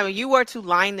all the time. If you were to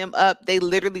line them up, they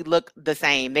literally look the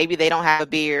same. Maybe they don't have a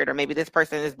beard, or maybe this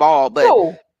person is bald, but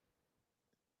who?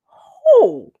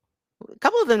 A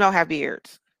couple of them don't have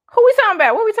beards. Who we talking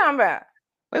about? What we talking about?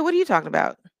 Wait, what are you talking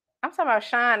about? I'm talking about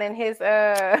Sean and his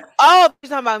Oh, you're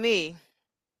talking about me.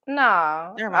 No,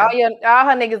 all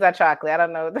her niggas are chocolate. I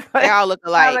don't know. They all look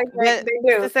alike. They do.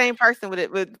 It's the same person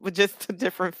with just a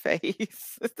different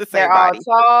face. It's the same They're body.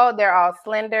 all tall. They're all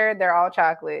slender. They're all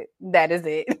chocolate. That is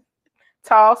it.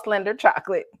 Tall, slender,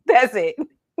 chocolate. That's it.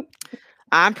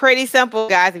 I'm pretty simple,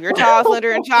 guys. If you're tall,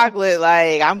 slender, and chocolate,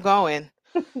 like I'm going.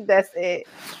 That's it.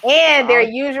 And they're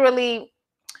usually,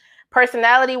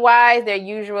 personality-wise, they're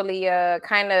usually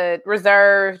kind of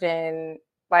reserved and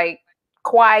like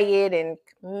quiet and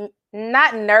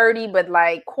not nerdy, but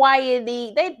like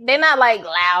quiety. They're not like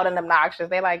loud and obnoxious.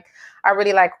 They like are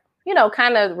really like, you know,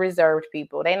 kind of reserved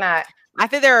people. They're not. I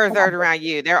think they're reserved around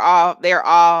you. They're all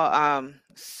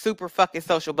super fucking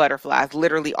social butterflies.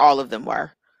 Literally, all of them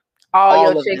were.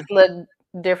 All your chicks look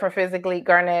different physically,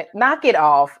 Garnett. Knock it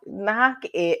off. Knock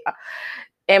it.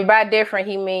 And by different,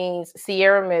 he means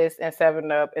Sierra Mist and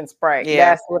 7-Up and Sprite.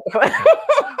 Yeah. That's what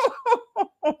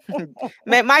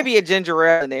it might be a ginger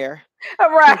ale in there.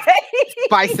 Right.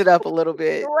 Spice it up a little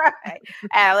bit. Right.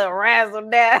 Add a little razzle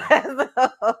dazzle.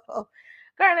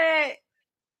 Garnett.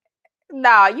 No,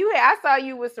 I saw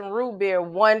you with some root beer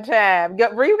one time.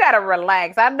 You gotta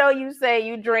relax. I know you say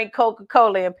you drink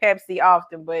Coca-Cola and Pepsi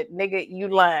often, but nigga, you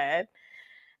lying.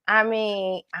 I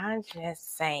mean, I'm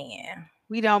just saying.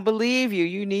 We don't believe you.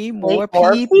 You need more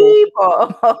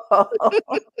people.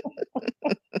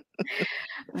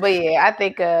 But yeah, I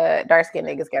think dark-skinned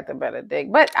niggas got the better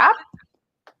dick. But I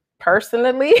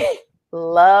personally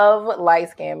love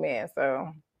light-skinned men.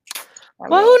 So,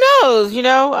 well, who knows? You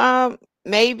know,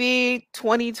 maybe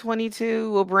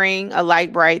 2022 will bring a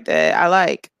light bright that I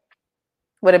like.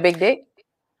 With a big dick?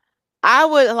 I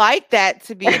would like that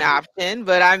to be an option,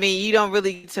 but I mean, you don't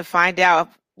really get to find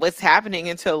out what's happening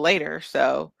until later.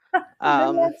 So,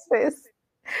 I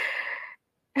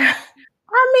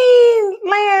mean,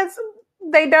 Lance,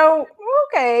 they don't.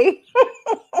 Okay.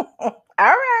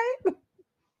 All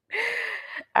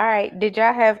right. Did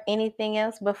y'all have anything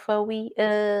else before we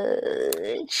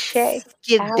check?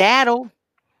 Skedaddle.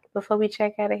 Before we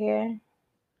check out of here?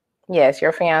 Yes,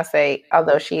 your fiance,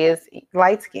 although she is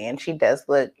light skinned, she does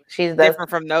look. She's different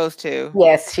from those two.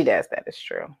 Yes, she does. That is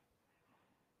true.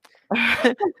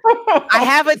 I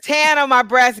have a tan on my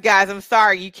breast, guys. I'm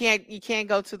sorry. You can't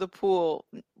go to the pool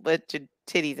with your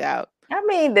titties out. I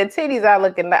mean, the titties are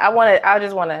looking. I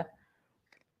just want to.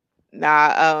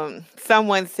 Nah.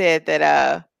 Someone said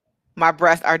that my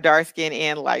breasts are dark skin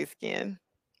and light skin.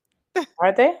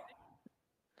 Are they?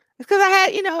 It's because I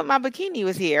had, my bikini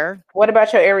was here. What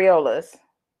about your areolas?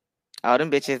 Oh, them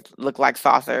bitches look like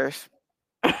saucers.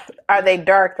 Are they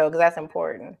dark though? Because that's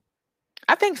important.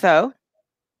 I think so.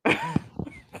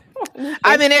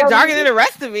 I mean, they're darker than the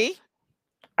rest of me.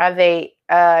 Are they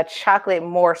chocolate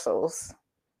morsels?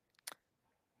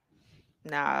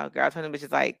 No, girl, them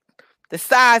bitches like the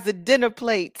size of dinner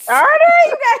plates. Are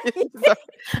they? So,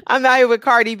 I'm out here with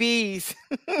Cardi B's.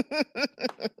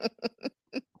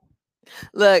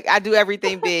 Look, I do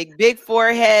everything big. Big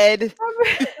forehead.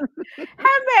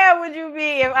 How bad would you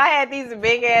be if I had these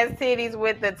big ass titties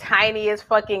with the tiniest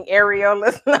fucking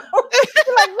areolas? Like, what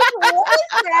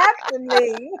is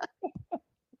happening?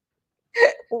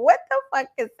 What the fuck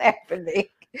is happening?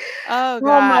 Oh God.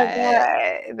 Oh my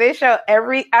God. They show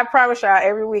I promise y'all,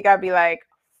 every week I'd be like,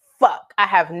 fuck, I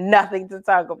have nothing to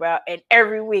talk about. And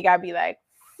every week I'd be like,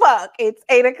 fuck, it's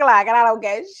 8 o'clock and I don't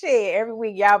get shit. Every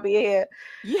week y'all be here.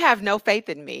 You have no faith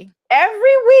in me.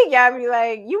 Every week y'all be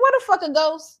like, you want to fuck a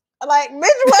ghost? Like, bitch,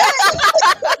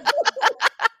 what?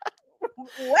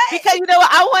 What? Because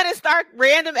I want to start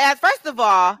random ass. First of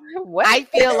all, what? I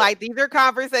feel like these are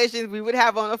conversations we would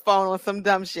have on the phone on some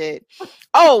dumb shit.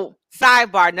 Oh,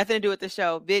 sidebar, nothing to do with the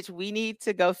show. Bitch, we need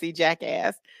to go see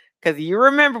Jackass. Because you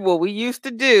remember what we used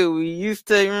to do. We used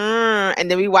to,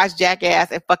 and then we watch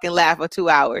Jackass and fucking laugh for 2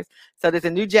 hours. So there's a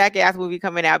new Jackass movie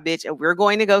coming out, bitch, and we're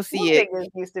going to go see it. Niggas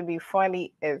used to be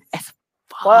funny as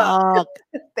fuck.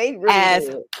 They really as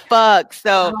did. Fuck.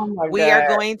 So we God. are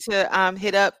going to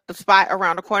hit up the spot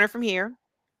around the corner from here.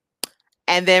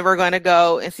 And then we're going to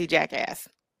go and see Jackass.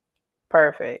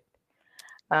 Perfect.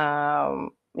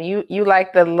 You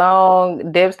like the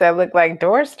long dips that look like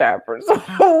door stoppers.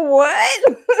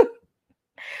 What?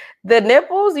 The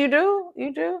nipples, you do?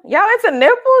 Y'all into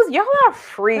nipples? Y'all are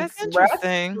freaks. That's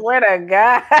interesting. Bro. Swear to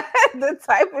God. The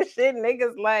type of shit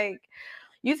niggas like.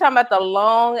 You talking about the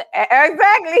long...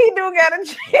 Exactly, he do got a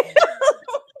chill.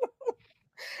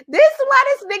 This is why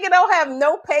this nigga don't have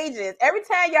no pages. Every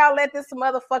time y'all let this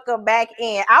motherfucker back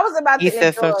in, I was about to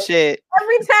enjoy some shit.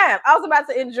 Every time I was about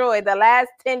to enjoy the last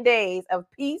 10 days of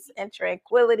peace and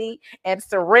tranquility and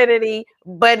serenity.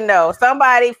 But no,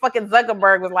 somebody fucking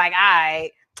Zuckerberg was like, all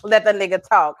right, let the nigga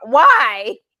talk.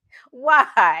 Why?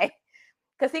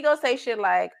 Because he gonna say shit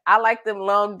like, I like them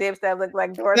long dips that look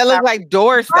like doorstops. That look like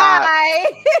doorstops.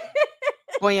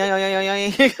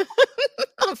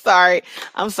 I'm sorry.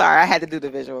 I had to do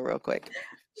the visual real quick.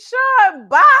 Sure,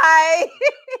 bye.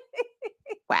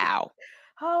 Wow.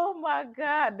 Oh my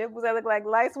God. Nipples that look like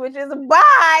light switches.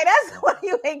 Bye. That's what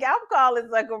you think. I'm calling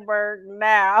Zuckerberg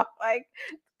now. Like,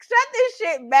 shut this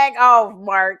shit back off,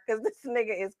 Mark, because this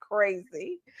nigga is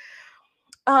crazy.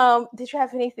 Did you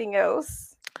have anything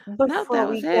else? No, that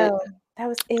was it. That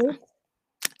was it.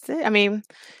 That's it. I mean,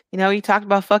 you talked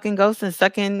about fucking ghosts and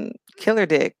sucking killer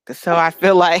dick. So I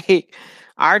feel like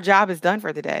our job is done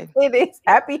for the day. It is.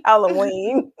 Happy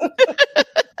Halloween. Wait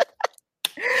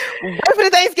for the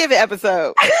Thanksgiving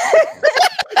episode.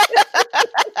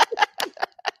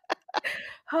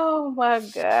 Oh my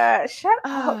God. Shut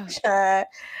up, Chad.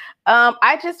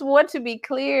 I just want to be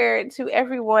clear to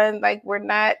everyone, like, we're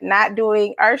not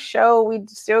doing our show. We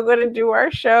still gonna do our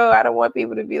show. I don't want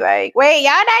people to be like, wait,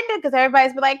 y'all not doing, because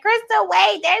everybody's be like, Crystal,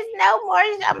 wait, there's no more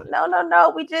show. No.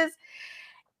 We just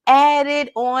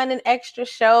added on an extra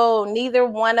show. Neither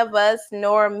one of us,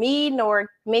 nor me, nor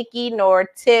Mickey, nor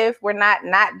Tiff, we're not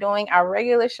doing our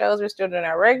regular shows. We're still doing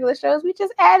our regular shows. We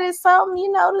just added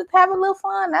something, to have a little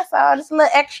fun. That's all. Just a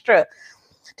little extra.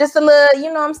 Just a little,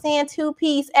 you know what I'm saying,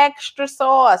 2-piece extra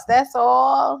sauce. That's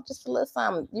all. Just a little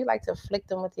something. You like to flick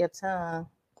them with your tongue.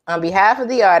 On behalf of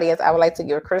the audience, I would like to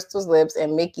give Crystal's Lips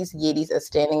and Mickey's Yiddies a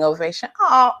standing ovation.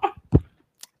 Oh,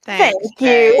 thank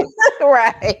you.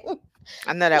 Right.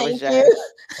 I know that was Jay.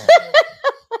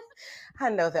 I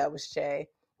know that was Jay.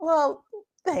 Well,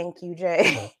 thank you,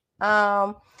 Jay.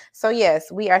 So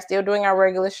yes, we are still doing our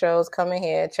regular shows. Come in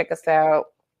here, check us out.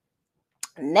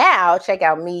 Now, check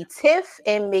out me, Tiff,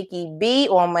 and Mickey B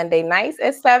on Monday nights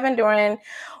at 7 during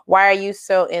Why Are You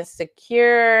So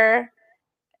Insecure?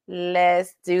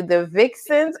 Let's do the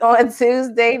Vixens on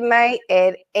Tuesday night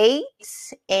at 8.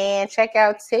 And check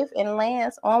out Tiff and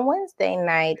Lance on Wednesday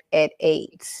night at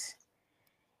 8.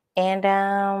 And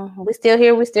we still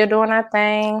here. We still doing our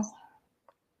thing.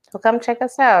 So come check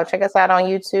us out. Check us out on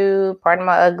YouTube. Pardon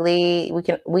My Ugly. He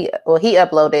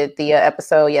uploaded the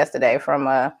episode yesterday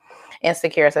from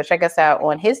Insecure. So check us out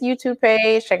on his YouTube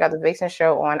page. Check out the Vixen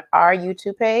Show on our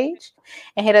YouTube page,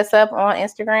 and hit us up on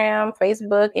Instagram,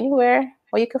 Facebook, anywhere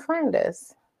where you can find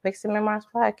us. Vixen Memoirs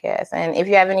Podcast. And if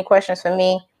you have any questions for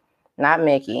me, not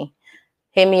Mickey,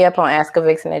 hit me up on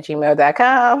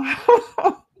askavixen@gmail.com.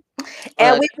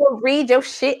 And we will read your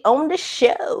shit on the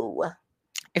show.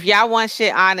 If y'all want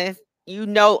shit honest, you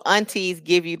know aunties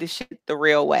give you the shit the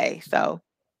real way. So,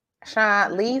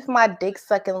 Sean, leave my dick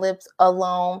sucking lips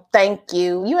alone. Thank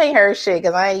you. You ain't heard shit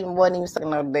because I wasn't even sucking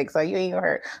no dick, so you ain't even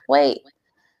heard. Wait,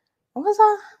 was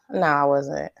I? No, I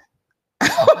wasn't.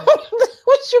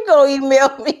 What you gonna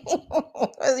email me?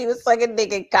 Because he was sucking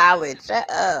dick in college. Shut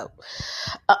up.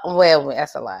 Well,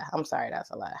 that's a lie. I'm sorry,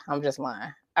 that's a lie. I'm just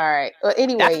lying. All right. Well,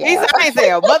 anyway, yeah. I ain't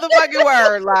say a motherfucking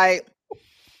word. Like,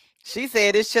 she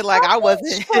said this shit like I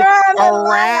wasn't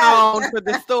around for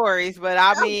the stories, but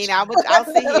I mean, I'll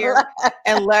sit here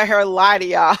and let her lie to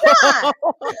y'all.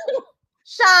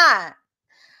 Sean.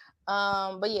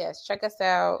 But yes, check us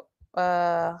out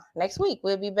next week.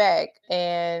 We'll be back,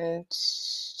 and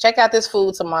check out this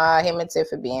food tomorrow. Him and Tiff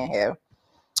for being here,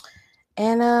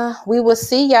 and we will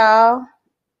see y'all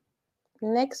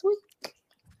next week.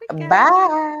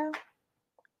 Bye.